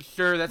think.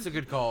 Sure, that's a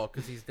good call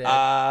because he's dead.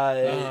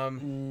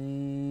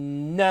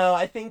 No,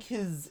 I think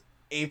his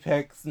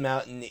Apex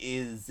Mountain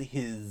is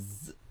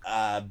his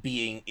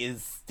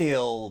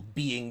still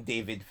being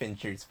David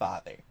Fincher's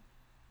father.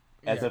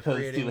 as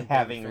opposed to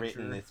having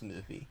written this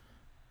movie.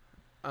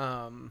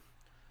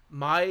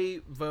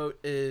 My vote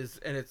is,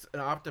 and it's an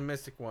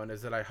optimistic one,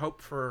 is that I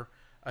hope for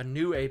a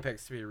new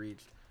apex to be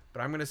reached.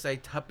 But I'm going to say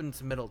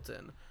Tuppence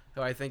Middleton,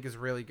 who I think is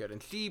really good.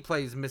 And she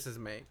plays Mrs.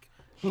 Mank,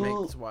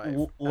 Mank's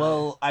wife.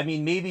 Well, I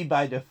mean, maybe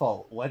by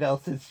default. What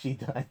else has she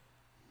done?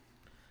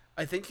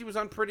 I think she was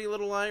on Pretty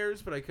Little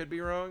Liars, but I could be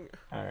wrong.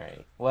 All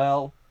right.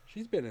 Well,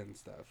 she's been in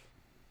stuff.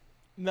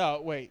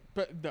 No, wait.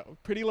 But no,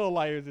 Pretty Little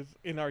Liars is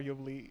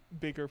inarguably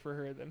bigger for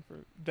her than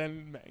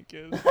Mank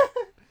is.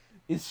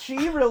 Is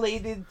she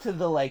related to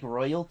the, like,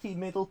 royalty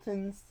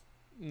Middletons?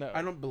 No.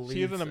 I don't believe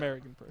she is an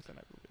American person,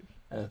 I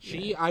believe.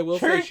 Okay. I will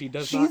say she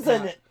does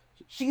not...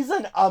 She's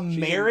an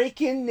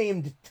American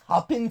named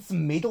Tuppence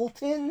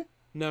Middleton?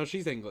 No,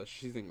 she's English.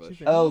 She's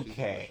English.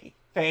 Okay.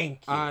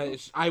 Thank you.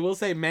 I will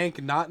say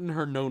Mank not in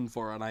her known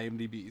for on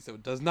IMDb, so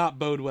it does not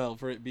bode well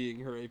for it being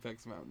her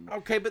Apex Mountain.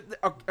 Okay, but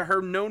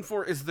her known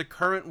for is The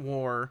Current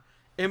War,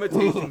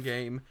 Imitation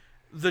Game,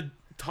 the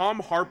Tom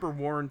Harper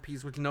War and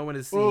Peace, which no one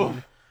has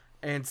seen,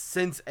 and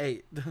Sense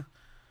 8.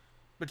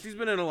 But she's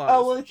been in a lot.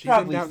 Oh, well, it's she's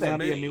probably in Downton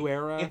Abbey, A New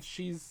Era.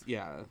 She's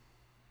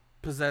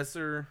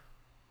Possessor.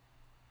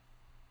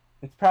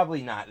 It's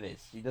probably not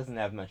this. She doesn't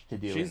have much to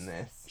do in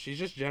this. She's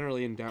just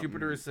generally in Downton.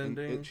 Jupiter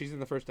Ascending. She's in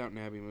the first Downton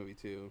Abbey movie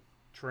too.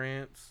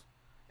 Trance.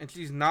 And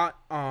she's not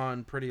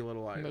on Pretty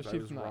Little Liars. No,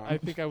 she's not. Wrong. I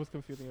think I was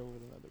confusing her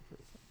with another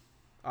person.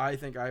 I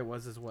think I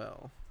was as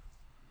well.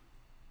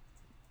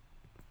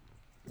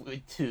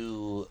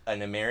 To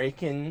an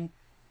American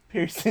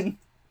person?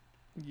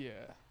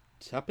 Yeah.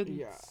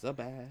 Tuppence a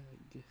bag.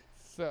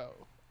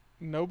 So,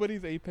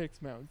 nobody's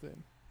Apex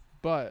Mountain,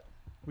 but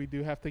we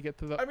do have to get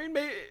to the... I mean,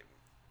 maybe...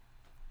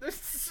 We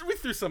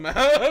threw some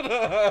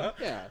out.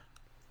 Yeah.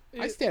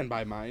 I stand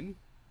by mine.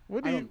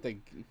 What do I you don't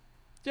think...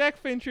 Jack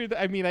Fincher,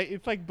 I mean,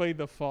 it's like by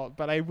default,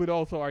 but I would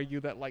also argue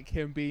that like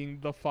him being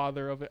the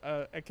father of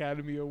an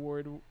Academy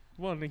Award,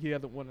 well, he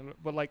hasn't won it,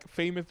 but like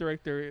famous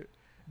director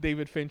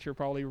David Fincher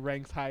probably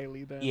ranks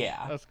highly than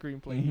a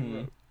screenplay he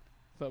wrote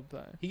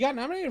sometime. He got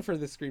nominated for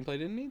this screenplay,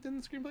 didn't he?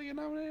 Didn't the screenplay get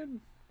nominated?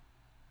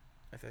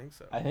 I think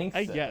so.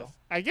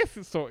 I guess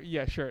it's so.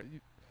 Yeah, sure.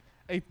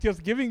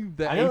 Just giving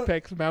the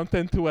Apex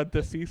Mountain to a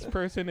deceased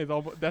person is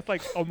that's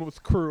like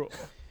almost cruel.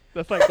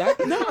 That's like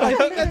that. No, I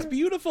think that's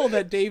beautiful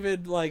that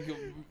David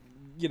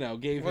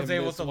gave was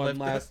him this one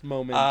last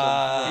moment.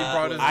 He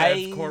brought his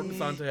dad's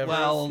corpse onto Everest.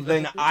 Well,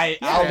 then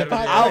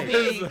I'll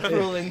be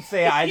cruel and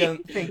say I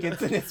don't think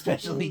it's an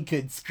especially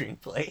good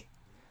screenplay.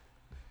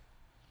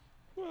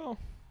 Well,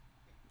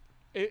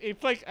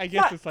 it's like I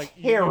guess it's like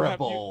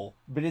terrible,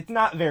 but it's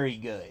not very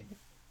good.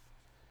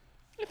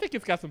 I think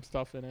it's got some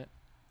stuff in it.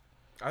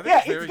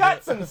 It's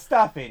got some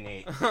stuff in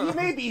it. He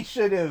maybe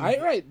should have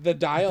the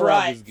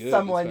dialogue is good.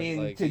 Someone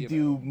in to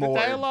do more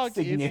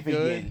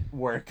significant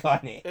work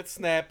on it. It's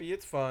snappy.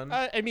 It's fun.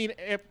 I mean,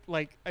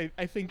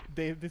 I think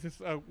this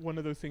is one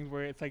of those things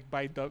where it's like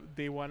they did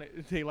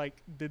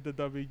the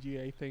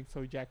WGA thing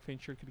so Jack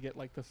Fincher could get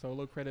like the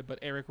solo credit, but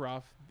Eric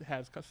Roth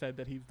has said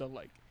that he's done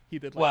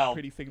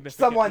pretty significant.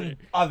 Someone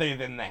other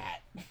than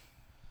that.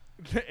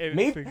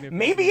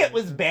 Maybe it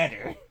was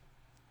better.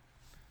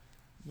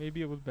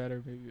 Maybe it was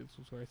better, maybe it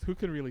was worse. Who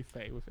can really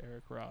say with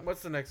Eric Roth?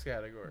 What's the next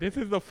category? This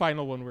is the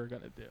final one we're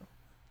going to do.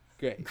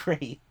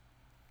 Great.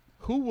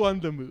 Who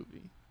won the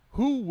movie?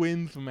 Who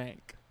wins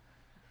Mank?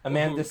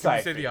 Amanda Seyfried. Can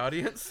we say the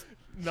audience?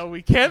 No,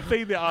 we can't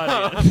say the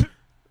audience.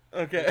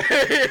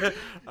 Okay.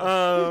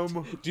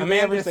 Do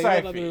Amanda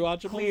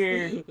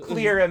Seyfried.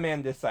 Clear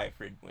Amanda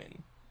Seyfried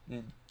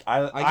win.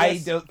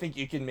 I don't think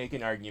you can make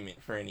an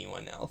argument for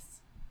anyone else.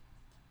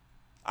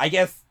 I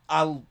guess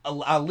I'll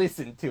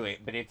listen to it,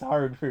 but it's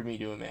hard for me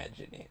to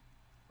imagine it.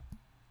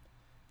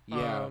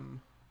 Yeah.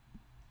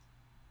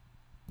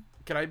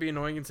 Can I be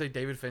annoying and say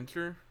David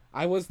Fincher?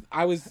 I was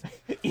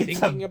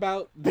thinking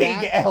about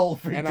big that, L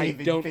for and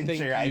David I don't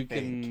Fincher, think you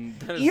can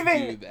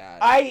do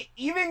that.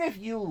 Even if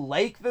you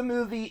like the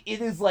movie,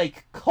 it is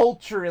like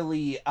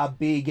culturally a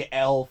big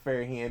L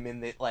for him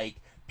in that like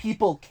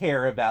people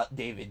care about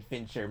David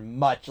Fincher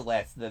much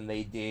less than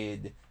they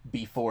did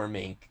before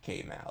Mank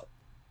came out.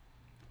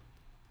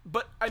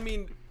 But, I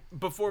mean,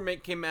 before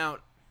Mank came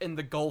out, in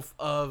the gulf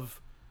of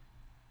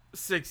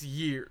 6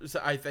 years,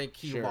 I think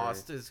he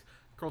lost his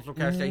cultural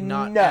cachet,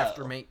 not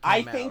after Mank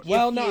came out.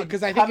 Well, no,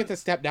 because I think it's a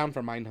step down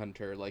from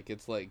Mindhunter. Like,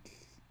 it's like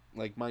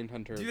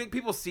Mindhunter. Do you think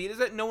people see it as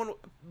that? No one...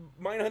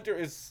 Mindhunter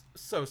is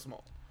so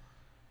small.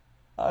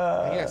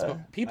 I guess,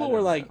 but people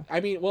were like... I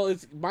mean, well,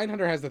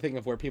 Mindhunter has the thing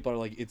of where people are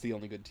like, it's the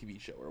only good TV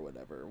show or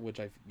whatever, which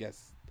I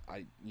guess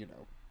I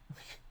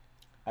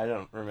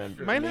don't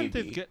remember. Mindhunter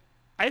is good.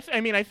 I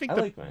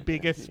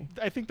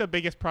think the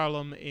biggest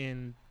problem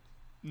in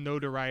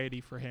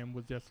notoriety for him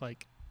was just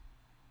like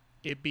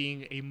it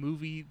being a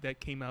movie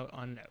that came out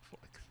on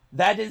Netflix.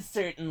 That is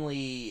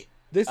certainly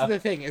this is the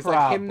thing. It's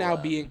like him now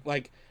being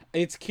like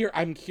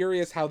I'm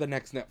curious how the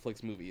next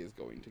Netflix movie is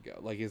going to go.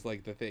 Like is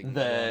like the thing.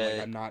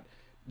 Like,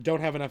 don't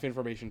have enough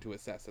information to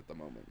assess at the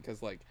moment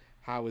because like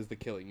how is the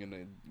killing going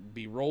to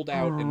be rolled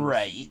out? And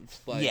right.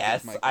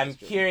 Yes, I'm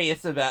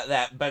curious about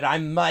that, but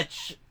I'm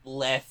much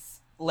less...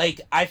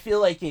 Like, I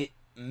feel like it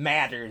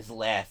matters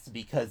less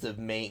because of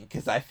Mank,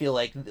 because I feel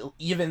like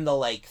even the,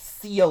 like,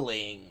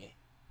 ceiling...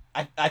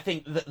 I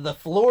think the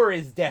floor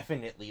is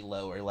definitely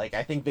lower. Like,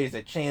 I think there's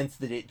a chance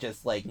that it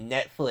just, like,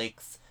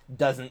 Netflix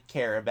doesn't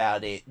care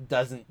about it,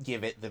 doesn't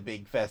give it the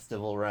big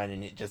festival run,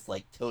 and it just,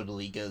 like,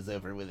 totally goes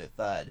over with a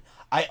thud.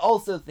 I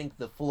also think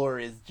the floor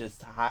is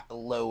just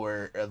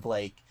lower of,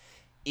 like,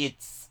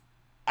 it's...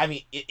 I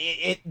mean,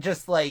 it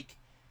just, like...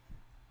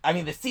 I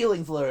mean, the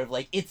ceiling's lower of,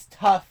 like, it's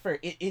tough for...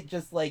 It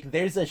just, like,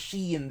 there's a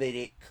sheen that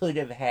it could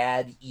have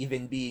had,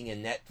 even being a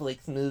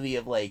Netflix movie,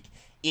 of, like,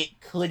 it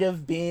could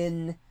have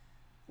been...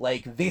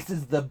 Like, this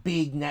is the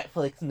big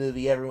Netflix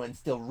movie, everyone's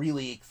still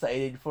really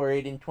excited for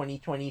it in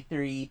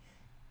 2023.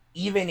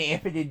 Even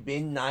if it had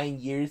been 9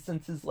 years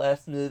since his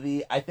last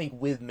movie, I think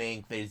with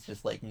Mank, there's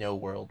just, like, no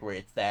world where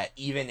it's that.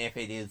 Even if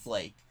it is,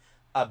 like,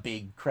 a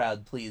big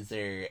crowd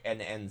pleaser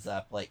and ends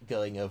up, like,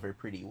 going over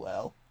pretty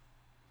well.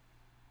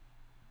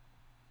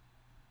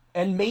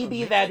 And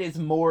maybe that is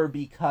more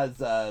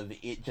because of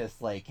it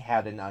just, like,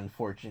 had an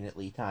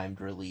unfortunately timed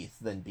release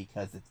than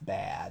because it's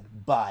bad.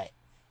 But...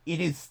 it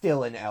is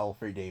still an L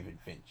for David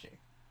Fincher.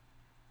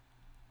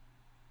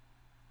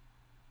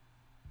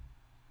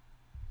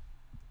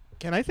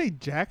 Can I say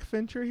Jack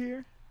Fincher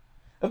here?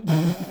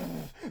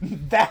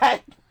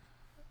 That...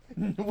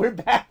 We're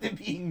back to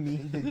being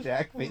mean to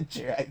Jack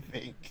Fincher, I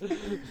think.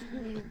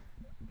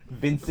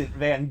 Vincent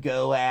Van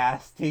Gogh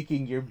ass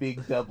taking your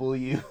big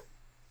W.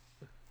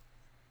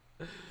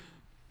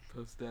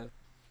 Post-death.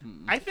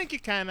 I think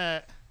it kind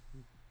of...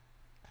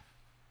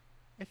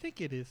 I think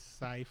it is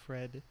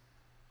Seyfried.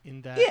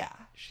 In that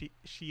she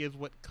is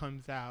what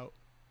comes out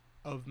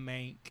of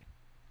Mank.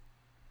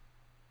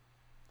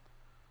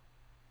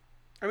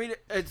 I mean,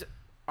 it's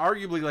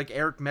arguably like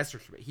Eric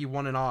Messerschmidt. He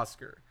won an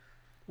Oscar.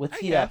 What's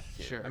he up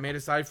to? Sure.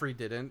 Amanda Seyfried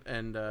didn't,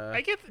 and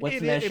I guess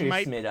what's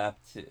Messerschmidt up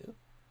to?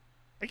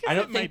 I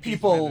don't think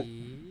people...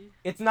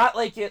 It's not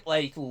like it,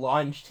 like,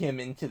 launched him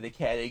into the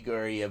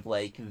category of,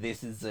 like,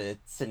 this is a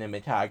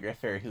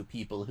cinematographer who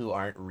people who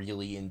aren't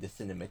really into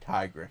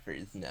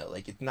cinematographers know.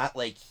 Like, it's not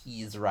like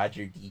he's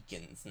Roger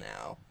Deakins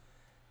now.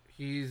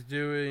 He's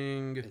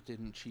doing... It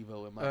didn't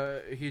Chivo him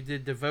up. He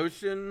did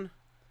Devotion,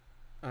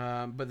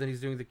 but then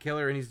he's doing The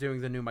Killer, and he's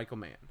doing the new Michael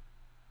Mann.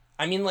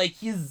 I mean, like,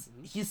 he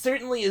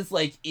certainly is,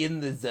 like,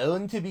 in the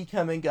zone to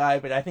become a guy,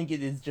 but I think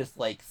it is just,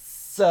 like,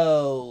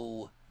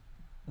 so...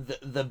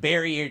 The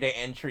barrier to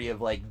entry of,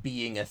 like,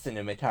 being a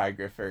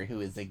cinematographer who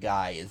is a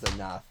guy is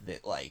enough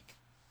that, like,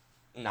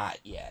 not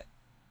yet.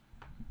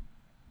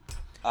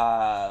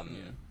 I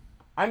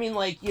mean,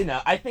 like, you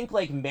know, I think,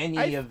 like,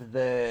 many of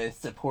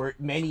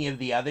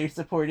the other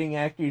supporting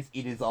actors,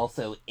 it is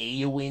also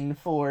a win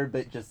for,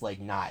 but just, like,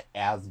 not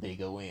as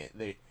big a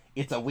win.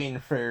 It's a win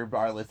for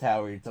Barlas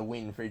Howard, it's a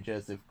win for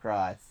Joseph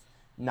Cross,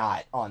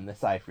 not on the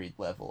Seyfried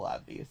level,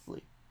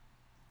 obviously.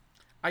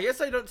 I guess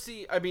I don't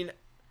see, I mean...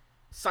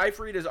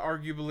 Seyfried is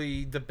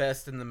arguably the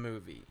best in the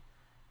movie.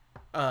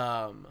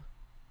 But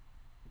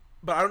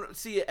I don't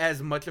see it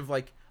as much of,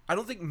 like... I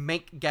don't think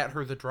Mank got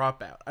her the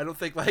dropout. I don't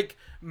think, like,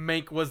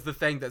 Mank was the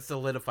thing that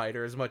solidified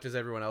her as much as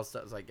everyone else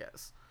does, I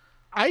guess.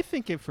 I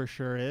think it for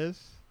sure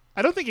is.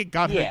 I don't think it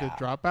got her the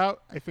dropout.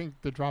 I think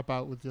the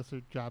dropout was just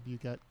a job you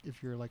get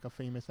if you're, like, a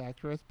famous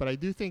actress. But I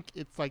do think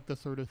it's, like, the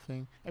sort of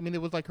thing... I mean,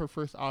 it was, like, her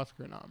first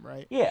Oscar nom,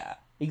 right? Yeah,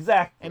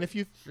 exactly. And if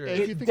you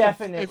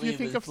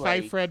think of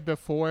like... Seyfried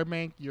before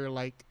Mank, you're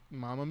like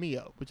Mamma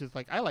Mia, which is,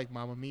 like, I like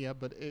Mamma Mia,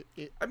 but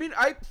it... I mean,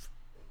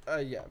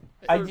 yeah.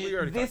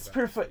 This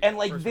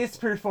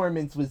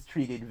performance was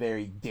treated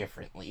very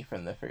differently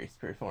from the first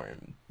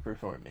performance,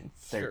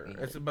 certainly.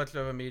 Sure, it's a much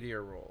of a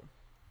meteor role.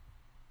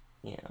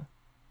 Yeah.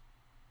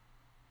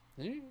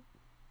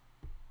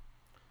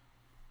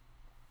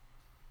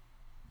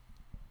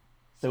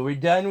 So we're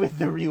done with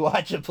the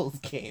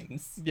rewatchables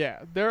games. Yeah,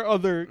 there are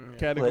other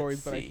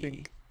categories that I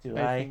think... Do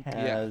I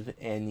have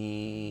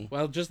any...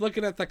 Well, just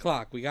looking at the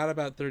clock, we got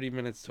about 30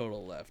 minutes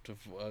total left.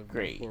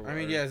 Great. I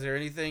mean, yeah, is there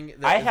anything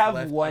that I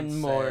have one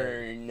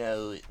more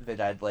note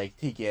that I'd like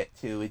to get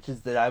to, which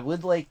is that I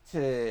would like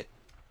to...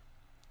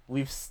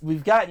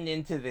 We've gotten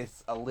into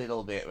this a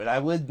little bit, but I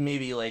would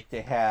maybe like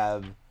to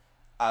have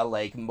a,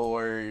 like,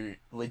 more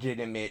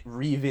legitimate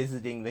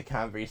revisiting the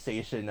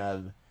conversation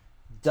of,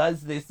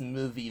 does this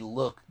movie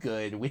look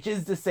good? Which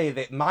is to say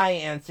that my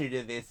answer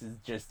to this is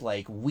just,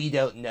 like, we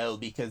don't know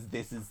because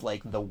this is,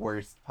 like, the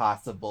worst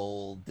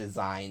possible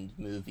designed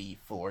movie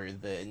for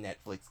the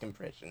Netflix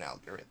compression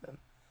algorithm.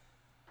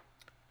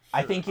 Sure.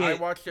 I think I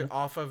watched it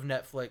off of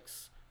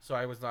Netflix, so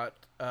I was not,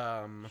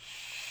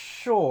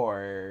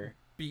 sure,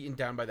 beaten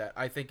down by that.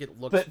 I think it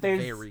looks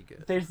very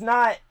good. There's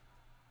not...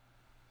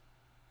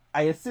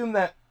 I assume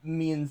that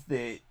means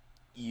that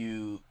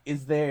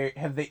they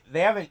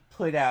haven't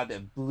put out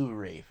a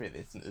Blu-ray for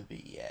this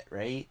movie yet,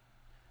 right?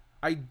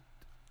 I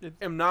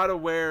am not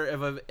aware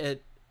of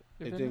it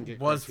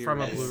was from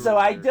a Blu-ray. So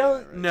I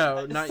don't...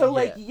 No, not so,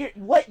 yet. like,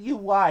 what you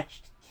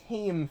watched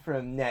came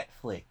from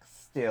Netflix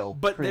still.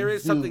 But there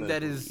is something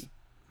that is.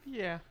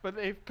 Yeah, but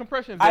if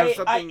compression.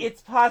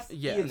 It's possible.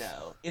 Yes. You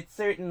know, it's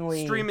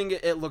certainly streaming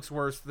it. It looks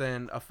worse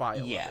than a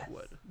file. Yes,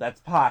 would.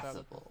 That's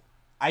possible.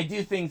 I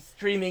do think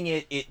streaming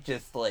it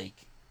just like,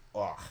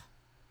 ugh.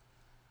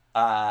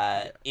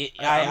 I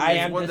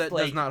am one just that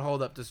like, does not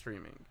hold up to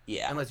streaming.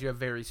 Yeah, unless you have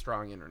very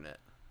strong internet.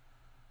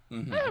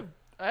 Mm-hmm.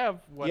 I have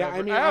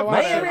whatever. Yeah, I mean,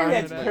 my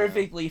internet's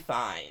perfectly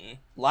fine.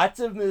 Lots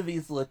of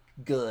movies look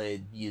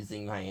good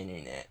using my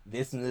internet.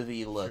 This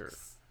movie looks. Sure.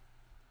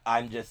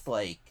 I'm just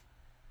like.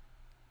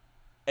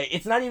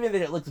 It's not even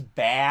that it looks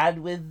bad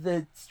with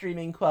the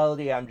streaming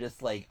quality. I'm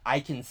just like,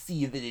 I can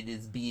see that it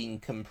is being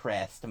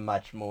compressed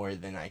much more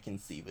than I can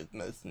see with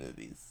most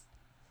movies.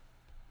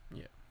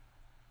 Yeah.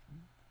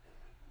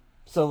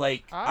 So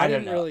like, I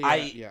don't know. Really,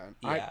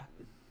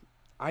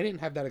 I didn't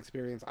have that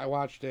experience. I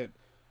watched it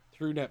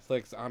through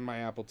Netflix on my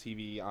Apple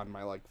TV on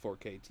my like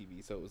 4K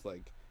TV. So it was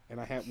like, and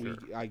I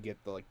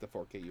get the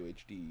 4K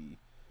UHD.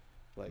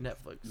 Like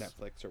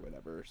Netflix or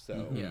whatever,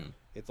 so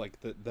it's like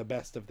the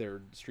best of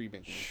their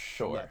streaming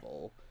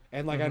level,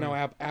 and like I know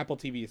Apple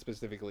TV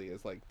specifically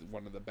is like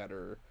one of the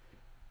better,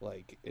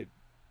 it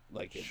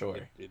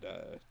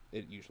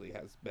usually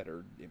has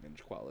better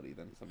image quality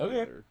than some of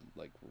the other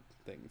like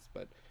things,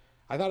 but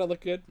I thought it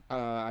looked good.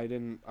 I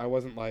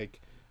wasn't like,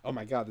 oh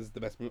my god, this is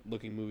the best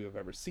looking movie I've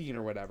ever seen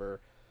or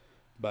whatever,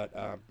 but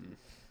I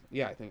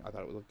thought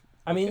it would look.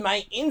 I mean,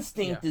 my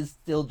instinct is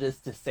still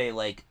just to say,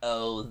 like,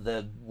 oh,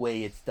 the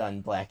way it's done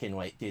black and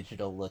white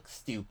digital looks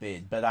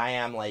stupid, but I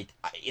am, like,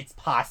 it's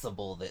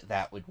possible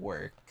that would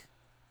work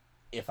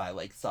if I,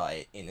 like, saw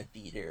it in a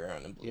theater or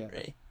on a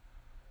Blu-ray. Yeah.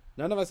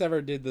 None of us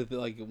ever did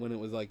when it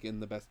was, like, in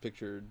the Best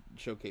Picture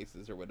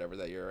showcases or whatever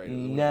that year, right?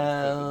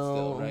 No.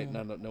 Still, right?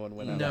 No one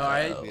went out.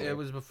 No, it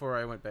was before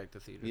I went back to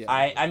theaters. Yeah.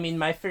 I mean,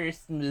 my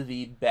first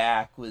movie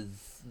back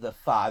was The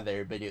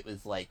Father, but it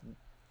was, like,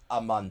 a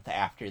month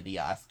after the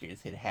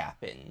Oscars had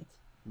happened.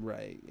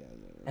 Right, yeah.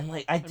 And,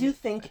 like, I do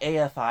think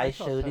AFI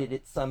showed it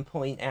at some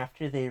point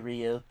after they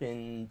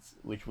reopened,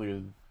 which would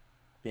have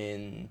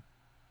been,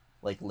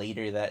 like,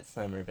 later that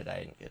summer, but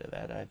I didn't go to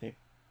that either.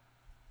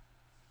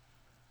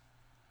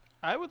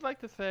 I would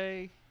like to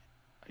say,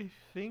 I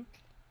think,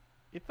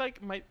 it's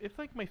like my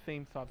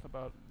same thoughts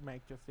about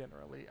Mank just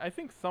generally. I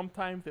think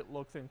sometimes it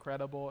looks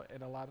incredible,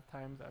 and a lot of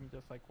times I'm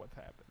just like, what's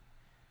happened?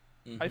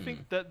 Mm-hmm. I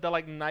think the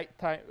like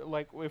nighttime,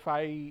 like if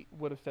I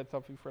would have said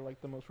something for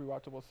like the most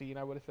rewatchable scene,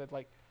 I would have said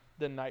like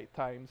the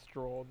nighttime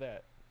stroll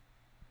that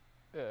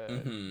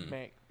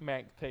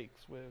Mank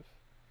takes with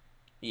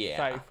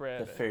Seyfried,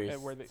 the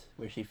first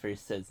where she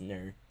first says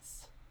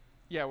nerds.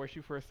 Yeah, where she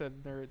first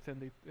said nerds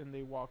and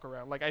they walk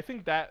around. Like I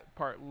think that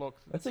part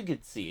looks. That's a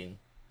good scene.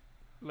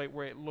 Like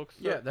where it looks.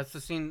 That's the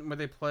scene where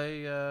they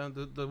play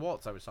the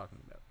waltz I was talking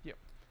about. Yep.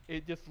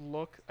 It just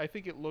I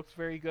think it looks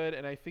very good,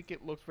 and I think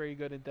it looks very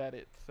good in that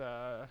it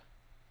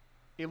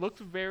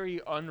looks very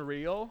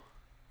unreal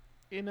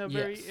in a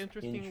very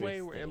interesting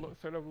way, where it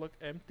sort of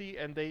looked empty.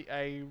 And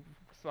I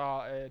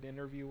saw an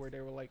interview where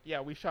they were like,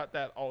 "Yeah, we shot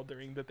that all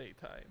during the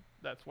daytime.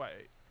 That's why."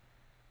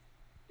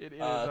 It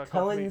is.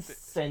 Cullen's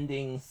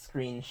sending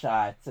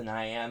screenshots, and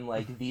I am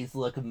like, these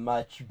look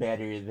much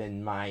better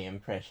than my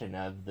impression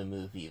of the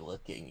movie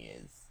looking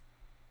is.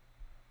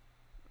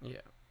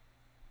 Yeah,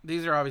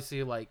 these are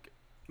obviously like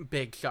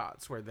big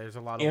shots where there's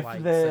a lot of lights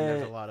and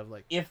there's a lot of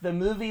like. If the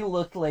movie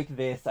looked like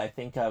this, I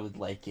think I would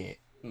like it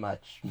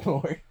much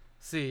more.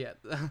 See,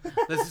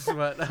 this is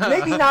what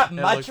maybe not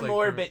much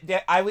more, but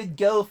I would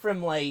go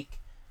from like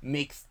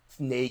mixed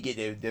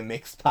negative to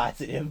mixed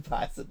positive,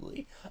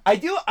 possibly. I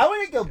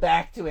want to go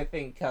back to a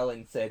thing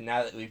Cullen said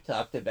now that we've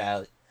talked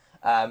about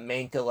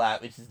Mank a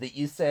lot, which is that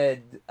you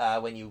said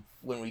when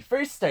we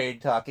first started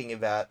talking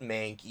about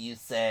Mank, you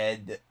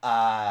said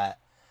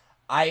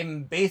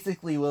I'm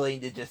basically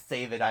willing to just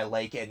say that I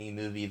like any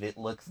movie that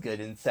looks good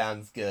and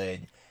sounds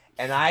good.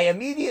 And I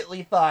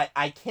immediately thought,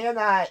 I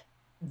cannot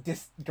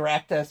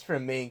distract us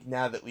from Mank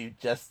now that we've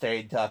just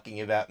started talking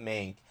about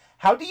Mank.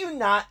 How do you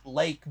not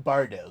like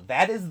Bardo?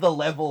 That is the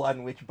level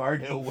on which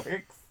Bardo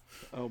works.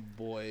 Oh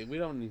boy, we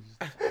don't need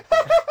to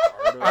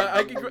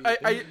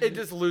it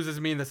just loses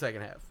me in the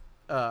second half.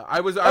 I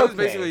was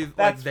basically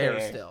like there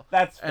fair. Still.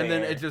 That's fair. And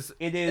then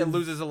it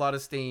loses a lot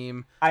of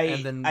steam. I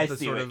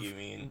see what you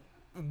mean.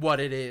 What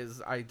it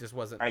is, I just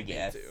wasn't. I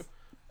guess. Into.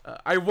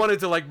 I wanted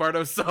to like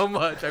Bardo so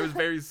much. I was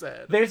very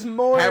sad. There's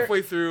more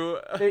halfway through.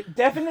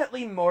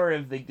 Definitely more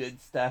of the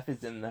good stuff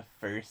is in the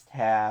first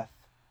half.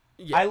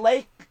 Yeah.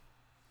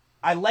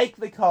 I like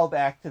the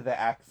callback to the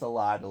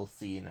axolotl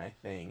scene, I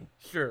think.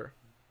 Sure.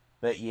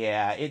 But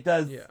yeah, it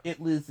does. Yeah. It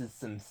loses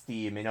some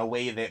steam in a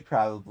way that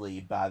probably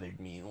bothered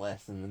me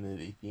less in the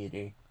movie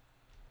theater.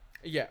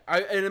 Yeah,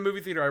 in a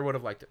movie theater, I would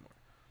have liked it more.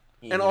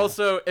 Yeah. And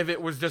also, if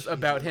it was just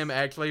about him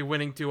actually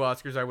winning 2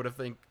 Oscars, I would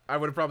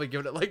have probably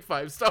given it like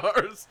 5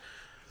 stars.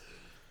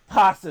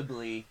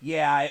 Possibly,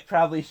 yeah. It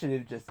probably should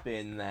have just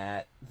been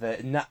that.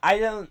 I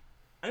don't.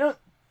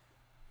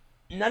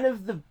 None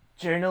of the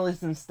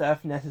journalism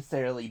stuff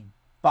necessarily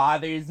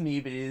bothers me,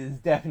 but it is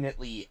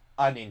definitely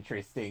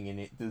uninteresting, and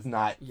it does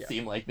not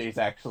seem like there's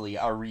actually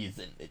a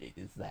reason that it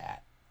is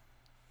that.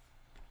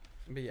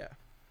 But yeah.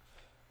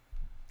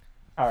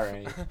 All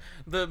right.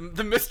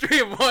 the mystery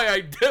of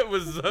why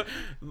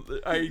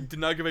I did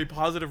not give a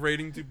positive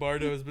rating to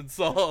Bardo has been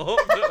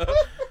solved.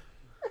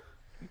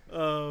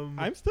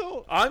 I'm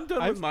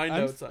done with my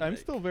notes. I'm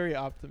still very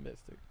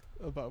optimistic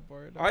about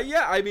Bardo.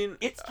 I mean,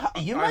 it's I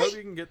hope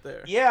you can get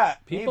there. Yeah,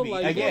 people maybe.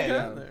 like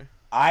again.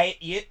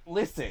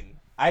 Listen.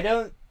 I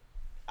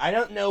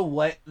don't know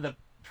what the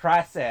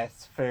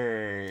process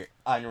for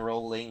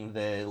unrolling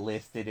the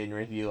listed in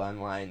review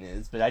online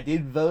is, but I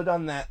did vote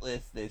on that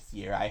list this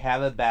year. I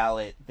have a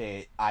ballot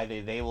that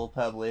either they will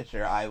publish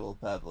or I will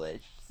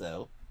publish,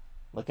 so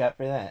look out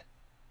for that.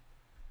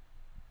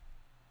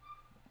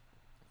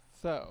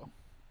 So,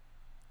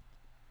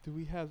 do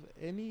we have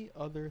any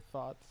other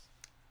thoughts?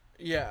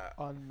 Yeah.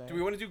 On Mank? Do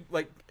we want to do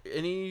like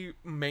any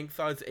Mank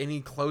thoughts?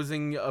 Any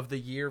closing of the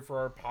year for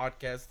our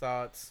podcast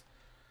thoughts?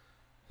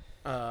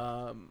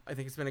 I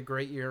think it's been a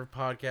great year of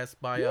podcasts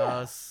by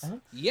us.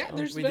 Yeah,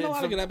 there's been a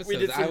lot of good episodes.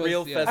 We did some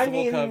real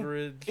festival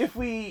coverage.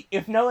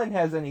 If no one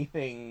has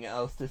anything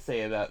else to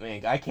say about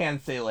Mank, I can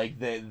say like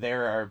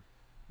there are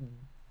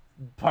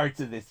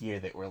parts of this year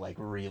that were like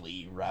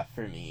really rough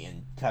for me,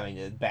 and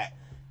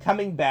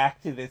coming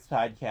back to this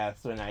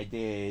podcast when I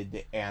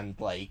did, and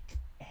like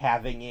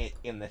having it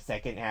in the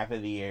second half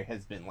of the year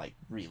has been like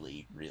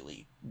really,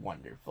 really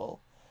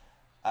wonderful.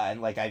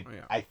 And like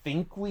I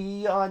think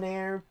we on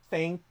air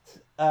thanked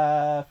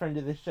friend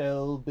of the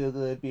show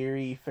Bill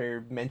Beery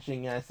for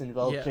mentioning us in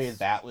Vulture. Yes.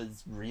 That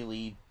was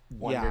really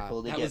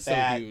wonderful to get was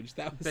that. So huge.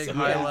 That was big so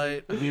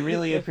highlight. We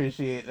really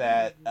appreciate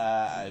that.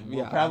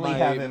 We'll probably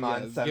have him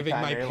on sometime giving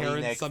my early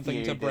parents next something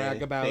year to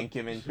brag about. Thank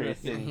him in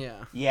person.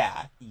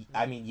 Yeah.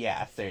 I mean,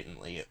 yeah,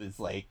 certainly. It was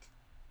like,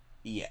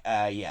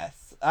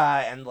 yes,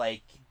 and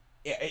like,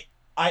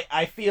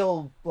 I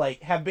feel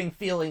like have been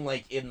feeling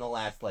like in the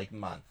last like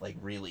month like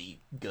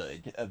really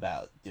good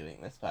about doing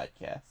this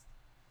podcast.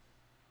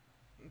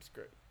 It's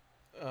great.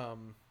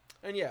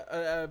 And yeah,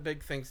 a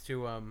big thanks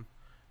to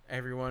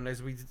everyone.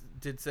 As we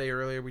did say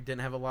earlier, we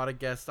didn't have a lot of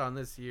guests on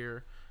this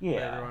year. Yeah.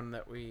 But everyone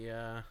that we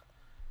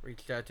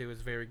reached out to, it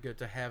was very good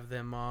to have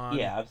them on.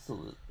 Yeah,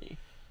 absolutely.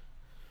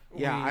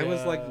 Yeah,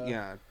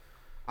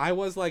 I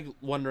was like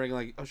wondering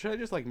like, oh, should I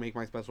just like make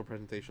my special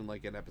presentation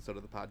like an episode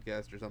of the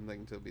podcast or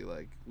something to be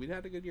like, we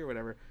had a good year or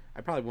whatever.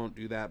 I probably won't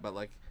do that, but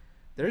like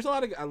there's a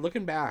lot of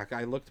looking back.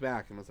 I looked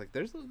back and was like,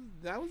 there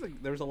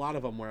was a lot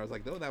of them where I was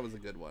like, oh, that was a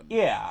good one.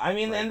 Yeah, I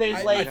mean, and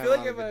there's I feel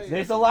like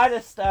there's a lot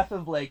of stuff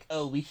of like,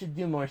 oh, we should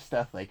do more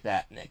stuff like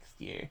that next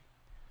year.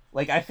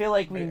 Like, I feel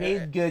like we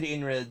made good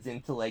inroads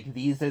into like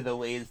these are the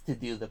ways to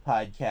do the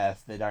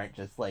podcast that aren't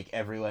just like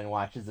everyone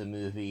watches a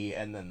movie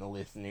and then the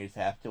listeners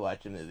have to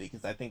watch a movie,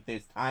 because I think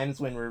there's times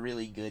when we're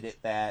really good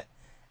at that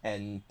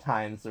and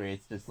times where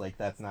it's just like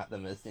that's not the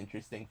most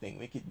interesting thing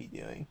we could be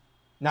doing.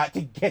 Not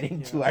to get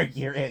into our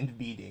year-end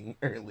meeting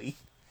early.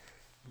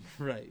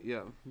 Right,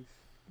 yeah.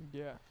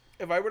 Yeah.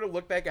 If I were to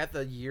look back at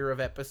the year of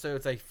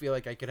episodes, I feel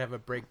like I could have a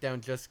breakdown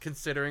just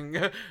considering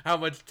how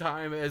much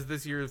time as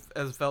this year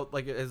has felt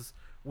like it has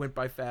went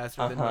by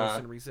faster than most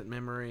in recent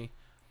memory.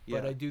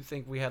 But I do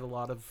think we had a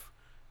lot of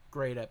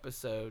great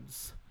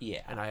episodes.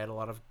 Yeah. And I had a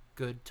lot of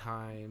good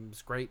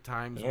times, great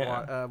times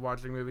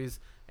watching movies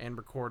and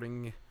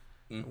recording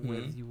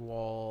with you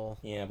all.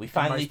 Yeah, we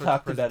finally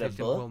talked about a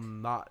book. Will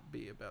not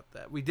be about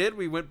that. We did.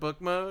 We went book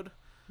mode.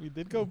 We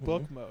did go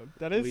book mode.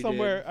 That is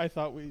somewhere I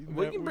thought we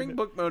can bring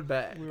book mode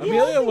back.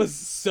 Amelia was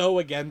so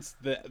against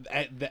the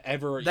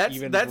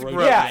that's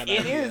gross. Yeah,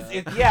 it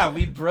is.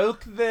 We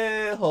broke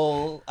the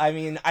whole. I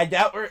mean, I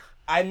doubt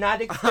I'm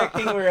not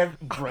expecting we're ever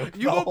broke.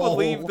 You won't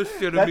believe the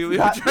shit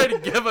Amelia tried to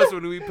give us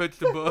when we pitched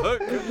the book.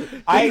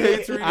 I'd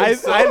like to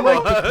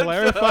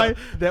clarify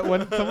that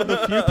when some of the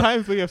few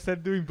times we have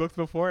said doing books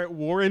before,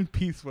 War and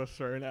Peace was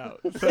thrown out.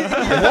 So.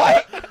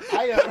 What?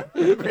 I don't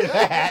remember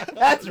that.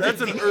 That's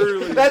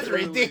ridiculous. That's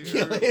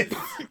ridiculous.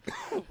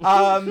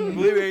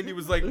 Believe me, Andy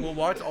was like, "We'll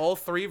watch all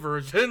 3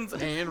 versions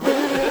and."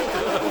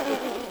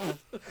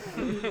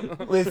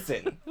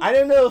 Listen, I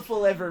don't know if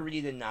we'll ever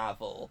read a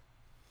novel.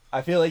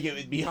 I feel like it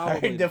would be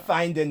hard to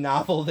find a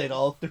novel that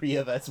all 4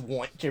 of us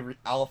want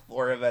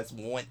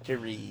to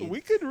read. We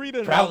could read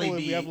a novel if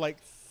we have like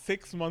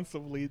 6 months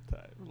of lead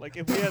time. Like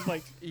if we had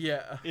like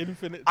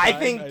infinite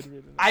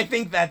time, I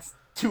think that's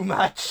too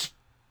much.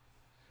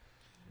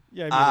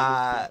 Yeah, I mean, it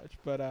is too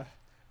much. But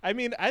I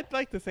mean, I'd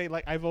like to say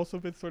like I've also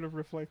been sort of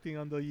reflecting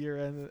on the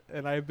year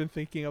and I've been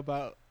thinking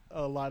about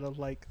a lot of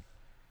like.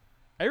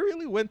 I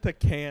really went to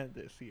Cannes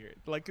this year.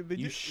 Like,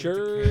 you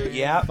sure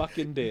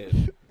fucking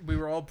did. We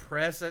were all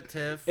press at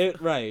TIFF.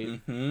 Right.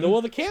 Mm-hmm.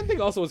 Well, the Cannes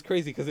thing also was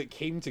crazy because it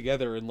came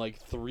together in like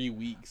 3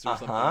 weeks or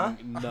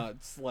something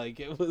nuts.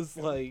 Like, it was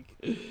like...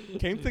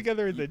 Came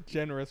together is a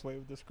generous way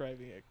of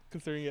describing it,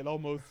 considering it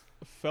almost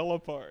fell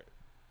apart.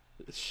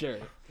 Sure.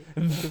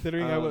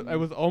 Considering I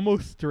was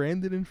almost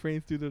stranded in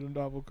France due to the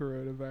novel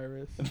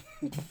coronavirus.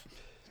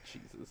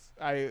 Jesus.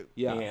 I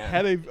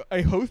had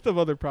a host of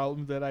other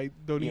problems that I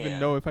don't even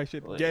know if I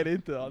should get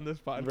into on this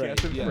podcast.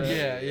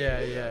 Right.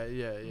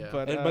 Yeah.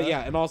 But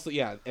and also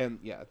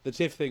the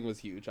TIFF thing was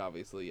huge.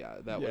 Obviously,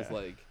 that was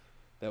like.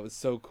 That was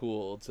so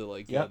cool to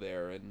like go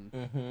there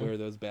and wear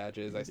those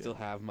badges. I still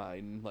have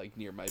mine like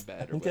near my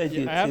bed. I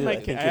have my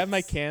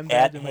can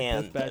badge and my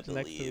TIFF badge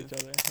next to each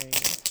other hanging.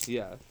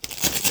 Yeah,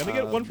 gotta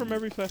get one from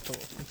every festival.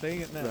 I'm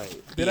saying it now.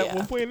 Right. At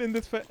one point in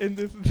this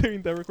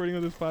during the recording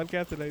of this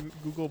podcast, did I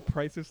Google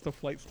prices to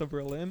flights to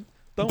Berlin?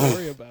 Don't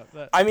worry about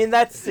that. I mean,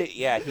 that's it.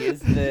 Yeah, here's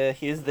the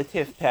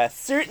TIFF pass.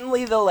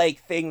 Certainly the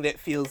thing that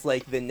feels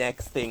like the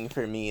next thing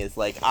for me is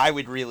I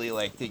would really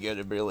like to go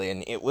to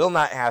Berlin. It will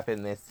not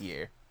happen this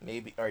year.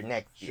 Maybe or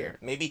next year.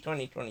 Maybe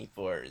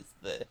 2024 is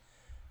the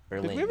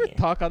Berlin. Did we ever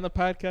talk on the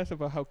podcast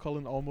about how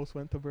Cullen almost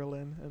went to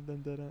Berlin and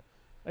then didn't?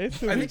 I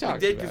think we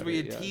did because we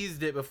had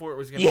teased it before it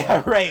was going to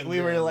happen. Right.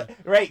 We were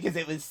because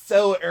it was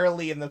so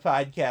early in the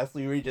podcast.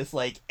 We were just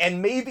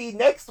and maybe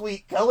next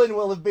week Cullen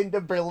will have been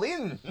to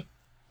Berlin.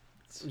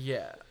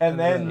 Yeah. And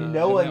then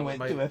no one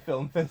went to a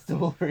film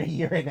festival for a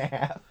year and a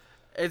half.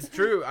 It's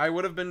true. I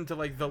would have been to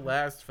the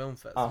last film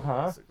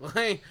festival.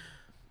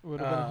 Would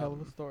have been a hell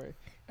of a story.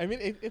 I mean,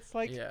 it's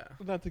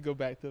not to go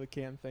back to the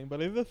can thing,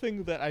 but it's the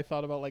thing that I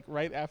thought about,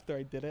 right after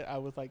I did it, I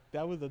was like,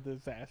 that was a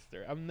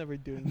disaster. I'm never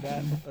doing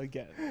that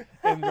again.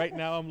 And right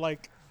now I'm,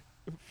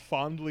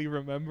 fondly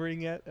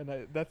remembering it,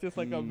 and that's just,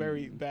 a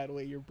very bad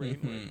way your brain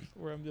works,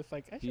 where I'm just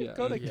like, I should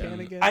go to can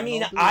again. I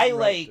mean,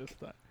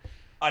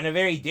 on a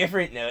very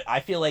different note, I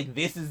feel like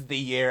this is the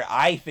year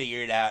I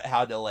figured out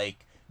how to,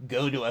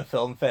 go to a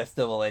film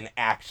festival and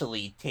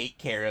actually take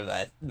care of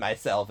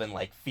myself and,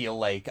 feel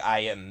like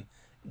I am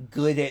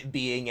good at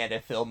being at a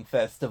film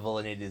festival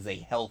and it is a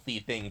healthy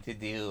thing to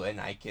do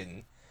and I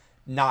can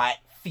not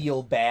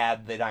feel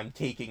bad that I'm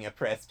taking a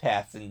press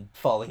pass and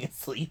falling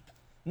asleep.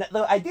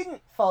 Though I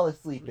didn't fall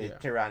asleep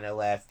at Toronto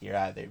last year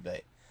either,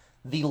 but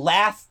the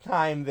last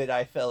time that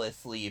I fell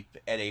asleep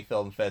at a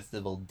film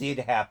festival did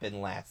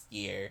happen last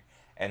year,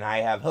 and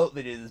I have hope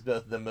that it is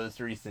both the most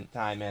recent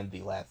time and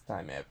the last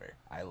time ever.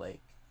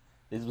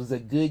 This was a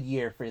good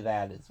year for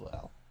that as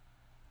well.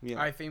 Yeah.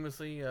 I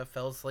famously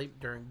fell asleep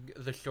during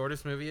the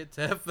shortest movie at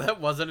TIFF. That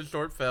wasn't a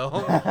short film.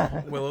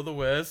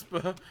 Will-o'-the-Wisp.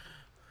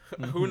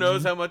 Who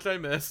knows how much I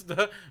missed,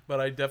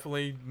 but I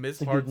definitely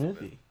missed parts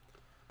of it.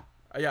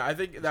 Yeah, I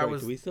think that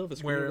was. Do we still have a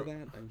screen of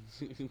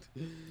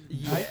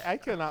that? I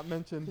cannot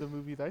mention the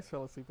movies I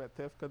fell asleep at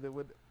TIFF because it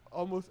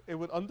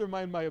would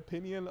undermine my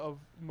opinion of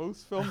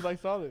most films I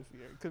saw this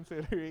year,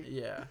 considering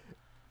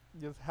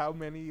just how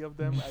many of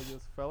them I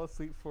just fell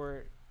asleep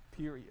for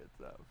periods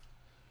of.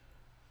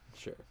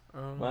 Sure.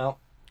 Well,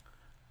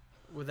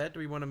 with that, do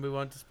we want to move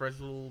on to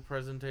special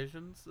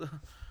presentations?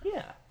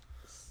 Yeah,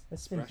 that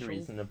seems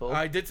reasonable.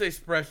 I did say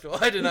special.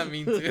 I did not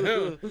mean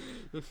to.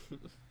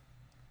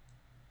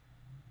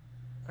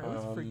 I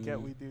always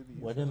forget we do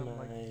these. What am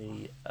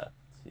I up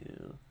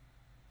to?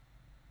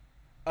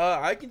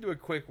 I can do a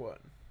quick one.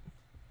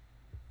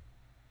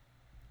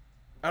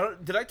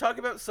 Did I talk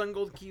about Sun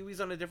Gold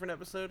Kiwis on a different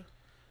episode,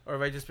 or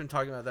have I just been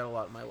talking about that a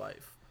lot in my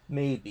life?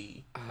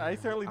 Maybe. I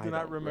certainly do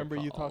not remember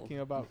you talking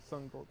about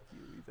Sun Gold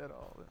Kiwis at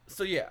all.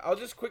 So yeah, I'll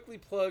just quickly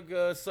plug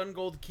Sun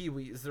Gold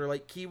Kiwis. They're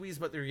like kiwis,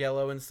 but they're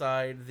yellow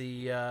inside.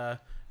 The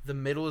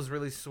middle is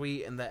really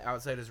sweet, and the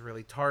outside is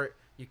really tart.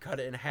 You cut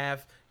it in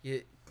half.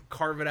 You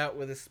carve it out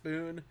with a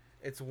spoon.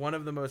 It's one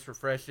of the most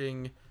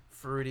refreshing,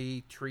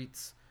 fruity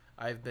treats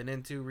I've been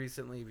into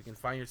recently. If you can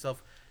find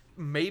yourself.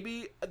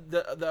 Maybe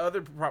the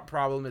other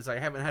problem is I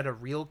haven't had a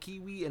real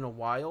kiwi in a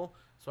while.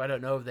 So I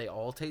don't know if they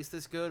all taste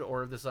this good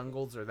or if the Sun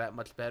Golds are that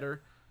much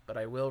better, but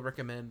I will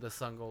recommend the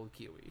Sun Gold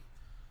Kiwi.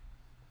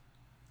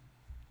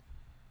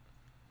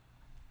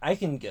 I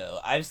can go.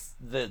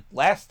 The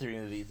last 3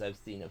 movies I've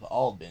seen have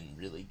all been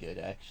really good,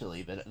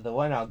 actually, but the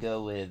one I'll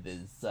go with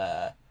is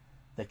The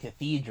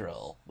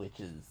Cathedral, which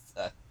is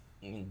a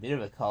bit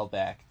of a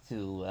callback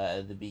to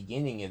the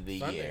beginning of the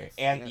year,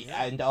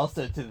 and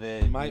also to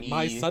the my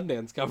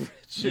Sundance coverage.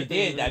 You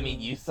did. I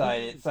mean, you saw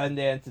it at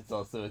Sundance. It's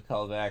also a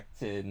callback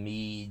to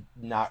me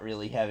not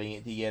really having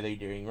it together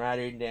during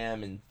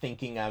Rotterdam and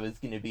thinking I was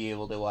going to be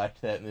able to watch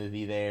that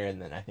movie there,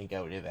 and then I think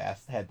I would have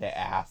had to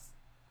ask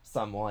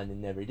someone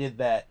and never did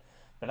that.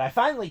 But I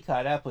finally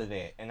caught up with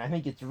it, and I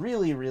think it's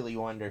really, really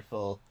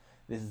wonderful.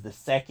 This is the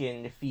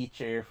second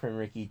feature from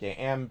Ricky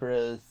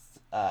DeAmbrose,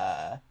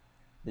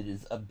 that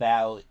is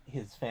about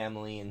his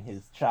family and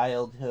his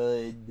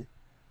childhood.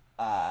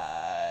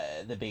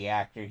 The big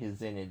actor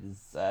who's in it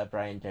is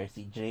Brian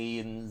Darcy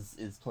James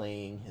is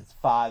playing his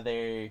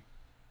father in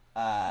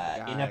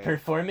a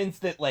performance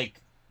that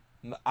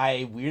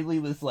I weirdly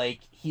was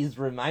he's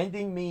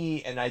reminding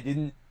me, and I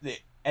didn't,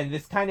 and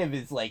this kind of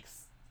is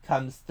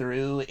comes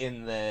through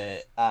in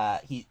the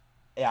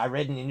I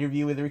read an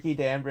interview with Ricky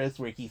DeAmbrose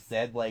where he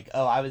said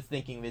I was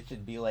thinking this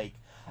should be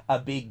a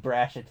big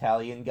brash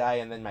Italian guy,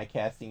 and then my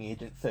casting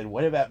agent said,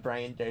 what about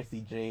Brian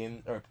Darcy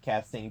James, or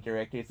casting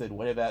director said,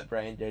 what about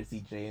Brian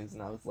Darcy James,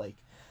 and I was like,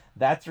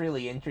 that's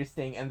really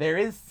interesting. And there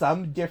is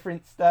some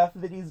different stuff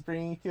that he's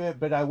bringing to it,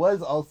 but I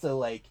was also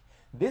like,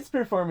 this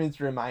performance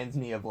reminds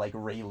me of like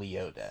Ray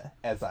Liotta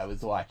as I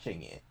was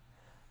watching it.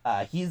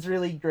 He's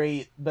really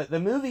great, but the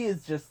movie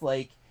is just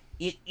like,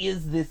 it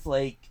is this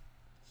like,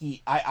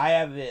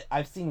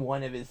 I've seen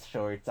one of his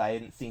shorts. I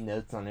hadn't seen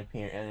notes on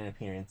an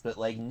appearance, but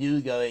like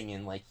knew going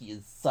in, like, he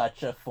is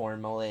such a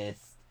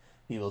formalist.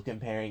 People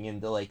comparing him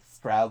to like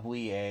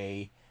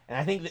Straublier, and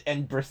I think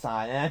and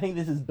Bresson, and I think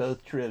this is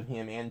both true of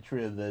him and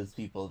true of those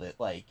people, that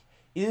like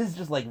it is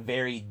just like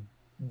very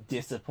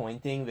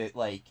disappointing that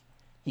like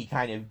he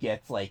kind of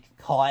gets like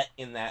caught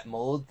in that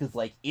mold, because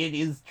like it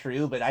is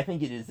true, but I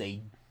think it is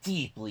a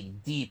deeply,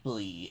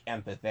 deeply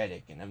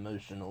empathetic and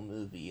emotional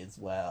movie as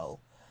well.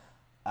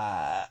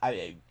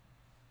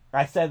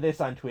 I said this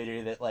on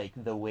Twitter, that like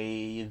the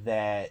way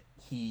that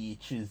he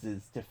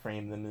chooses to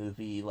frame the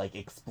movie like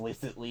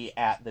explicitly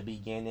at the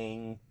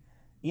beginning,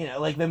 you know,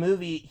 like the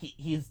movie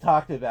he's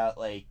talked about,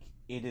 like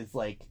it is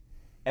like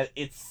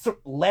it's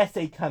less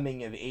a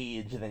coming of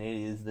age than it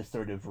is the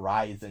sort of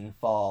rise and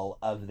fall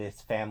of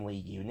this family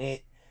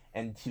unit,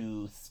 and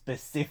to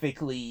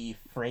specifically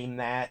frame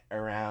that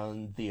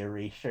around the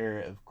erasure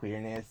of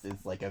queerness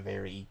is like a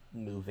very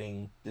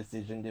moving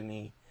decision to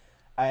me.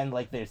 And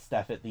like there's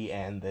stuff at the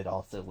end that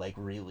also like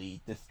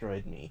really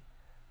destroyed me,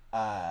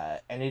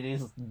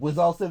 and was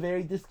also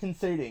very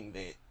disconcerting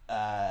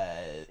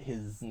that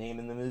his name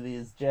in the movie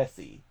is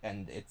Jesse,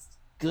 and it's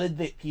good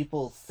that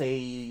people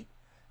say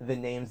the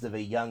names of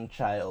a young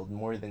child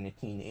more than a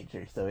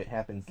teenager, so it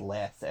happens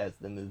less as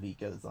the movie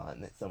goes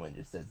on that someone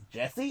just says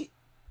Jesse.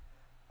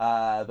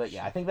 But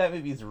yeah, I think that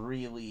movie is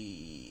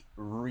really,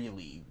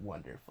 really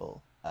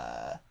wonderful.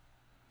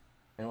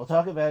 And we'll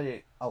talk about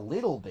it a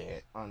little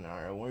bit on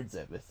our awards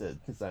episode,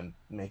 because I'm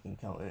making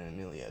Colin and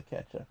Emilio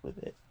catch up with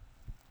it.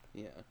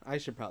 Yeah, I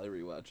should probably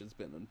rewatch. It's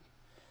been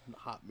a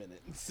hot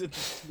minute.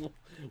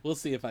 We'll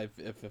see if I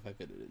fit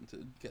it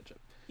into catch up.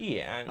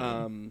 Yeah,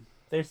 I mean,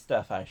 there's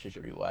stuff I should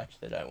rewatch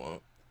that I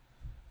won't.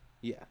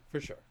 Yeah,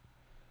 for sure.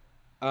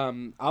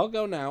 I'll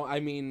go now. I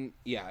mean,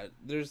 yeah,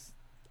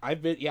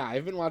 I've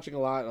been watching a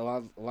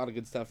lot of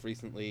good stuff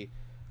recently.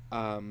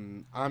 I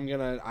don't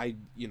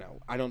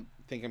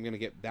think I'm gonna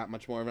get that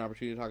much more of an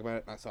opportunity to talk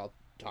about it. So I'll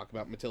talk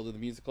about Matilda the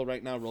Musical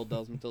right now. Roald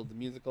Dahl's Matilda the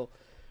Musical,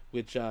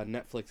 which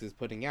Netflix is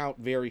putting out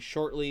very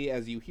shortly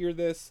as you hear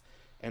this,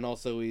 and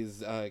also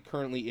is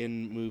currently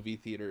in movie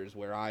theaters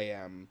where I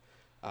am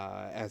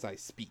as I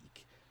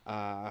speak.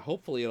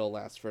 Hopefully it'll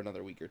last for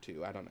another week or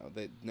two. I don't know.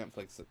 The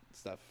Netflix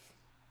stuff,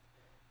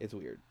 it's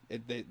weird.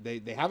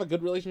 They have a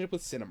good relationship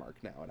with Cinemark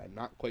now, and I'm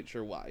not quite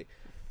sure why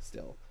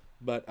still.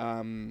 But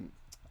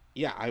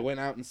yeah, I went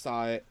out and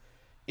saw it.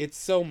 It's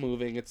so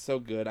moving. It's so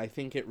good. I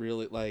think it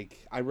really,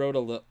 like, I went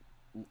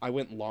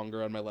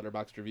longer on my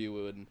Letterboxd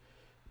review and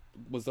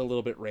was a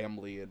little bit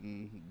rambly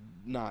and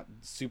not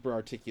super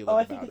articulate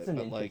about it. I think it's an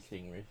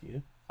interesting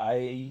review.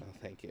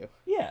 Thank you.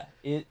 Yeah,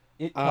 it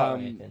caught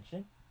my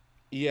attention.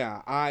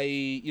 Yeah,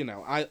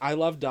 I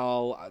love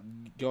Dahl.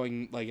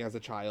 Going, like, as a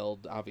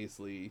child,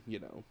 obviously,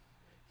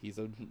 he's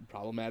a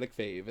problematic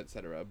fave,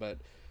 etc. But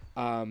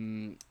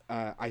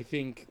I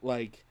think,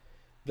 like,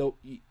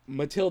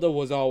 Matilda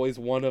was always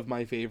one of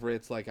my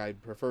favorites. Like, I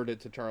preferred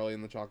it to Charlie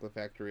and the Chocolate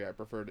Factory. I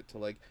preferred it to,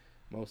 like,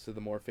 most of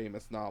the more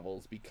famous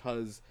novels,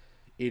 because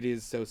it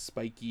is so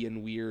spiky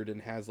and weird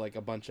and has, like,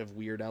 a bunch of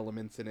weird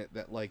elements in it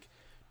that, like,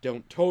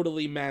 don't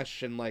totally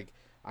mesh. And, like,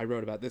 I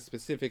wrote about this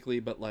specifically,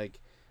 but, like,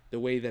 the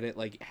way that it,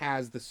 like,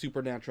 has the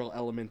supernatural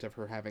element of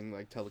her having,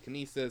 like,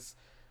 telekinesis,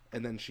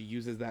 and then she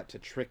uses that to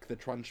trick the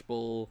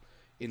Trunchbull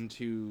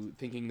into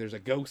thinking there's a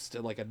ghost,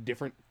 like a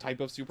different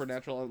type of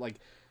supernatural, like,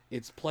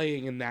 it's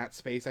playing in that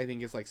space, I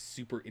think, is, like,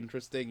 super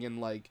interesting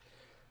and, like,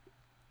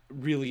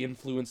 really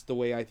influenced the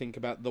way I think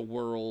about the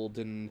world.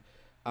 And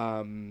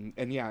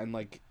yeah, and,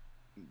 like,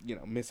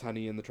 Miss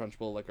Honey and the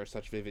Trunchbull, like, are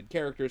such vivid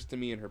characters to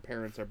me, and her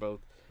parents are both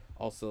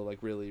also,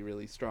 like, really,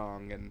 really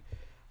strong. And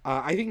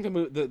I think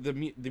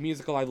the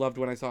musical I loved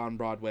when I saw on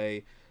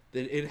Broadway,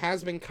 that it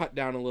has been cut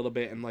down a little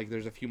bit, and, like,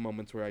 there's a few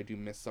moments where I do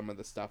miss some of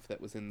the stuff that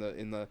was in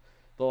the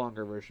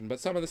longer version, but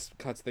some of the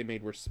cuts they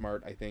made were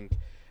smart, I think.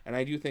 And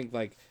I do think,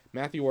 like,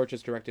 Matthew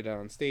Warchus directed it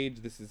on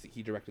stage.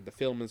 He directed the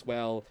film as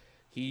well.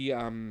 He's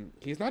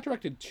not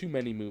directed too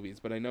many movies,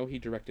 but I know he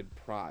directed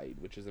Pride,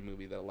 which is a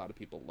movie that a lot of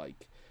people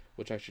like,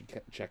 which I should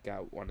check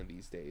out one of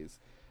these days.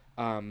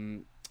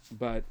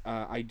 But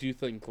I do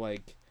think,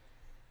 like,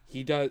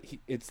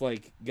 it's,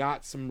 like,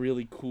 got some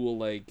really cool,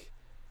 like,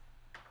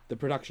 the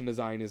production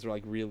design is,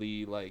 like,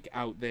 really, like,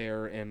 out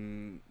there,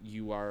 and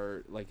you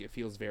are, like, it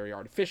feels very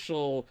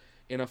artificial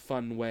in a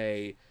fun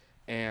way,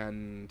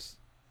 and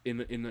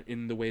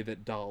in the way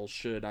that Dahl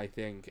should, I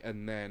think.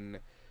 And then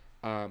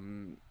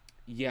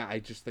yeah, I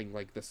just think,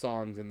 like, the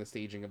songs and the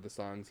staging of the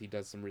songs, he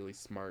does some really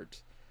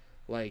smart,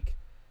 like,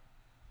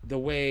 the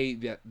way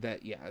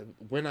that yeah,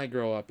 When I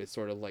Grow Up is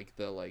sort of, like,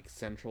 the, like,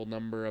 central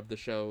number of the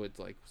show. It's,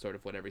 like, sort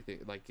of what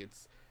everything, like,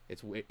 it's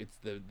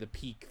the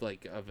peak,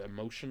 like, of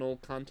emotional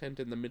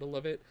content in the middle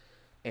of it.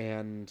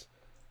 And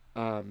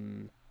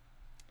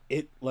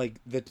it like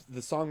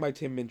the song by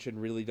Tim Minchin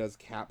really does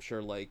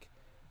capture like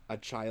a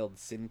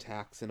child's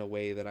syntax in a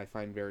way that I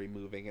find very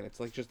moving, and it's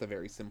like just a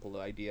very simple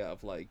idea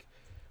of like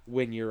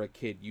when you're a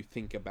kid you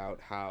think about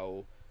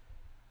how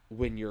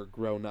when you're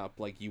grown up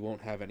like you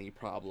won't have any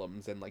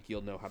problems and like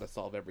you'll know how to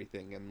solve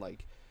everything and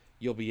like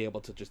you'll be able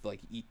to just like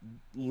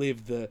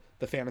live the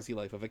fantasy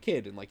life of a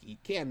kid and like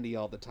eat candy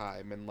all the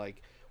time and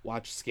like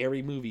watch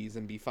scary movies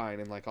and be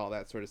fine and like all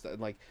that sort of stuff.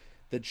 And like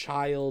the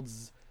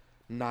child's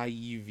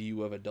naive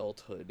view of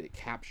adulthood, it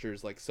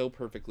captures like so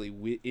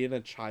perfectly in a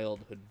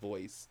childhood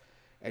voice,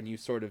 and you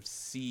sort of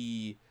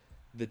see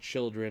the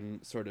children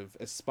sort of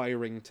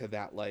aspiring to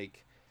that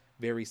like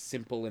very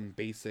simple and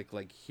basic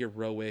like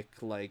heroic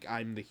like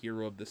I'm the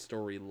hero of the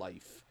story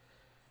life.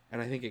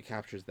 And I think it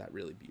captures that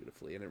really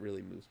beautifully, and it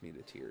really moves me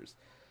to tears.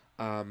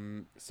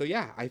 So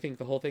yeah, I think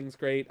the whole thing's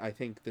great. I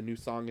think the new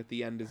song at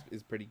the end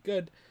is pretty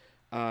good.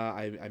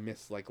 I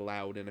miss like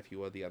Loud and a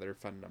few of the other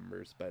fun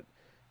numbers, but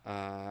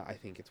I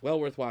think it's well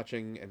worth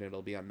watching, and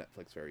it'll be on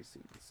Netflix very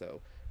soon. So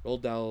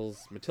Roald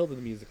Dahl's Matilda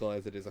the Musical,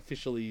 as it is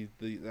officially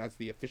that's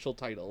the official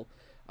title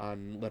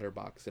on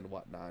Letterboxd and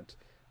whatnot,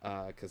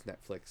 because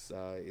Netflix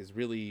is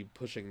really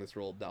pushing this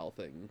Roald Dahl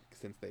thing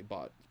since they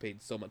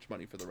paid so much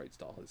money for the rights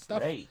to all his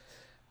stuff. Right.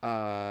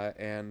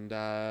 And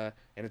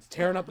it's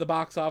tearing up the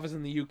box office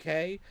in the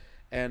UK,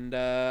 and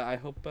I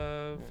hope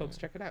folks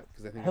check it out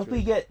because I hope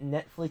we get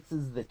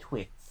Netflix's The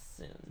Twits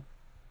soon.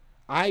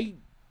 I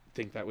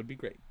think that would be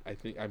great.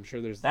 I'm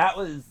sure there's that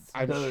was.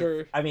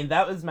 Sure. I mean,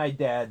 that was my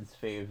dad's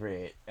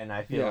favorite, and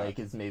I feel like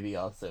is maybe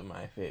also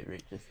my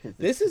favorite just because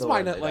this is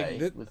why not like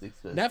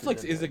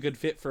Netflix is a good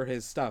fit for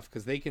his stuff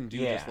because they can do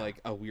just like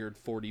a weird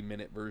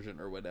 40-minute version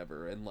or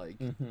whatever, and like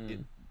it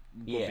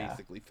will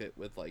basically fit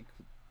with like.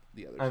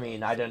 The other stuff.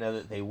 Mean, I don't know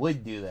that they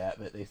would do that,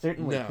 but they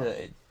certainly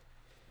could.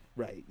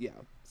 Right, yeah.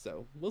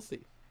 So, we'll see.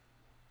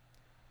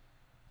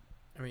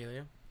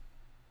 Amelia?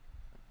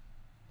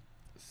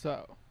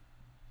 So,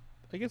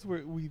 I guess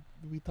we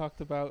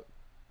talked about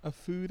a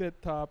food at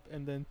top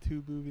and then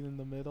two movies in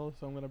the middle,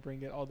 so I'm going to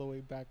bring it all the way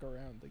back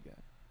around again.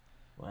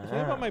 Wow. The thing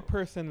about my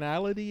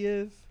personality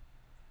is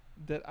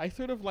that I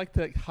sort of like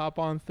to hop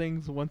on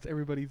things once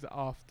everybody's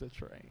off the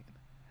train.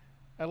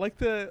 I like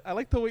to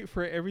wait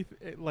for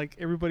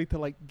everybody to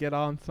like get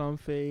on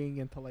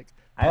something and to like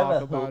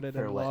talk about it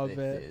and love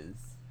it. Is.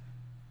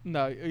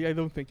 No, I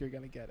don't think you're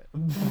gonna get it.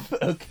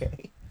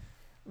 Okay.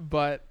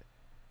 But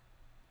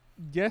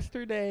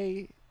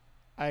yesterday,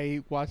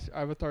 I watched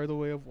Avatar: The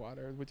Way of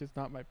Water, which is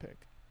not my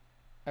pick.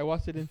 I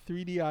watched it in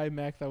 3D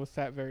IMAX. I was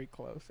sat very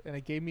close, and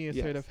it gave me a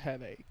sort of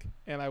headache,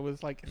 and I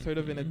was like sort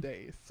of in a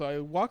daze. So I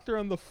walked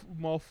around the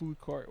mall food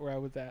court where I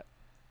was at,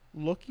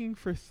 looking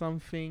for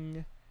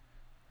something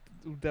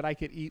that I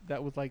could eat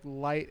that was like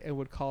light and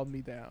would calm me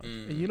down.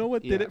 And you know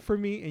what did it for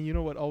me? And you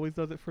know what always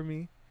does it for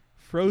me?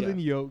 Frozen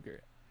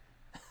yogurt.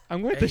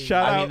 I'm going to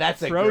shout out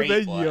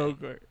frozen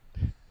yogurt.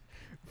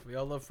 We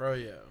all love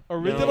Froyo.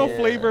 Original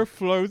flavor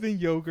frozen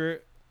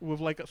yogurt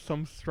with like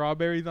some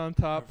strawberries on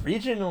top.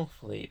 Original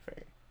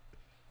flavor.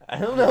 I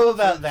don't know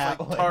about that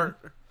one.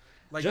 Tart.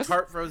 Like just,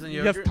 tart frozen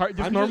yogurt? Yes,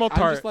 just normal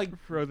tart just like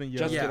frozen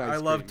yogurt. Yeah, I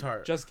love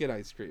tart. Just get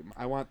ice cream.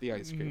 I want the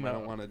ice cream. I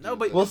don't want to do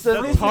but well,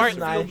 so the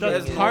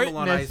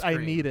tartness, I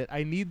need it.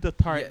 I need the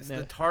tartness. Yes,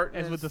 the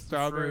tartness, and with the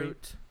strawberry.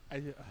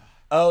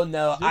 Oh,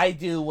 no, I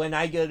do. When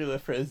I go to a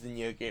frozen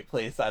yogurt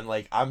place,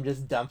 I'm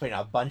just dumping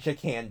a bunch of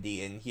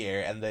candy in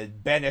here, and the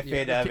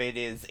benefit of it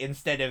is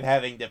instead of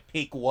having to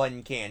pick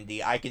one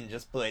candy, I can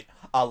just put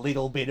a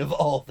little bit of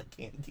all the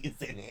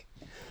candies in it.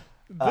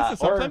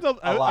 Sometimes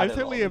I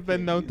certainly have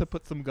been known to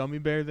put some gummy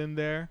bears in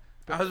there.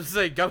 I was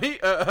gonna say gummy.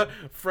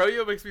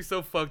 Froyo makes me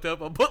so fucked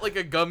up. I'll put like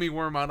a gummy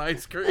worm on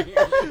ice cream.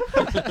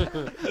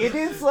 It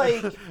is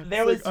like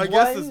there was. I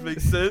guess this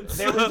makes sense.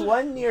 There was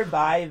one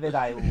nearby that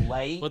I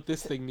like. What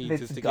this thing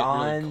needs is to get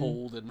really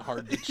cold and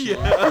hard to chew.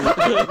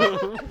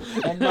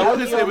 And now I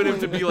just wanted him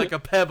to be like a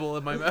pebble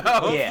in my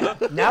mouth. Yeah.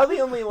 Now the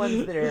only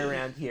ones that are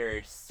around here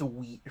are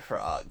sweet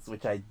frogs,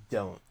 which I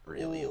don't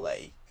really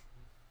like.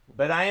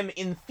 But I am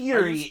in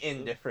theory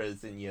into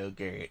frozen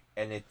yogurt,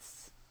 and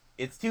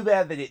it's too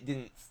bad that it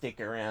didn't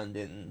stick around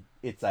in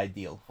its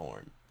ideal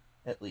form,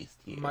 at least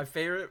here. My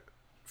favorite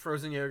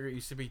frozen yogurt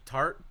used to be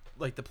tart,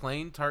 like the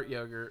plain tart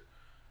yogurt,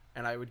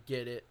 and I would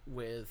get it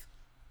with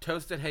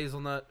toasted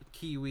hazelnut,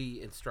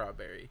 kiwi, and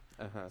strawberry.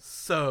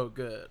 So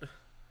good.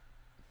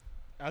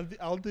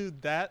 I'll do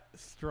that,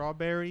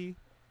 strawberry,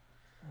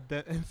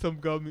 and some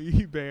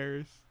gummy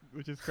bears,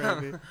 which is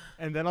crazy,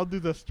 and then I'll do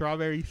the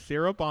strawberry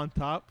syrup on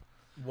top.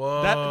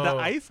 Whoa! The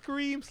ice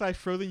cream /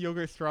 frozen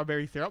yogurt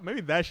strawberry syrup. Maybe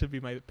that should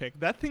be my pick.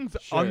 That thing's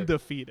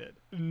undefeated.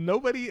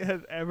 Nobody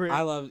has ever.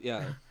 I love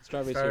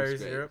strawberry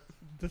syrup.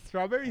 The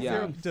strawberry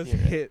syrup just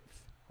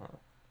hits.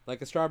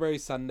 Like a strawberry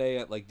sundae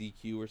at like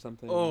DQ or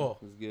something. Oh,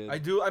 is good. I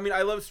do. I mean,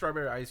 I love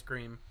strawberry ice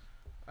cream.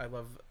 I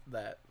love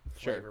that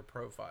flavor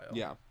profile.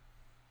 Yeah.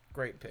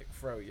 Great pick,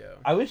 Froyo.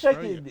 I wish I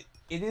could.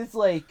 It is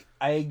like,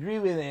 I agree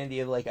with Andy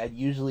of like, I'd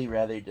usually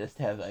rather just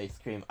have ice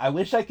cream. I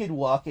wish I could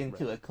walk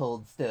into a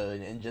Cold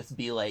Stone and just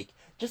be like,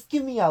 just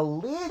give me a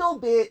little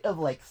bit of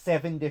like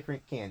 7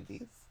 different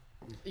candies.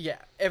 Yeah,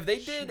 if they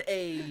did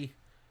a,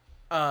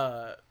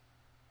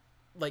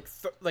 like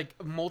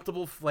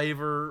multiple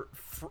flavor,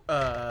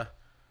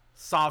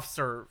 soft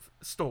serve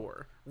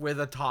store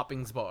with a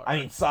toppings bar. I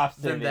mean,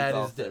 soft serve is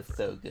also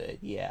so good.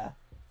 Yeah.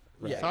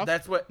 Yeah,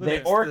 that's what.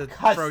 Or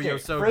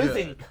custard.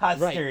 Frozen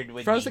custard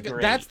would be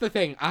great. That's the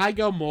thing. I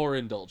go more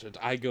indulgent.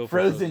 I go for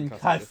frozen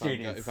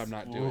custard if I'm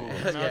not doing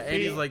it. Yeah, and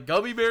he's like,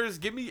 gummy bears,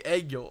 give me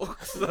egg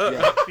yolks. See,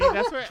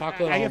 that's where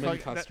chocolate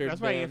almond custard.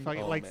 That's why I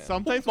get like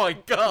sometimes. Oh my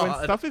God.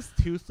 When stuff is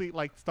too sweet,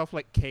 like stuff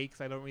like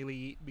cakes, I don't really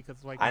eat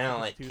because like I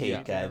don't like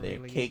cake either.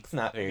 Cake's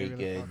not very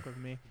good. With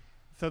me.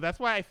 So that's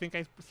why I think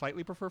I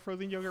slightly prefer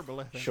frozen yogurt.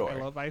 But listen, I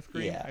love ice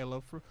cream. Yeah. I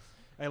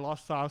love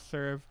soft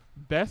serve.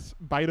 Best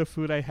bite of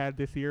food I had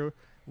this year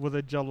was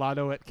a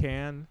gelato at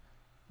Cannes.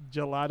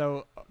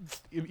 Gelato,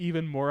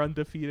 even more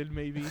undefeated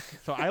maybe.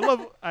 So I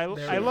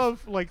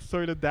love like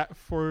sort of that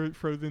for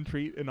frozen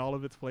treat in all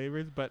of its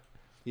flavors. But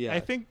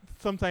I think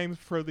sometimes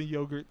frozen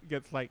yogurt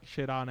gets like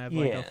shit on as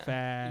like a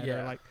fad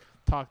or like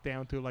talked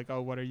down to like,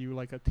 oh, what are you,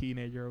 like a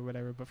teenager or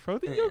whatever. But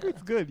frozen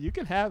yogurt's good. You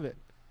can have it.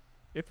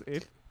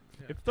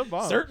 It's the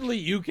bomb. Certainly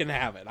you can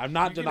have it. I'm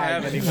not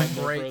denying anyone a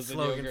great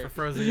slogan for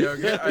frozen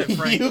yogurt.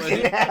 You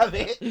can have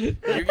it. You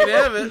can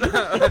have it.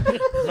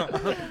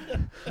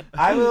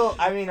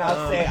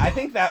 I'll say, I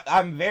think that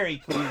I'm very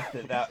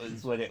pleased that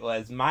was what it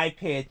was. My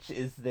pitch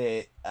is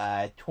that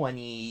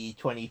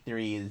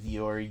 2023 is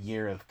your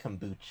year of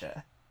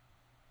kombucha.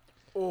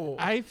 Oh.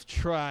 I've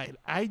tried.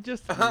 I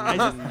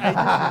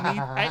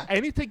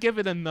need to give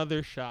it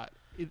another shot.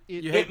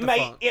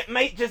 It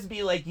might just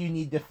be like you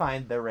need to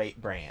find the right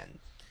brand.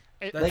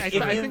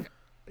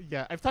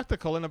 I've talked to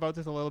Cullen about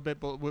this a little bit,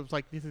 but with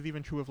like this is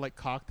even true of like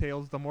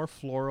cocktails. The more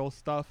floral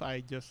stuff, I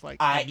just like.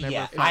 I agree.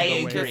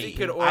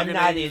 I'm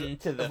not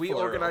into the. If we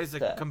organize a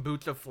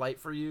kombucha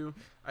flight for you,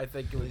 I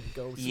think it would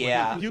go.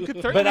 Yeah, you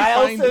could certainly. But I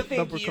also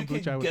think you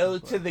could go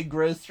to the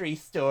grocery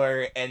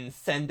store and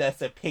send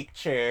us a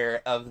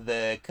picture of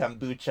the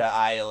kombucha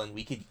aisle, and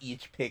we could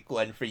each pick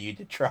one for you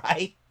to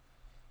try.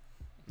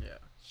 Yeah.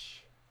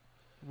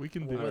 We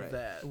can do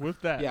that. With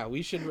that. Yeah,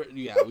 we should.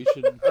 We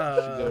should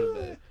go to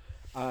the.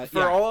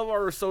 For all of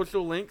our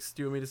social links,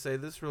 do you want me to say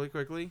this really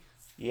quickly?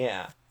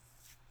 Yeah.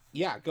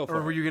 Yeah, go for it.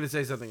 Or were you going to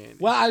say something, Andy?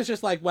 Well, I was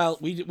just like,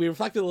 we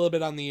reflected a little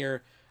bit on the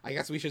year. I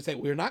guess we should say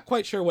we're not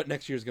quite sure what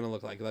next year's going to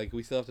look like. Like,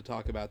 we still have to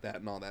talk about that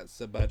and all that.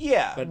 So, but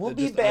we'll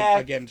be back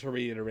again to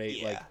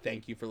reiterate. Like,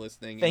 thank you for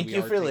listening. Thank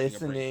you for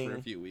listening for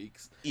a few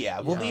weeks.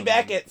 Yeah, we'll be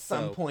back at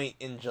some point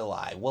in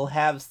July. We'll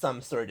have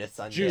some sort of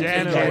Sunday.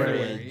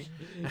 January.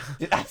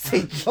 Did I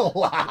say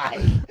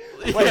July?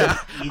 Yeah,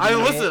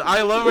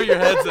 I love where your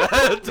head's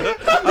at.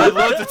 I'd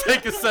love to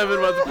take a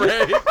 7-month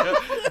break.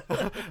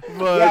 But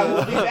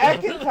we'll be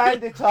back in time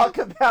to talk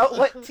about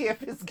what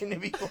TIFF is going to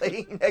be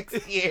playing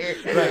next year.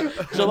 Right.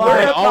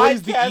 July,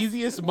 always the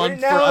easiest month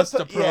for us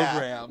to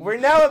program. Yeah, we're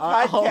now a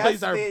podcast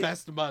always our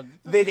best month.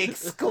 That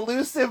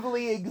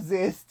exclusively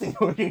exists in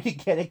order to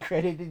get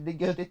accredited to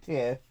go to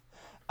TIFF.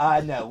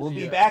 No, we'll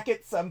be back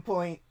at some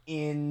point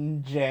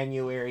in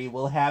January.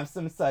 We'll have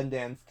some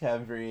Sundance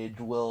coverage.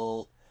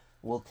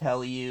 We'll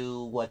tell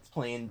you what's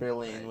playing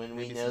Berlin when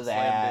we know that.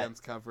 Slam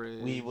dance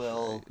coverage. We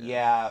will,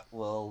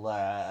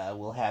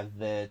 we'll have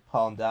the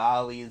Palme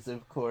d'Alis,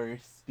 of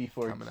course,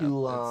 before coming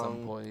too up long. At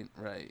some point,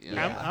 right?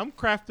 Yeah. I'm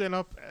crafting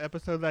up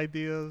episode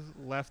ideas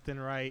left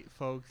and right,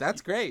 folks.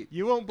 That's great.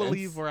 You won't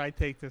believe where I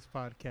take this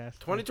podcast.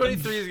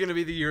 2023 is going to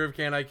be the year of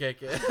Can I Kick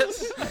It?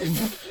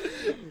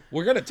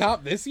 We're gonna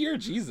top this year,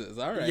 Jesus!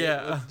 All right,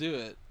 let's do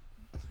it.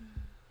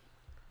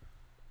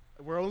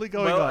 We're only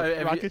going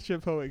up. Rocket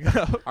ship going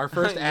up. Our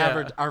first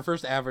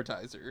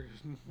advertiser.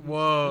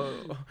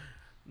 Whoa.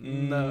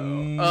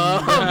 No.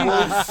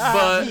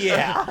 But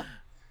yeah.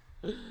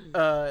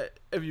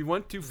 If you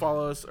want to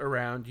follow us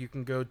around, you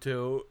can go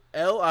to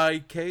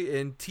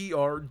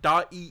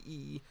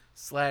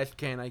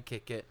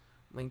liktr.ee/canikickit.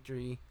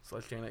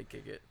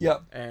 Linktree/canikickit.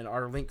 Yep. And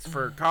our links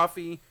for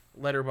coffee,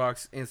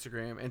 Letterboxd,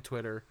 Instagram, and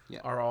Twitter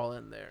are all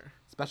in there.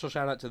 Special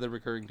shout out to the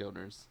recurring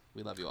donors.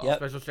 We love you all. Yep.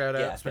 Special shout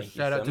out. Special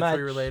shout out to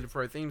Tree Related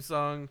for our theme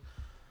song,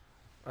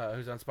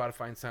 who's on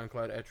Spotify and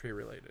SoundCloud at Tree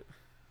Related.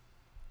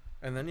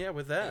 And then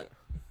with that,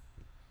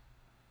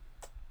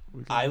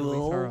 I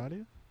will. Our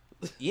audio?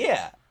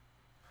 Yeah.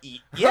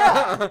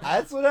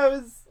 That's what I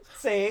was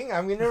saying.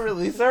 I'm gonna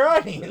release our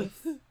audience.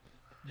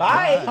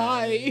 Bye.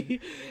 Bye.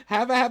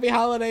 Have a happy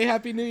holiday.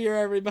 Happy New Year,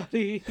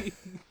 everybody.